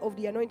power of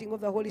the anointing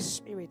of the Holy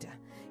Spirit.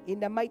 In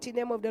the mighty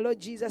name of the Lord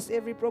Jesus,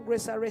 every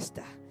progress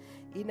arrester,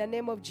 in the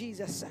name of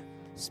Jesus,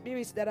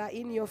 spirits that are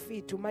in your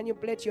feet to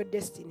manipulate your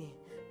destiny,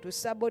 to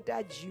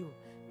sabotage you,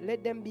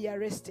 let them be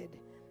arrested.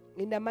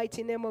 In the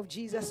mighty name of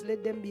Jesus,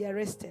 let them be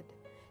arrested.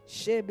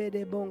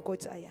 Shebede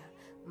bonkotaya.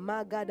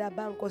 Magada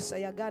banko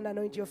sayagana,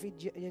 anoint your feet,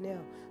 Janelle.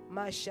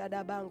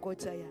 Mashada banko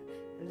taya.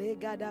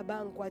 Legada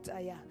banko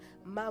taya.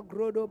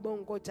 Magrodo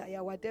bonko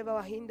taya.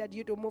 Whatever hindered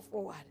you to move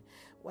forward,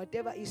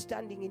 whatever is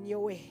standing in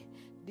your way,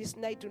 This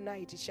night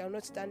tonight, it shall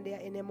not stand there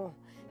anymore.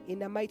 In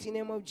the mighty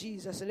name of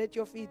Jesus, let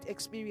your feet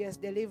experience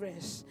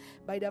deliverance.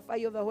 By the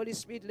fire of the Holy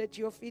Spirit, let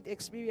your feet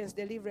experience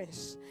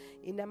deliverance.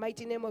 In the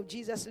mighty name of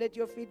Jesus, let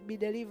your feet be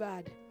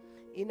delivered.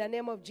 In the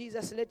name of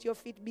Jesus, let your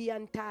feet be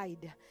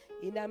untied.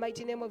 In the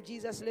mighty name of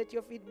Jesus, let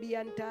your feet be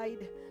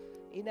untied.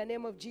 In the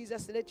name of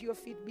Jesus, let your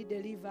feet be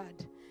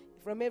delivered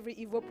from every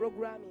evil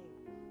programming.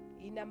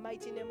 In the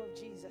mighty name of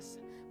Jesus,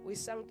 we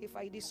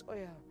sanctify this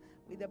oil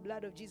with the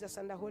blood of Jesus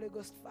and the Holy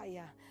Ghost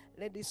fire.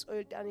 Let this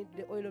oil turn into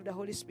the oil of the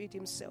Holy Spirit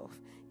himself.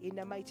 In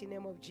the mighty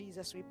name of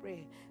Jesus, we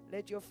pray.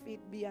 Let your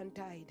feet be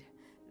untied.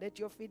 Let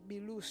your feet be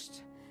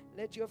loosed.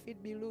 Let your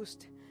feet be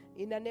loosed.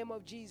 In the name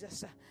of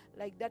Jesus,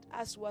 like that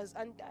ass was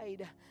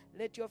untied,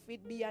 let your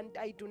feet be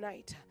untied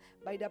tonight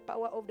by the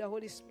power of the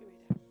Holy Spirit.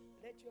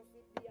 Let your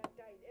feet be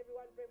untied.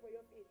 Everyone pray for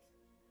your feet.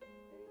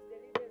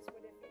 There is deliverance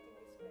for the feet in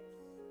this place.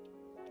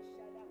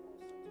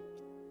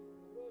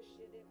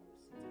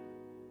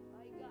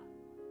 My God,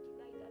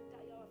 tonight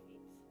untie our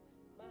feet.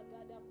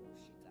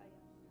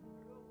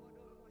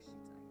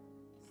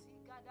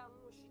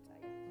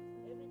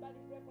 Everybody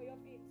pray for your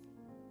feet.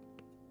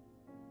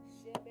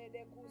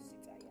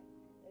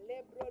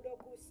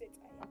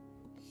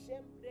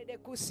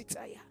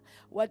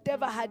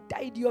 Whatever had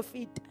tied your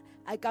feet,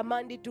 I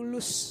command it to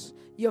loose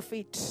your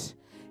feet.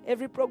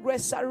 Every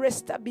progress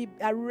arrester be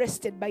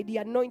arrested by the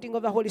anointing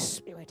of the Holy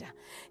Spirit.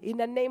 In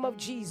the name of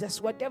Jesus,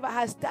 whatever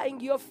has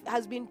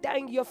been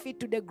tying your feet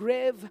to the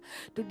grave,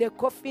 to the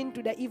coffin,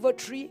 to the evil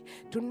tree,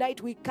 tonight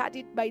we cut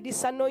it by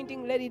this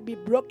anointing. Let it be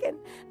broken.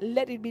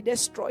 Let it be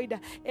destroyed.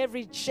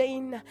 Every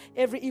chain,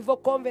 every evil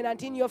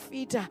covenant in your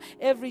feet,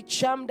 every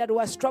charm that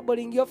was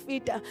troubling your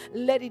feet,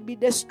 let it be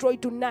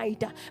destroyed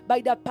tonight by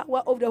the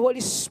power of the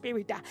Holy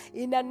Spirit.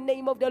 In the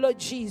name of the Lord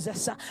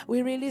Jesus,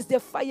 we release the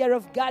fire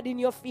of God in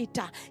your feet.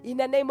 In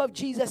the name of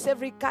Jesus,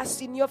 every curse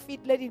in your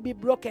feet, let it be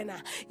broken.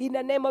 In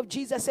the name of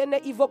Jesus, any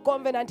evil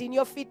covenant in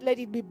your feet, let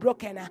it be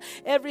broken.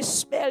 Every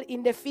spell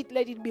in the feet,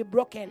 let it be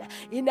broken.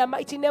 In the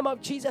mighty name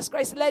of Jesus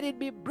Christ, let it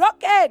be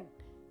broken.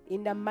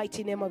 In the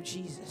mighty name of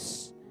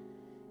Jesus.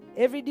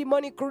 Every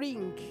demonic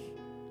ring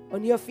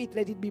on your feet,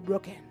 let it be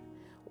broken.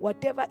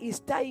 Whatever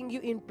is tying you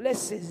in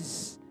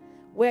places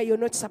where you're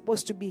not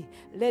supposed to be,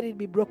 let it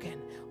be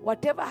broken.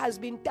 Whatever has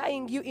been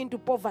tying you into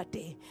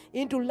poverty,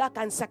 into lack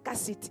and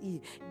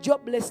scarcity,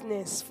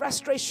 joblessness,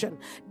 frustration,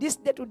 this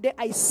day today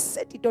I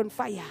set it on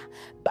fire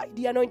by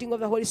the anointing of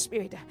the Holy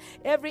Spirit.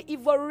 Every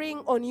evil ring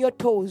on your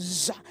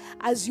toes,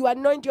 as you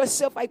anoint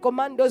yourself, I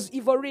command those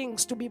evil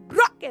rings to be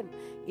broken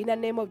in the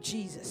name of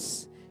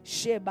Jesus.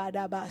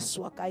 Shebadaba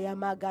swakaya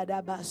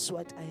magadaba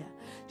swataya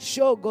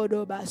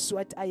shogodoba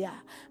swataya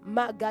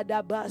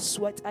magadaba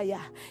swataya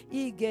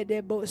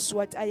igedebo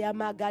swataya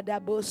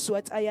magadabo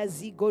swataya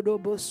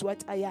zigodobo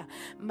swataya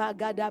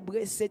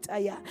magadabre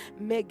setaya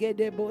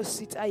megedebo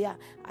sitaya.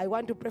 I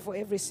want to pray for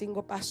every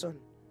single person.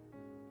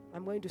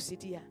 I'm going to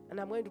sit here and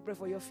I'm going to pray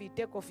for your feet.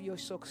 Take off your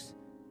socks.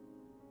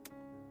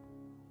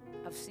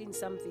 I've seen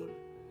something.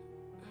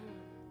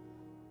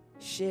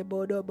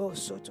 Shebodobo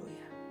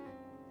sotoya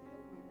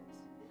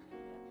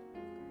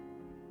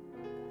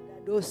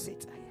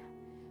dositaya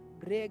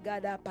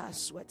bregada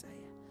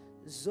paswataya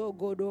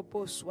zogodo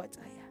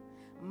poswataya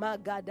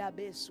magada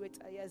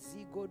beswataya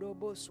zigodo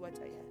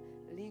boswataya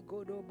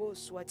ligodo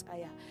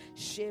boswataya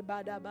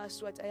shebada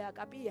baswataya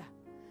kapia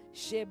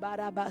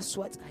shebara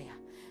baswataya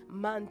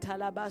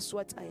mantala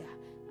baswataya.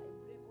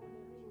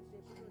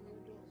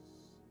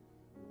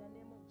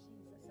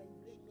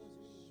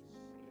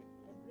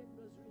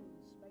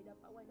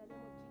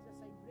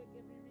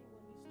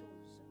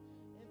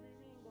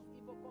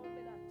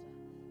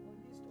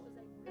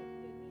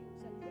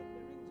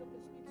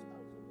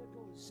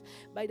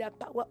 By the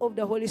power of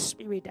the Holy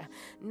Spirit,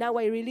 now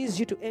I release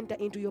you to enter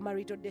into your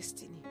marital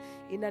destiny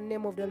in the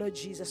name of the Lord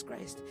Jesus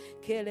Christ.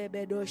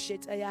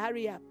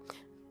 Hurry up.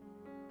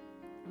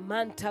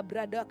 Manta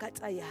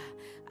bradakataya.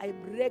 I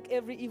break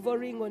every evil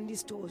ring on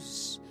these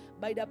toes.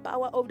 By the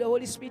power of the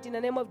Holy Spirit, in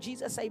the name of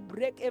Jesus, I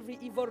break every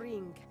evil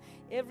ring.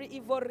 Every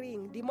evil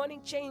ring,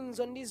 demonic chains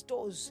on these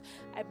toes,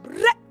 I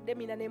break them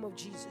in the name of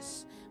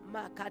Jesus.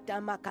 Makata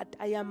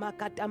makataya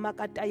makata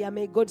makataya.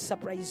 May God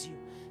surprise you.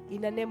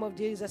 In the name of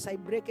Jesus, I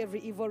break every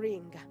evil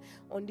ring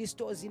on these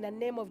toes. In the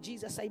name of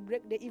Jesus, I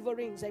break the evil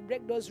rings. I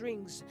break those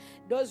rings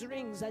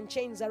and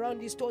chains around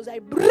these toes. I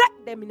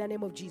break them in the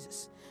name of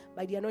Jesus.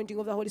 By the anointing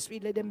of the Holy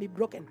Spirit, let them be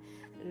broken.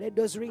 Let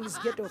those rings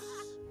get off.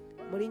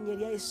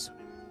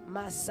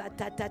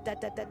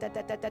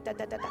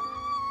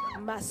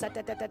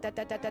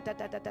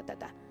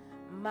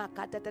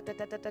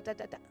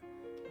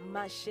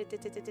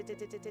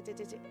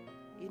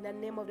 In the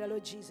name of the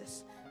Lord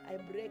Jesus, I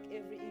break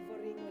every evil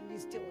ring on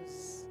these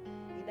toes.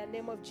 In the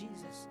name of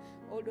Jesus,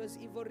 all those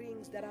evil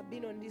rings that have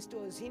been on these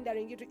toes,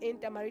 hindering you to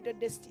enter marital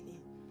destiny,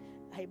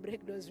 I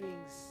break those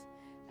rings.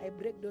 I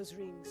break those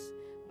rings.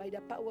 By the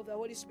power of the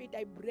Holy Spirit,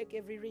 I break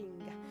every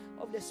ring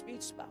of the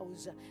spirit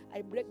spouse.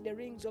 I break the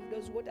rings of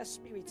those water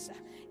spirits.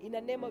 In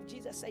the name of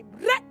Jesus, I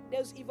break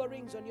those evil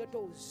rings on your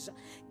toes,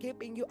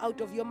 keeping you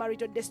out of your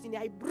marital destiny.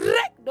 I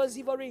break those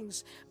evil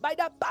rings. By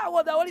the power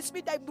of the Holy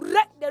Spirit, I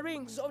break the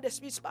rings of the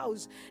spirit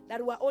spouse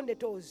that were on the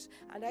toes.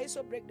 And I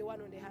also break the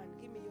one on the hand.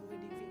 Give me your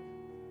wedding finger.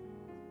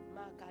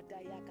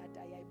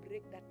 I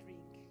break that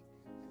ring.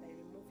 And I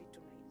remove it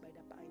tonight by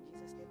the power in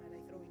Jesus' name. And I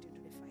throw it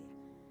into the fire.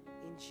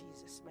 In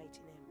Jesus'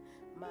 mighty name.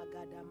 I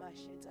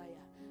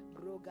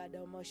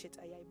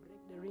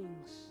break the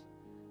rings.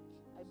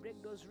 I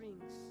break those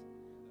rings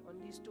on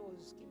these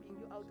toes, keeping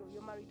you out of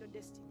your marital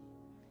destiny.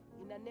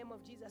 In the name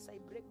of Jesus, I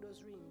break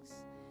those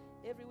rings.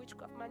 Every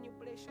witchcraft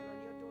manipulation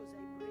on your toes,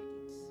 I break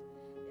it.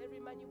 Every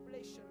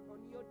manipulation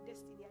on your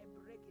destiny, I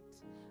break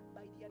it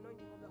by the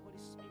anointing of the Holy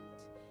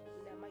Spirit.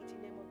 In the mighty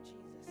name of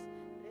Jesus,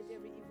 let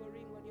every evil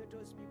ring on your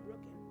toes be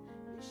broken,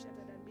 be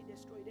shattered and be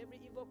destroyed. Every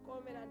evil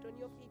covenant on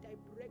your feet, I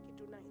break it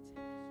tonight.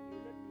 You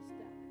will not be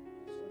stuck.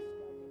 So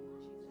strong in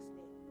Jesus'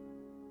 name.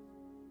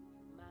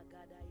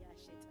 Magadaya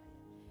Shetaya.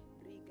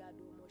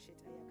 Brigado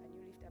Moshetaya. Can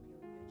you lift up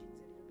your jeans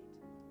a little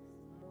bit?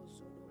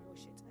 Mozodo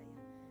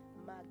Moshetaya.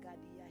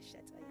 Magadia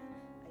Shetaya.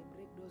 I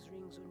break those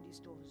rings on these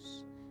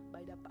toes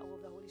by the power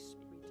of the Holy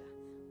Spirit.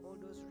 All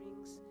those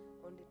rings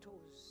on the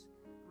toes.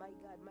 My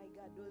God,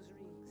 those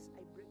rings,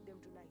 I break them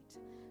tonight.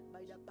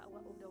 By the power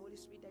of the Holy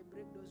Spirit, I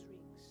break those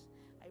rings.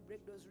 I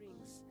break those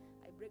rings.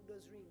 I break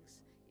those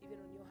rings, even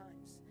on your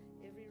hands.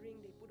 Every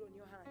ring they put on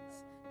your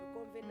hands to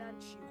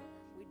covenant you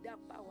with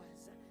dark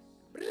powers.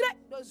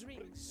 Break those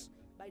rings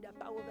by the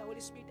power of the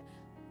Holy Spirit.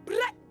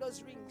 Break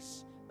those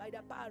rings by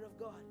the power of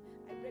God.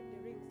 I break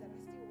the rings that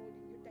are still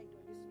holding you tight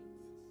on these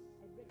feet.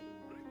 I break them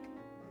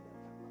by the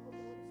power of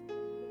the Holy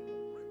Spirit.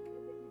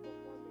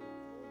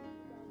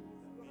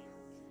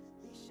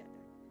 Be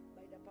shattered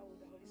by the power of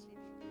the Holy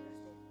Spirit. In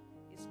Jesus' name.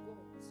 It's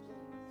gone. It's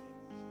gone.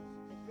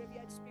 The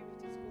graveyard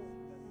spirit is gone.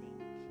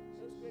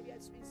 Those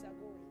graveyard spirits are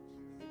going.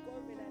 The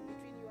covenant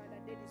between you and the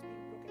dead is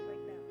being broken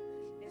right now.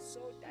 The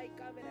soul tie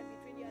covenant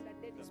between you and the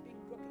dead is being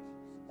broken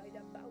by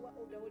the power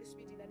of the Holy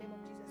Spirit in the name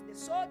of Jesus. The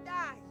soul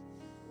tie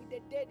with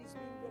the dead is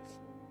being broken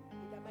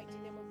in the mighty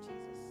name of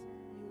Jesus.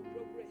 You will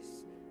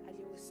progress and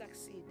you will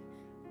succeed.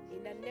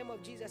 In the name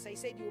of Jesus, I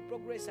said you will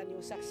progress and you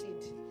will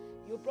succeed.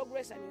 You will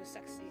progress and you will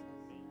succeed.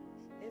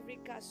 Every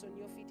curse on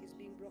your feet is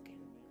being broken.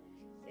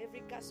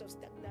 Every curse of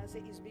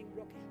stagnancy is being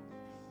broken.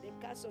 The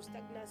curse of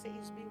stagnancy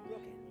is being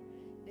broken.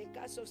 The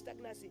curse of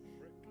stagnancy.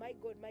 My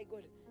God, my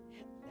God.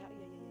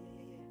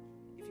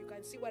 If you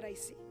can see what I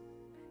see,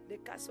 the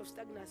curse of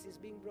stagnancy is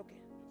being broken.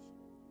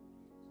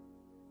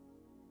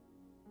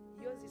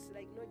 Yours is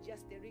like not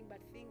just a ring,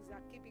 but things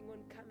are keeping on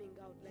coming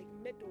out, like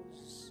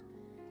metals.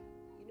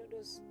 You know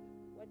those,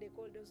 what they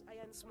call those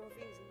iron small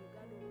things in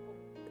Uganda.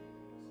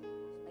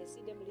 I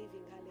see them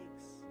leaving her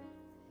legs.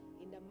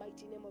 In the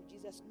mighty name of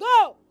Jesus,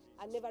 go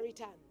and never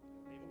return.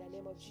 In the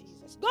name of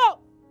Jesus, go,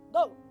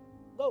 go,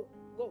 go,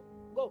 go,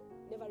 go,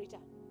 never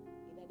return.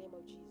 In the name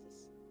of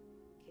Jesus.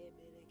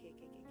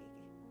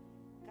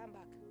 Come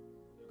back.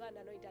 Go and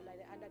anoint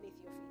underneath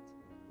your feet.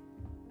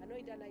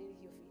 Anoint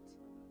underneath your feet.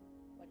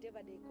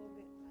 Whatever they hold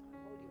you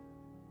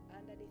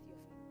underneath your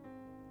feet.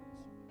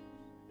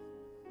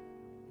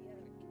 The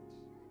other feet.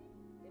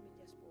 Let me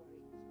just pour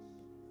it.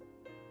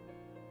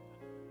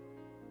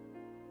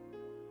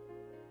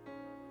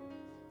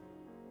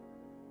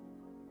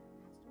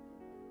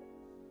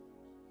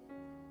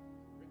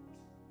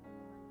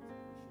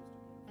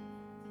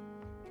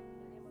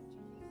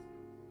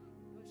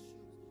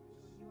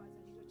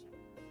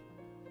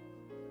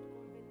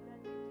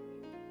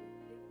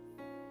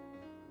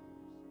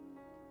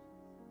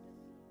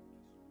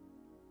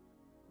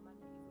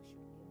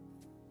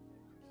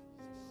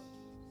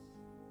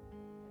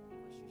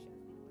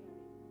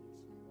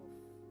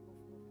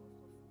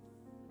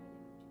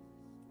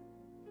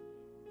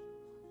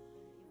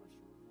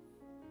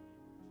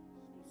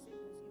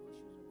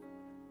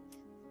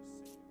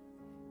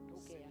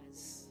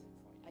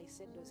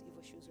 Set those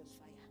evil shoes on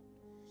fire.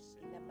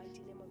 In the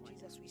mighty name of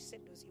Jesus, we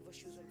set those evil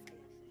shoes on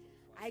fire.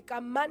 I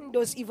command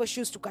those evil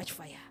shoes to catch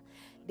fire.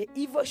 The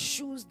evil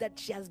shoes that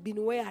she has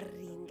been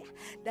wearing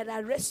that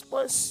are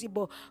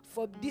responsible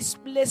for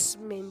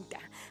displacement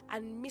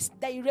and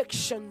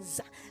misdirections,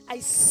 I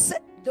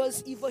set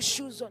those evil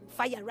shoes on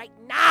fire right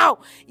now.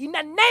 In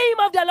the name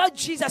of the Lord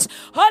Jesus,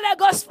 Holy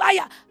Ghost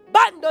fire,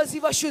 burn those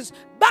evil shoes,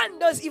 burn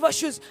those evil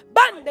shoes,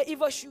 burn the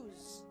evil shoes.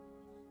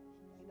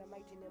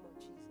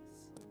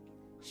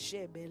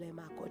 Shebele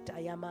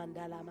makotaya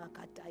mandala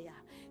makataya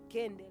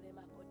kendele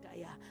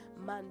makotaya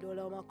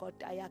mandolo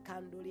makotaya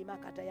kanduli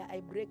makataya.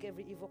 I break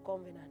every evil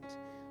covenant.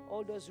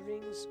 All those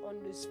rings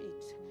on those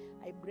feet,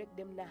 I break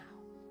them now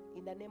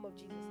in the name of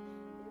Jesus.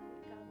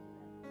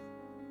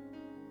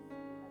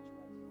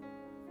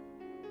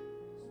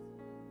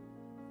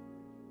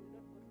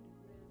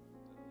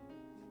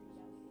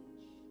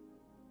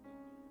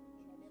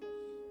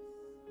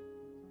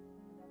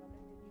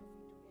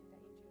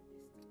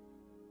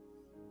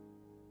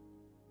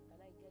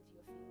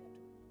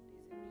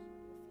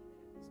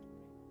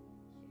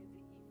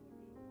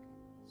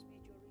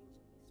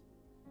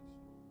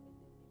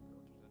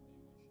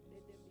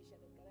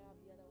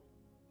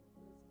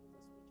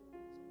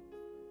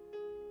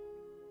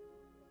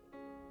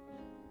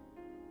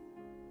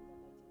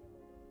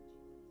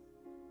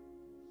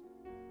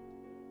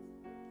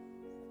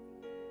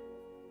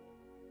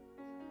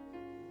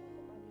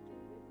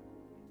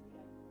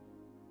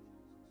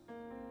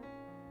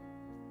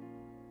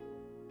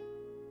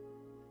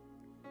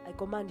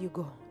 command you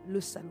go.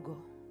 Loose and go.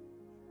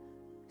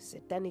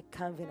 Satanic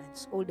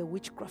covenants, all the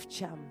witchcraft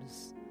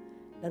charms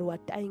that were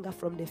tying her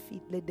from the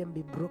feet, let them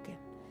be broken.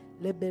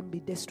 Let them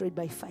be destroyed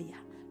by fire.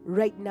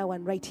 Right now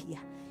and right here.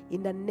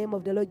 In the name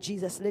of the Lord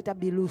Jesus, let her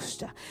be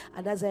loosed.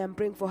 And as I am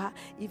praying for her,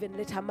 even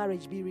let her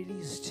marriage be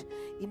released.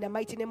 In the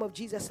mighty name of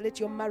Jesus, let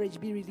your marriage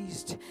be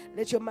released.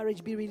 Let your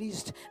marriage be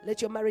released.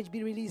 Let your marriage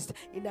be released.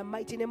 In the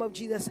mighty name of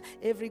Jesus,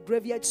 every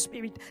graveyard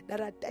spirit that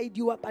had tied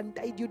you up and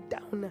tied you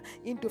down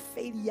into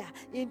failure,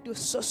 into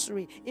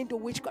sorcery, into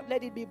witchcraft,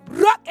 let it be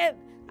broken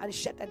and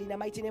shattered in the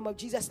mighty name of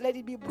Jesus. Let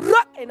it be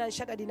broken and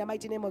shattered in the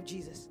mighty name of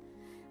Jesus.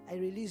 I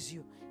release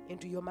you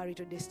into your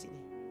marital destiny.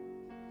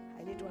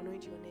 I need to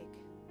anoint your neck.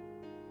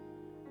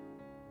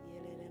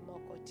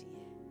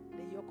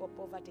 The yoke of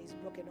poverty is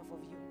broken off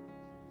of you.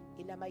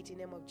 In the mighty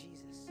name of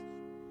Jesus.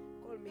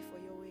 Call me for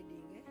your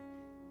wedding.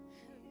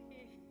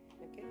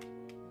 Okay?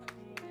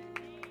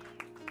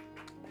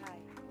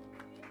 Bye.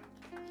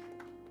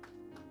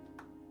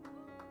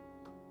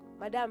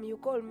 Madam, you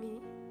call me.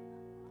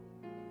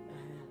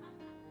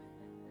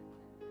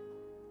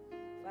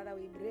 Father,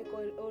 we break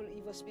all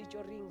evil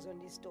spiritual rings on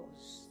these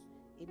doors.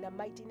 In the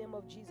mighty name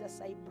of Jesus,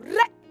 I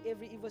break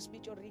every evil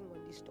spiritual ring on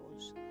these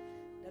doors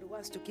that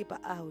wants to keep her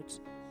out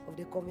of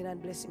the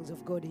covenant blessings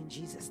of God in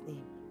Jesus'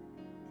 name.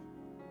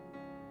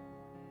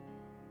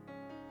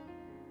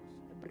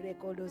 I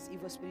break all those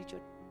evil spiritual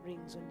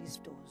rings on these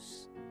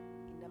doors.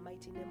 In the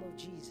mighty name of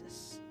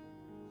Jesus.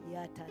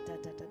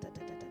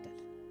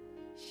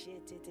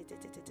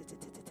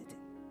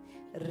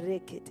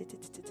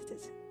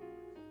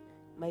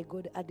 My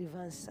God,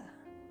 advance her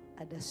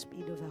at the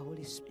speed of the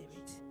Holy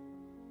Spirit.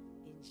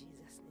 In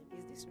Jesus' name.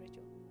 Is this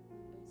Rachel?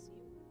 It's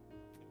you.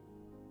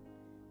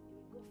 You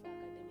will go for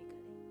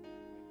academically.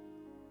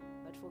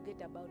 But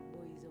forget about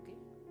boys, okay?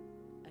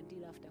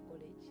 Until after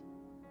college.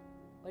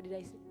 What did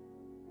I say?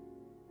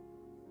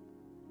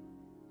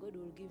 God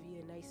will give you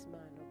a nice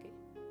man, okay?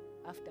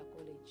 After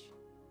college.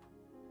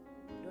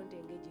 Don't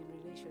engage in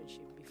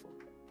relationship before.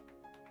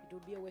 It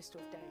will be a waste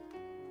of time.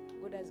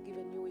 God has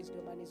given you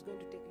wisdom and is going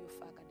to take you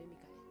far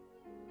academically.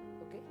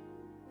 Okay?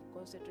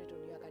 Concentrate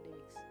on your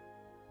academics.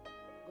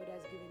 God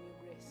has given you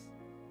grace.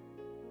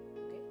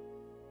 Okay?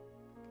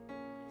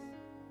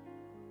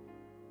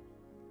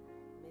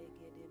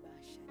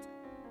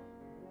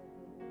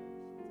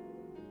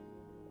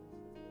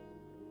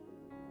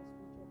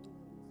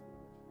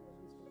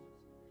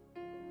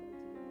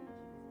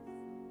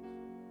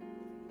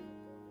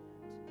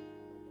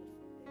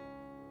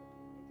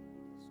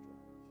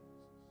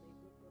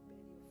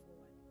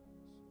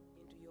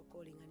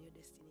 Calling on your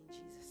destiny in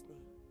Jesus'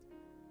 name.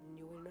 And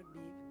you will not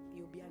be,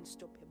 you'll be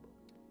unstoppable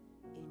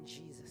in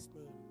Jesus'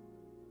 name.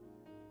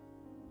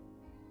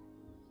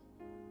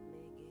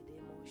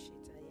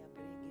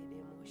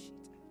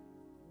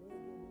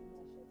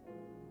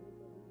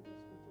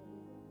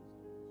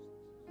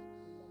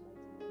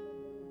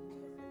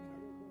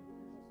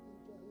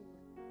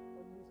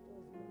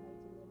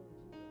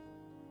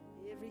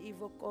 Every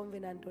evil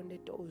covenant on the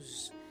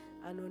toes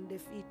and on the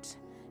feet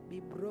be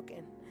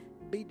broken,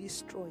 be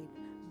destroyed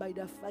by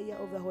the fire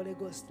of the Holy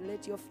Ghost.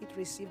 Let your feet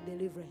receive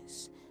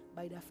deliverance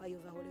by the fire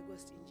of the Holy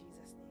Ghost in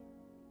Jesus' name.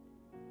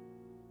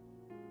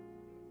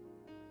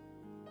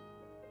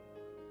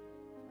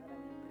 Father,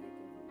 we break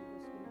every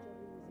evil spiritual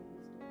rings in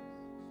these toes.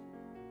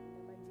 In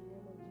the mighty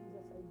name of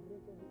Jesus, I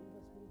break every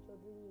evil spiritual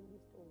ring in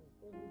these toes.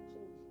 Every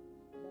chain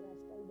that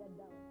has tied her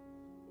down,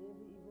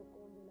 every evil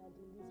covenant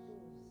in these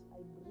toes,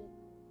 I break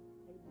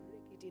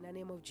it in the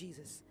name of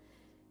Jesus.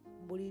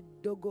 Buli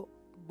dogo,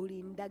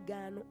 buli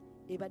ndagaano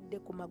ebadde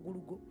ku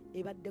magulu go,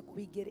 ebadde ku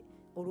bigere,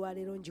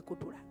 olwaleero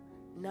njikutula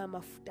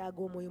n'amafuta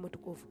ag'omwoyo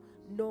mutukuvu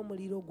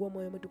n'omuliro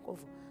gw'omwoyo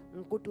mutukuvu.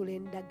 Nkutula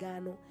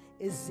endagaano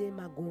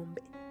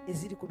ez'emagombe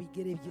eziri ku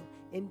bigere byo,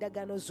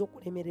 endagaano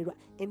z'okulemererwa,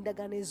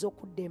 endagaano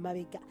ez'okudda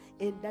emabega,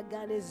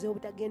 endagaano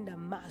ez'obutagenda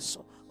mu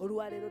maaso.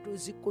 Olwaleero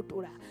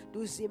tuzikutula,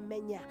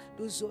 tuzimenya,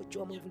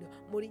 tuzookya omuvuliro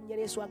mu linnya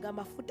lya Yesu.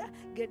 Ag'amafuta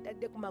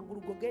gentadde ku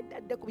magulu go,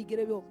 gentadde ku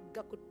bigere byo,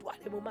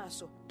 gakutwale mu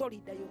maaso.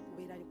 Toliddayo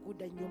kubeera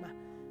kudda nnyuma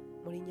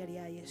mu linnya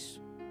lya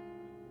Yesu.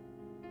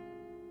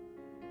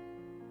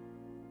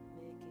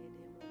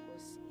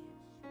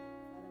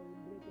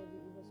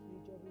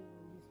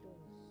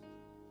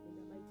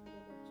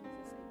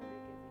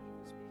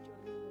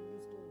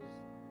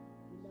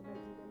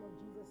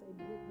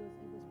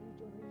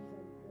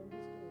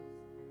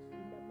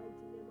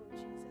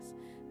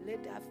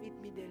 Let our feet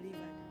be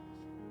delivered.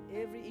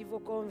 Every evil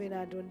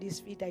covenant on this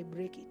feet, I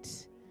break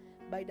it.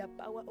 By the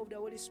power of the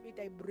Holy Spirit,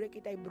 I break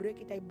it, I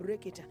break it, I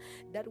break it.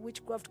 That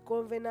witchcraft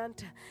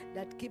covenant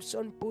that keeps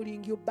on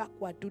pulling you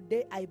backward,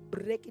 today I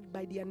break it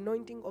by the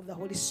anointing of the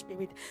Holy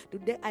Spirit.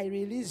 Today I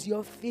release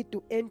your feet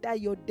to enter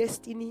your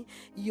destiny,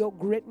 your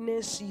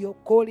greatness, your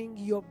calling,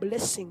 your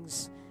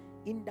blessings.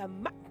 In the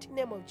mighty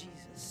name of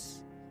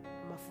Jesus.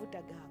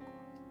 Mafuta gago.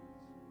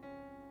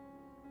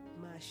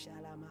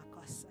 Mashallah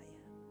makasaya.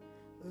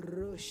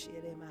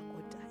 Roshere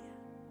makotaya.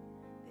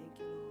 Thank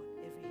you, Lord.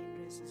 Every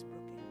hindrance is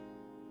broken.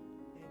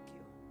 Thank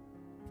you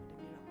for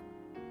the miracle.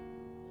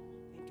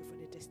 Thank you for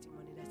the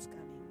testimony that's coming.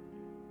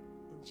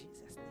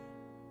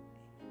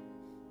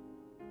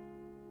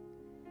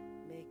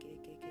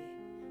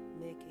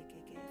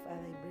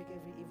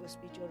 every evil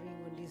spiritual ring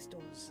on these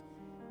doors.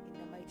 In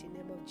the mighty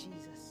name of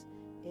Jesus.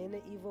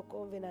 Any evil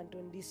covenant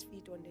on these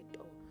feet on the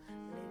door,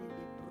 let it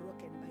be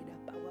broken by the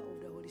power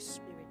of the Holy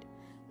Spirit.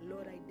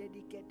 Lord, I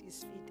dedicate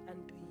his feet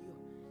unto you.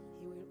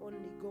 He will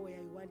only go where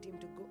you want him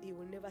to go. He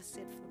will never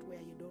set foot where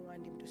you don't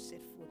want him to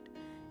set foot.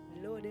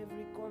 Lord,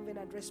 every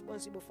covenant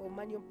responsible for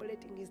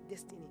manipulating his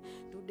destiny,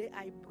 today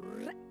I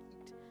break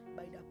it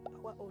by the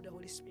power of the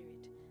Holy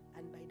Spirit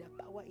and by the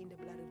power in the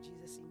blood of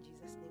Jesus. In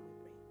Jesus' name we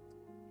pray.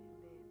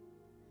 Amen.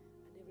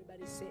 And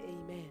everybody say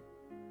amen.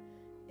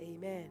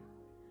 Amen.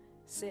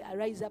 Say, I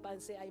rise up and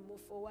say, I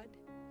move forward.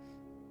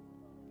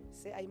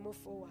 Say, I move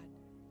forward.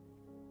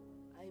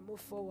 I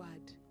move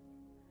forward.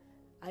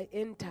 I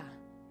enter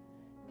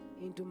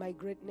into my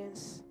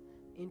greatness,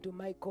 into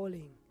my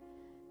calling.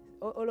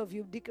 All of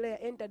you declare,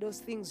 enter those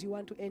things you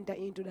want to enter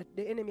into that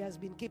the enemy has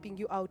been keeping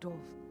you out of.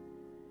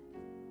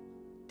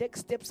 Take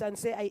steps and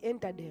say, I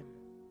enter them.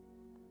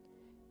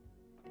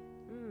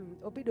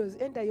 Opidos,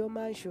 enter your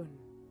mansion.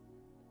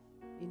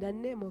 In the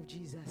name of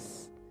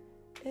Jesus.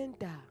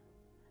 Enter.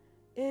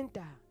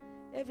 Enter.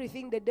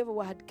 Everything the devil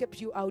had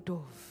kept you out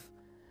of,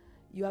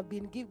 you have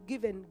been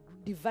given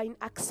divine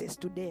access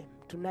to them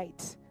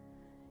tonight.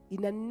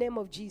 In the name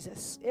of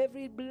Jesus.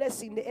 Every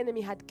blessing the enemy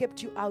had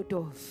kept you out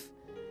of,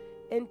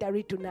 enter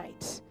it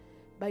tonight.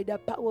 By the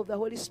power of the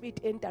Holy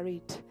Spirit, enter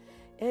it.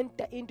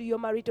 Enter into your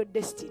marital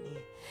destiny.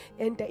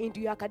 Enter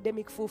into your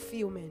academic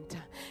fulfillment.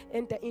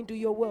 Enter into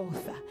your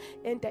wealth.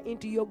 Enter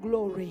into your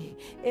glory.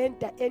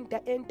 Enter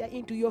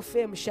into your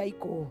fame,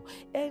 Shaiko.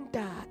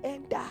 Enter.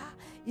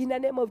 In the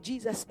name of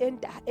Jesus,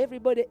 enter.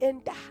 Everybody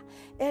enter.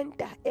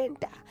 Enter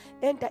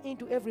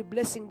into every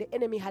blessing the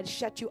enemy had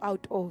shut you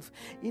out of.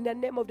 In the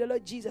name of the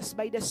Lord Jesus,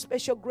 by the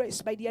special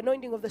grace, by the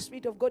anointing of the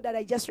Spirit of God that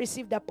I just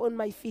received upon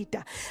my feet,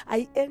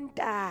 I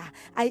enter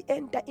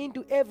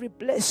into every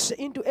place,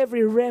 into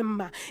every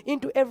realm,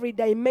 into every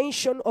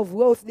dimension of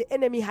wealth the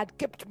enemy had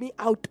kept me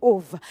out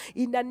of.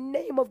 In the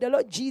name of the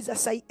Lord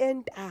Jesus, I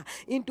enter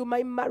into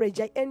my marriage.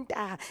 I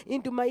enter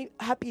into my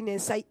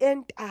happiness. I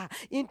enter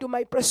into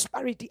my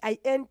prosperity. I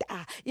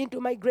enter into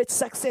my great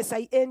success.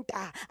 I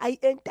enter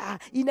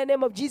in the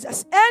name of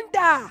Jesus.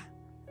 Enter.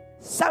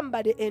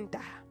 Somebody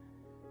enter.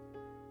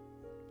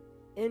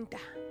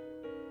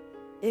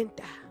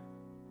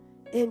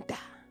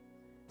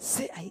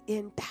 Say, I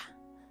enter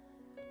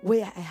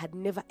where I had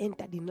never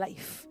entered in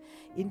life.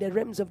 In the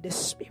realms of the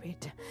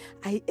Spirit,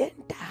 I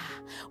enter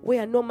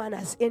where no man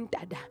has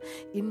entered.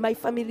 In my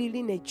family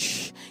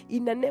lineage,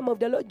 in the name of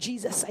the Lord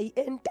Jesus, I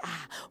enter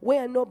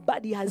where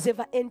nobody has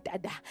ever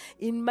entered.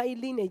 In my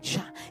lineage,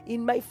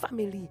 in my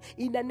family,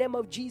 in the name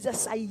of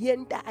Jesus, I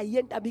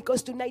enter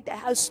because tonight I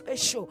have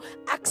special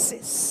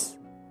access.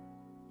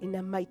 In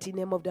the mighty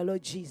name of the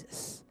Lord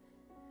Jesus,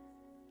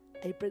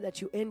 I pray that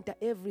you enter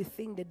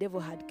everything the devil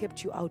had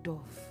kept you out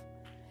of.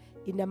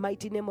 In the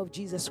mighty name of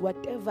Jesus,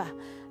 whatever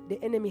the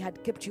enemy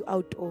had kept you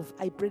out of,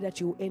 I pray that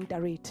you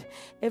enter it.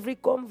 Every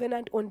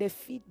covenant on the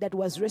feet that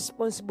was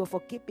responsible for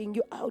keeping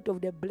you out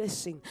of the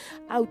blessing,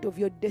 out of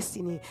your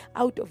destiny,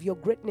 out of your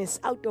greatness,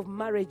 out of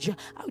marriage,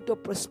 out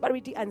of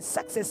prosperity and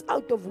success,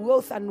 out of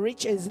wealth and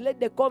riches,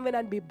 let the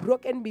covenant be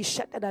broken, be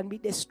shattered, and be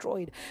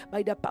destroyed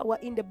by the power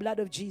in the blood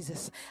of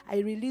Jesus. I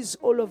release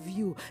all of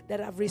you that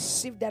have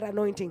received that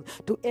anointing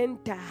to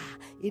enter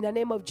in the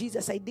name of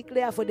Jesus. I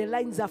declare, for the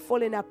lines are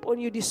falling upon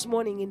you this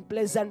morning in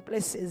pleasant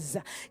places.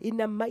 In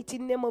the mighty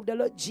name of the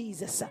Lord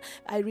Jesus,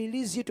 I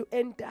release you to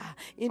enter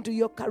into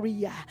your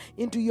career,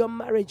 into your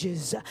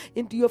marriages,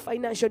 into your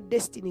financial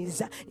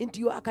destinies, into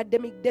your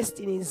academic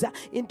destinies,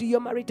 into your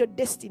marital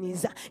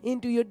destinies,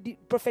 into your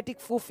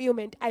prophetic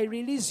fulfillment. I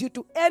release you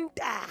to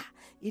enter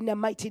in the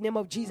mighty name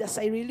of Jesus.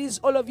 I release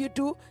all of you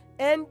to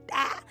enter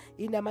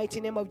in the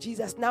mighty name of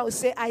Jesus. Now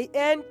say, I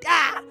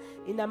enter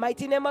in the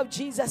mighty name of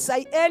Jesus.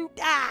 I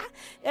enter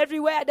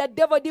everywhere the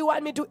devil didn't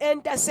want me to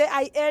enter. Say,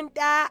 I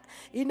enter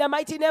in the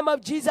mighty name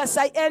of Jesus.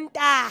 I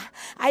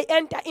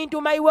enter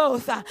into my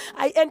wealth.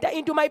 I enter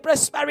into my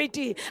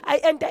prosperity. I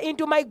enter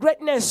into my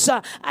greatness.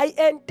 I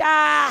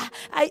enter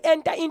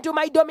into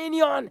my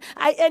dominion.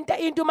 I enter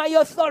into my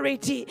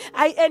authority.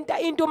 I enter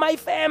into my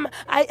fame.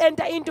 I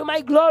enter into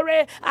my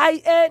glory.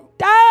 I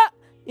enter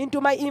into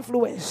my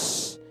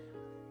influence.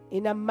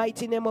 In the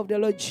mighty name of the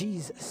Lord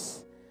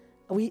Jesus,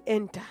 we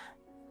enter.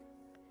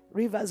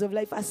 Rivers of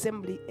Life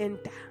Assembly,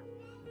 enter.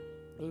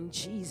 In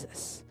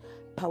Jesus'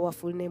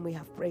 powerful name we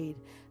have prayed.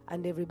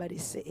 And everybody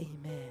say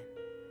amen.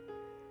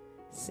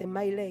 Say,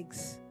 my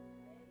legs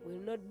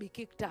will not be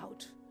kicked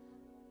out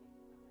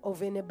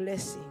of any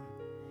blessing.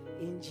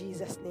 In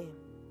Jesus' name.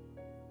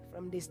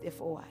 From this day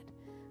forward.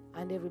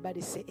 And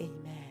everybody say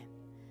amen.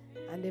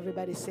 And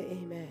everybody say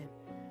amen.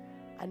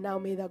 And now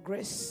may the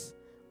grace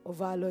of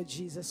our Lord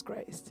Jesus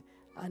Christ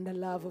and the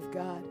love of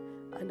God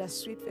and the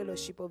sweet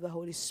fellowship of the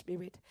Holy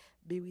Spirit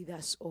be with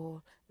us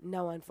all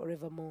now and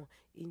forevermore.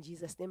 In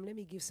Jesus' name, let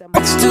me give some. To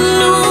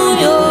know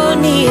you're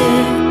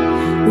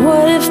near.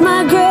 What if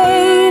my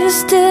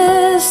greatest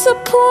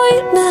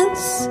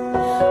disappointments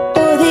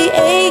or the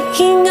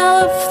aching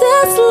of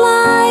this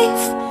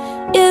life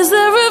is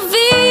the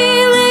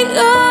revealing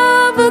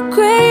of a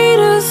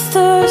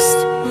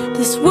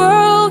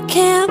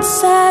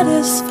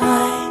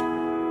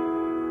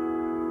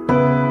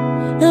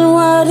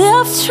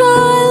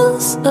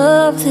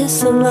of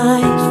this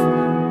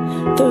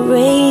life. The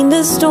rain,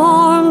 the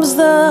storms,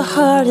 the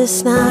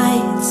hardest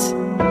nights,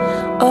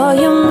 all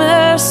your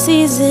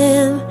mercies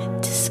in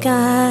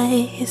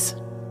disguise.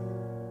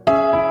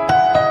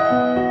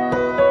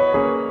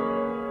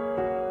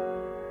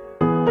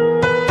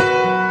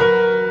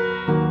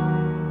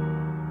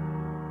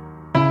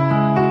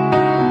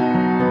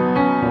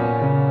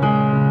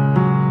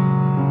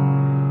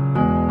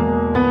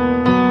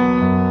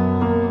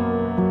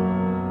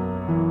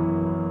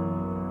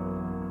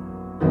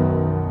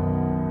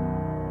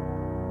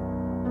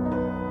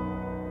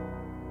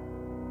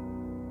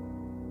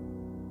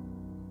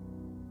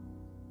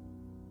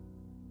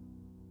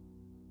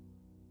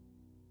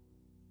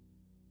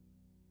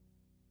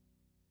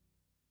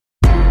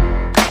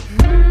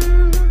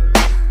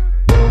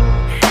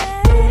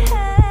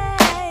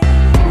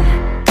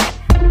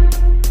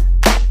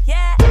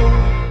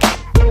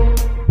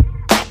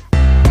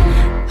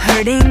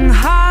 Hurting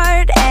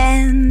heart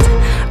and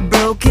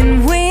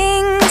broken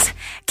wings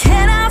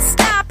cannot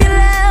stop your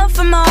love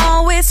from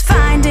always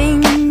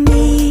finding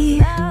me.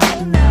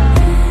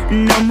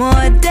 No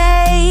more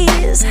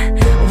days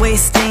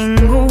wasting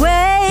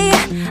away.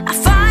 I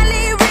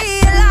finally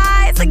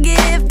realize the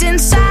gift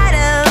inside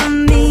of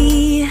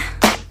me.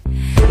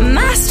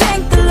 My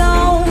strength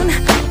alone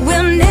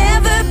will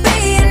never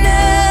be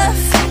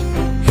enough,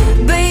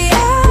 but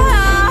your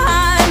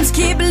arms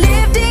keep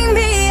lifting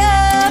me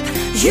up.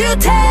 You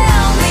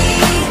tell me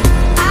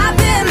I've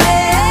been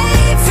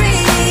made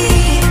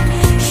free.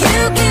 You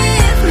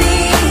give me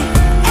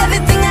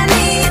everything I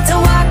need to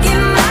walk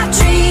in my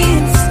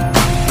dreams.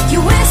 You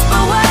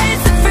whisper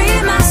words that free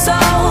my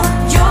soul.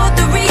 You're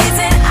the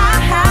reason I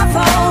have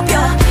hope.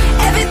 You're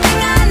everything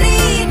I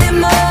need and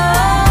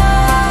more.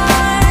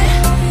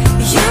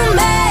 You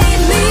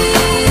made me.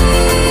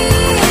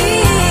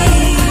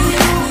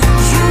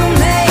 You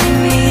made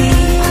me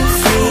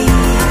free.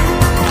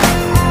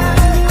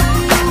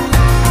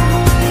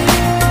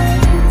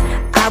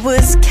 I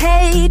was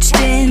caged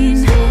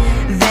in,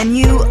 then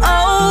you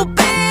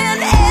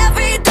opened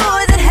every door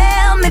that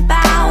held me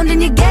bound,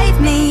 and you gave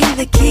me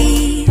the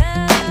key.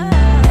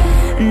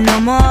 No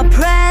more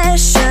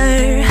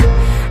pressure,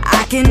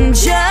 I can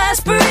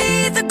just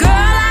breathe. The girl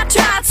I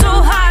tried so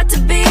hard to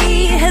be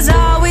has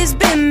always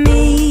been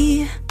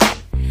me.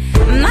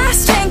 My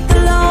strength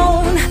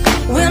alone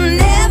will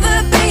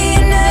never be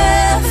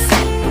enough,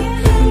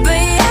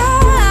 but your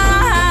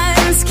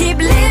arms keep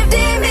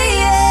lifting me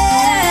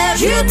up.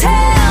 You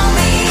tell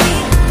me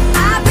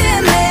I've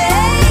been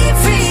made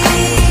free.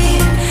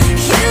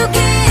 You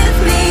give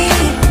me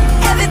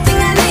everything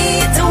I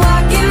need to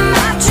walk in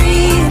my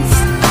dreams.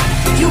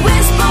 You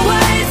whisper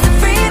words that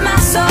free my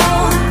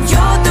soul.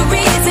 You're the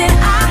reason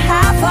I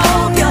have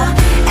hope. You're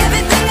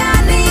everything I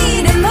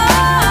need and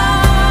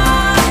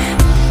more.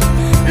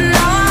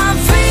 Now I'm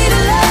free to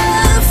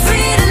love,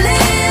 free to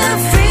live,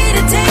 free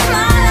to take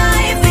my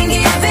life and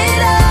give it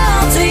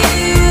all to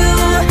you.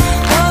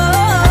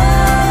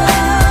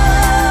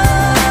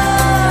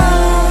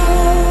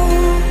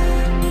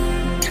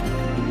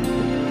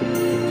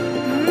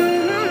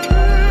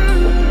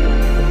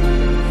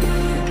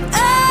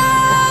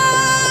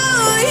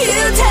 Oh,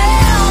 you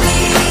tell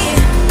me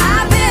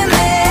I've been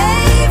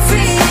made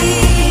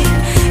free.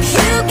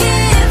 You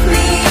give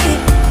me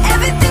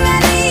everything I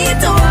need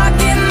to walk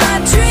in my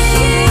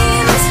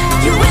dreams.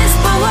 You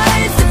whisper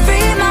words that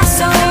free my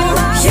soul.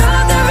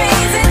 You're the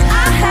reason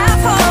I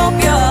have hope.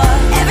 You're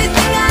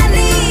everything I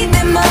need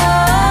and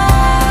more.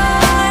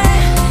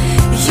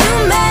 You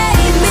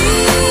made me.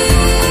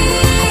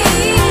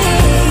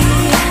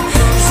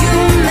 You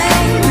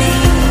made me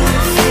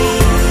free.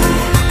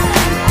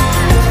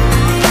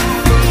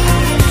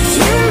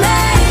 You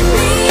made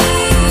me.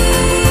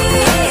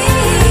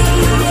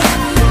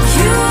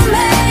 You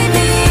made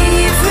me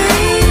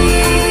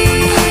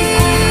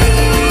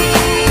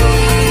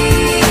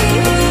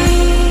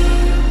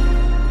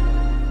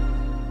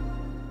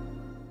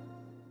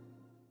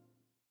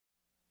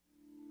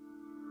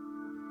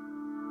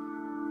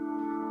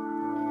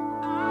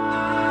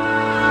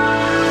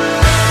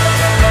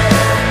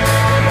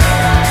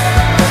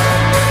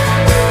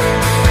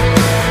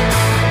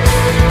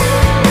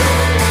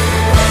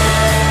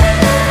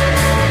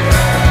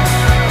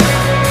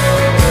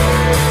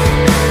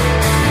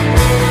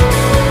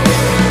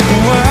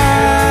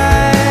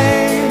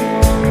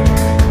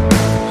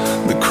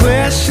The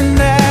question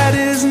that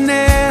is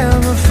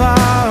never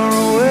far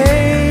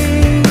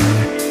away,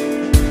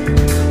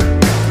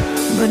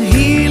 but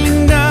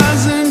healing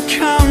doesn't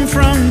come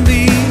from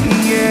the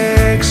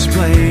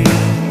explained.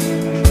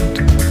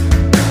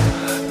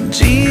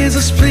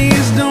 Jesus,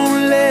 please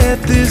don't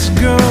let this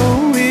go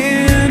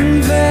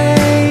in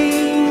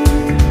vain.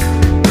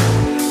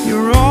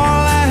 You're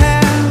all I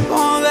have,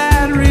 all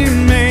that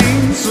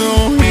remains.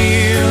 So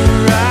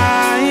here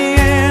I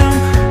am,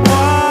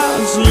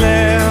 what's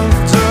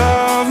left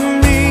of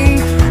me,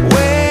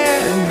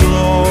 where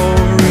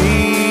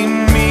glory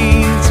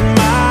meets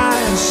my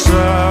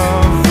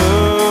suffering.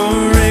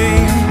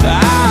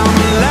 I'm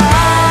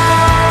alive.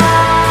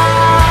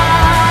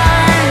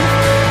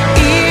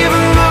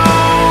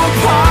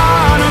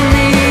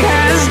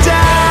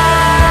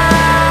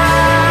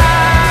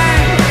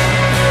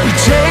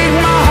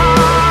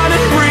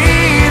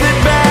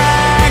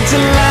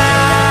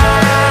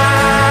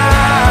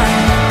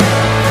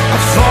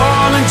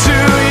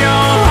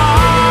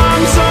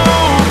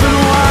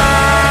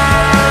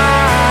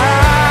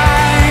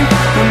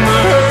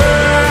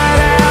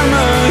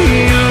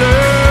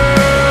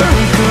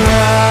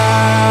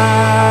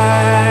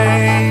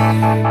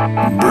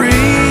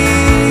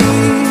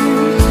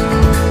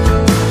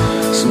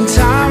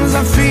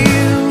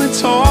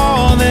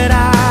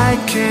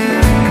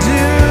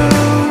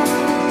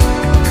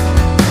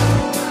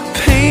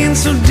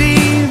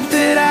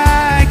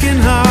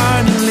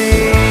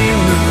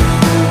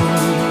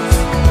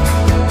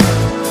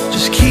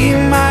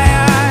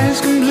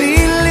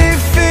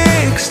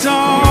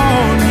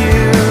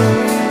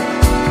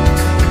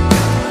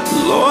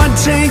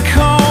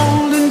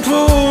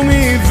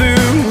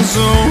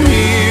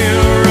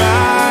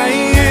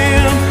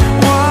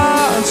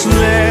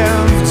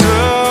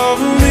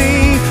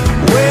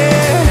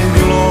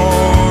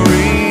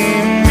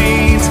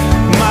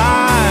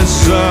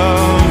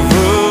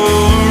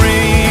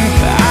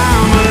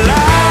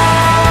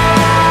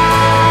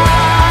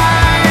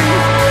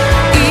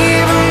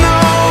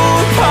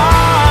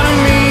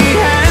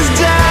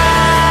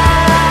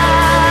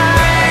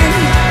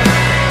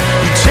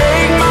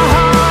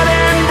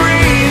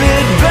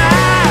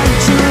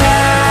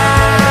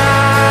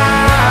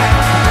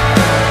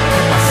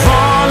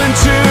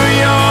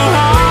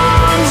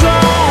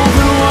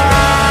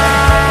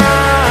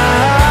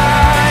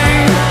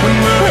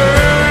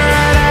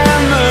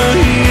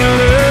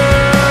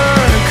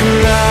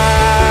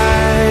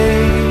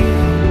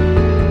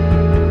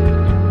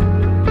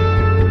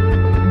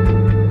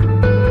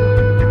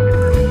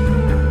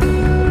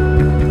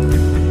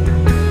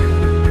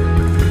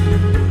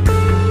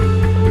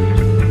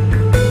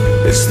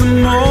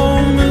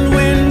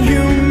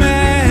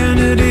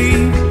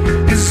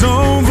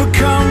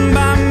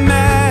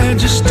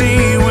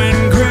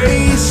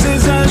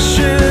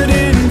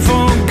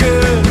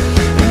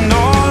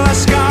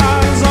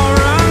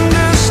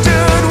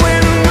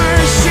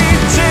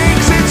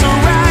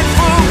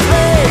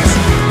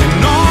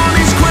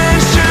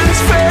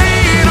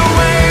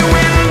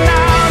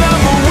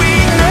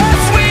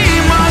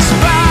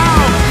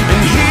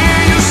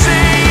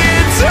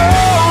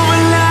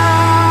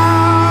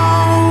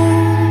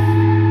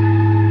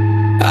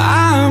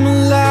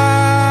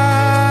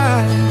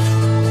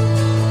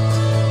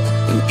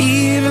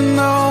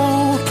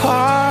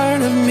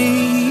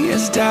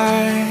 has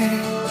died.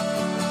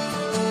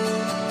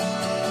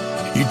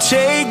 You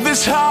take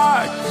this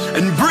heart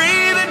and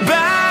breathe it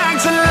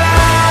back to life.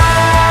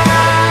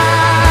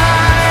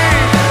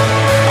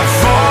 I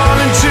fall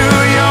into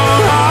your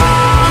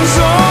arms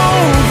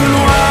open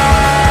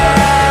wide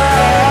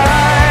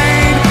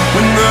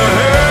when the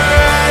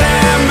hurt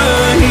and the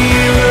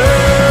healer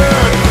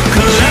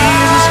collide.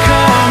 Jesus,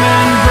 come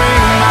and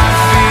break my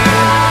fear,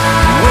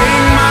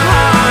 wake my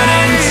heart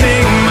and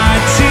take my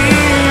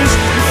tears,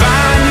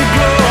 find your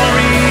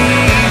glory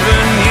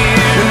even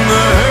here when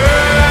the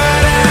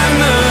hurt and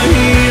the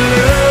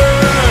healer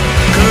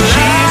collide.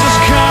 Jesus,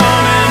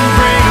 come and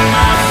break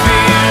my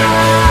fear,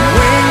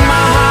 wake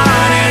my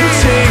heart and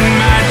take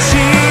my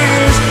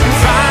tears,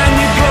 find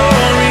your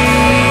glory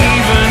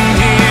even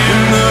here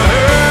when the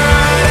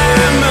hurt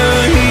and the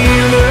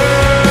healer.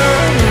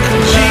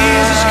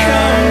 Jesus,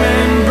 come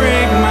and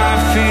break my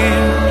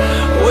fear,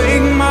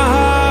 wake my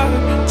heart,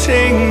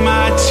 take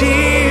my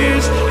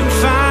tears, and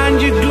find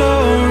your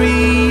glory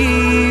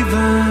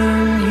even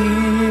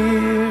here.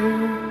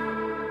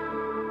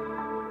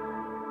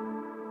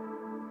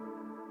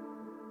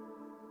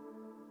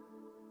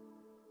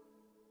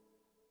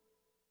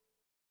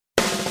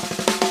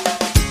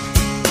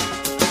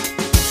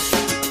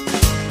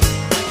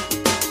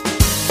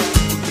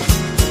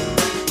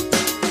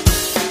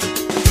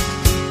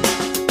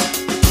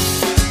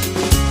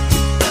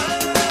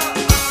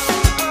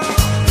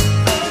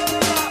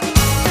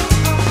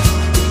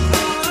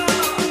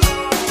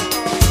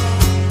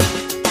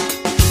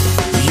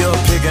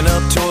 You're picking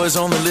up toys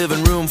on the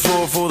living room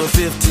floor for the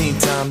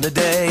 15th time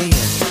today.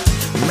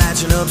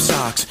 Matching up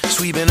socks,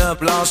 sweeping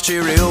up lost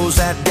Cheerios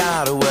that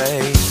got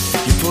away.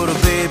 You put a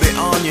baby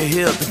on your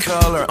hip, the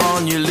color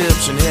on your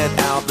lips, and head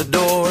out the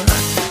door.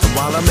 And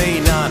while I may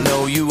not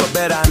know you, I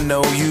bet I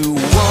know you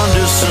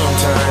wonder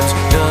sometimes,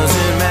 does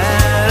it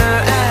matter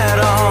at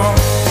all?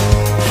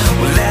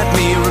 Well, let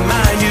me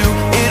remind you,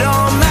 it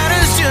all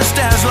matters just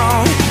as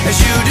long as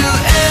you do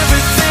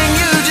everything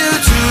you do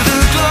to the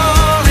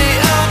glory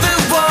of the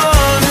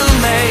one who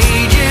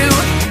made you.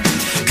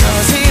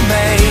 'Cause he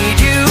made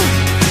you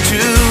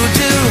to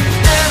do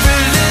every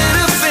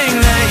little thing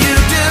that you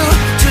do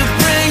to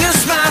bring a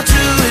smile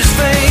to his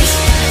face.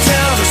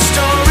 Tell the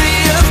story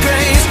of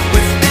grace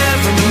with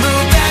every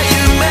move that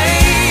you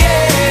make,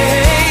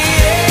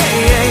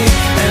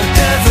 and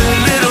every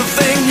little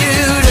thing you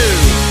do.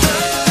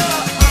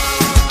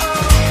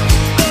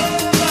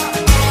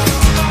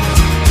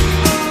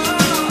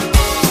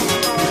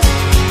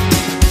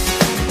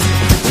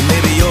 Well,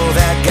 maybe you're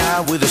that guy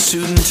with a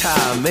suit and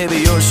tie. Maybe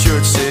your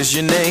shirt says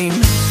your name.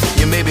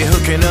 You may be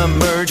hooking up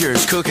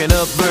mergers, cooking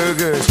up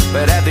burgers,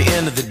 but at the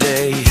end of the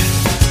day,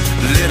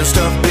 little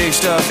stuff, big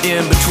stuff,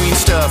 in between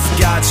stuff,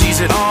 God sees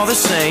it all the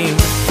same.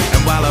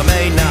 And while I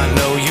may not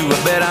know you, I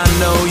bet I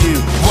know you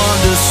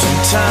wonder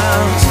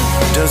sometimes,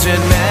 does it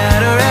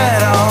matter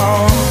at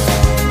all?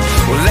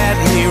 Well, let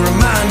me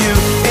remind you,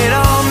 it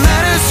all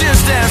matters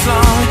just as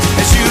long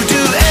as you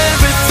do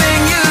everything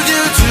you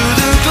do to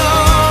the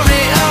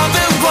glory of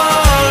the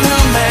one who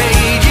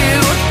made you.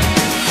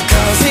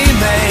 'Cause he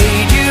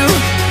made you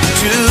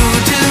to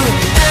do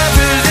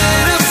every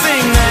little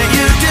thing that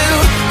you do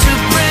to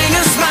bring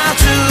a smile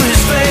to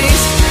his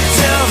face.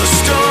 Tell the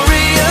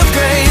story of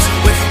grace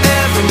with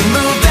every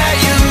move that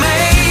you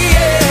make,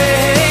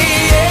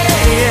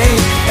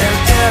 and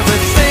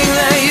everything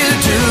that you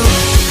do.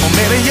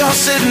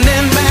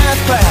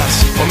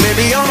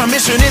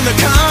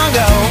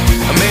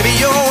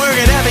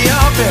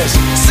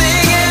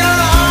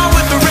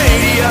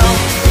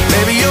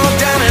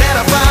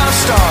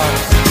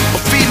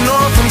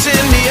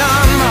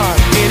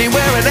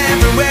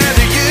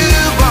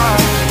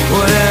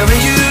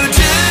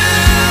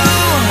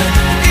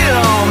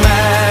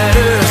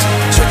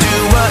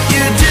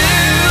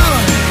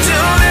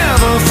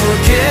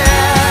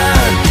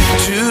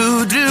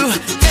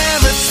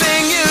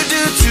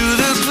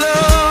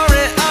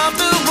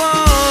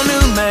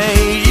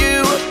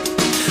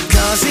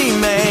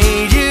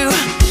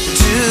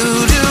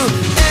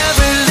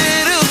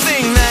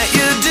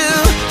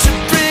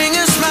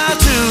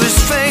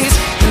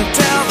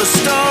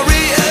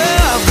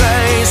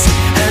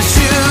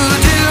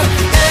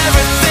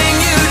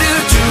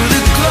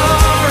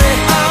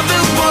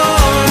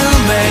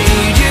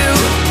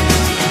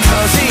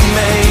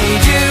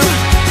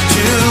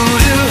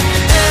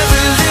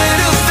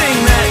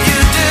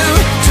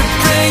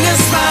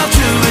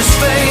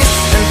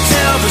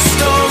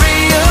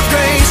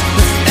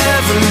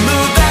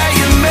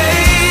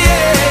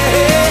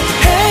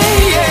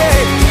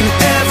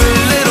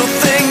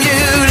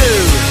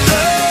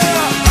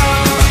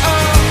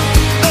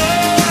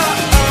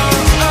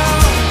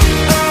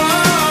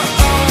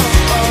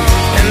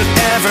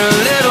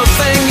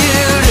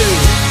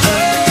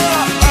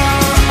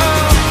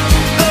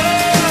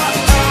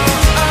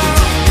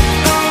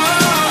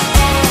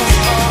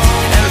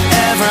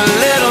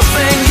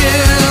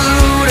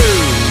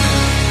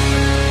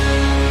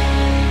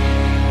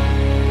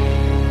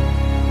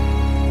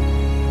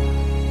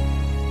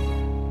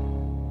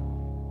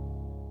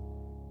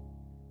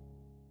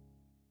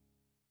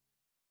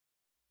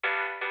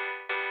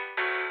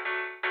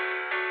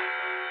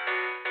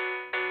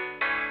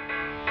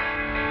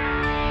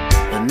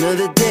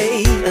 Another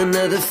day,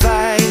 another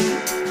fight.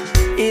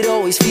 It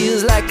always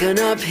feels like an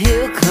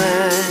uphill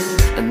climb.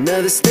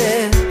 Another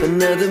step,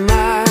 another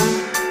mile.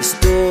 The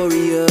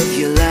story of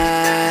your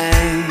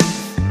life.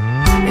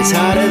 It's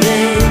harder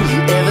than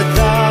you ever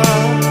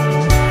thought,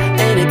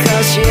 and it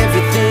costs you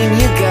everything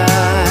you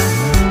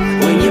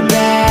got. When you're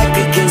back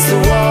against the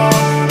wall,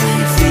 and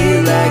you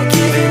feel like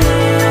giving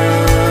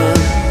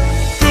up.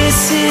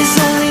 This is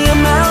only a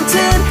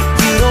mountain.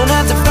 You don't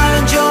have to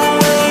find your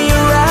way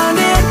around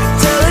it.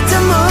 Tell it to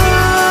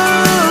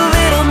move,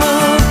 it'll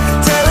move.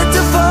 Tell it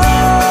to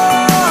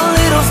fall,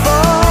 it'll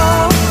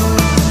fall.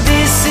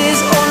 This is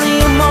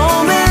only a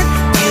moment.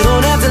 You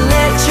don't have to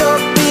let your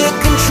fear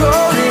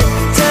control it.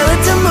 Tell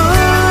it to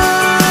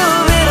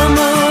move, it'll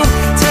move.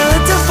 Tell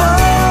it to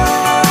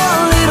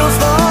fall, it'll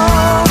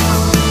fall.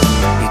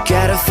 You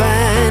gotta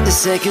find a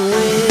second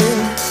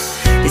wind.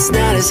 It's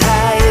not as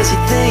high as you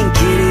think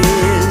it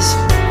is.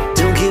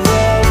 Don't give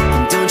up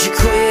and don't you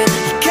quit.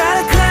 You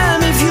gotta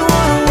climb if you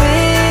wanna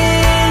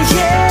win,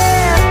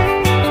 yeah.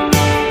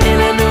 And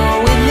I know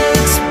it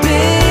looks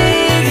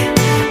big,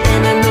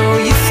 and I know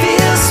you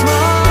feel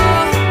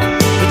small,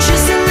 but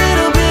just a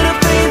little bit of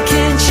faith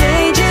can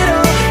change it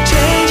all,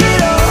 change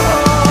it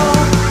all.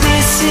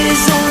 This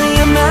is only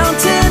a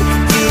mountain.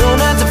 You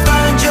don't have to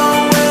find your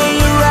way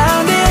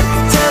around it.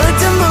 Tell it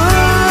to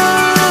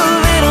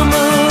move, it'll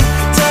move.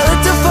 Tell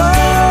it to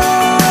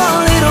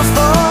fall, it'll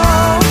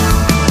fall.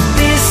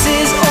 This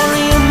is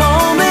only a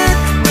moment.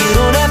 You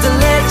don't have to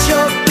let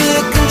your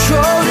fear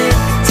control it.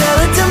 Tell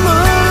it to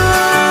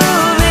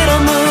move,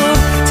 it'll move.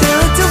 Tell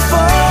it to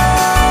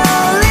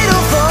fall,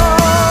 it'll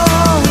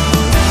fall.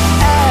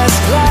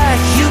 Ask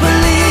like you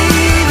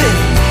believe it.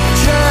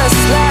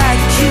 Trust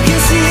like you can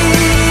see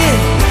it.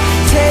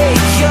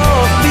 Take your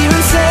fear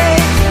and say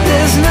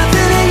there's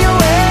nothing in your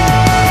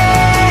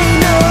way,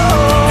 no.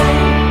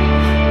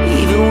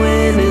 Even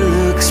when it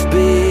looks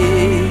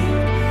big,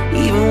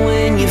 even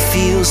when you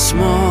feel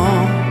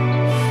small,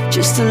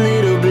 just a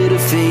little bit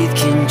of faith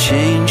can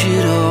change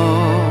it all.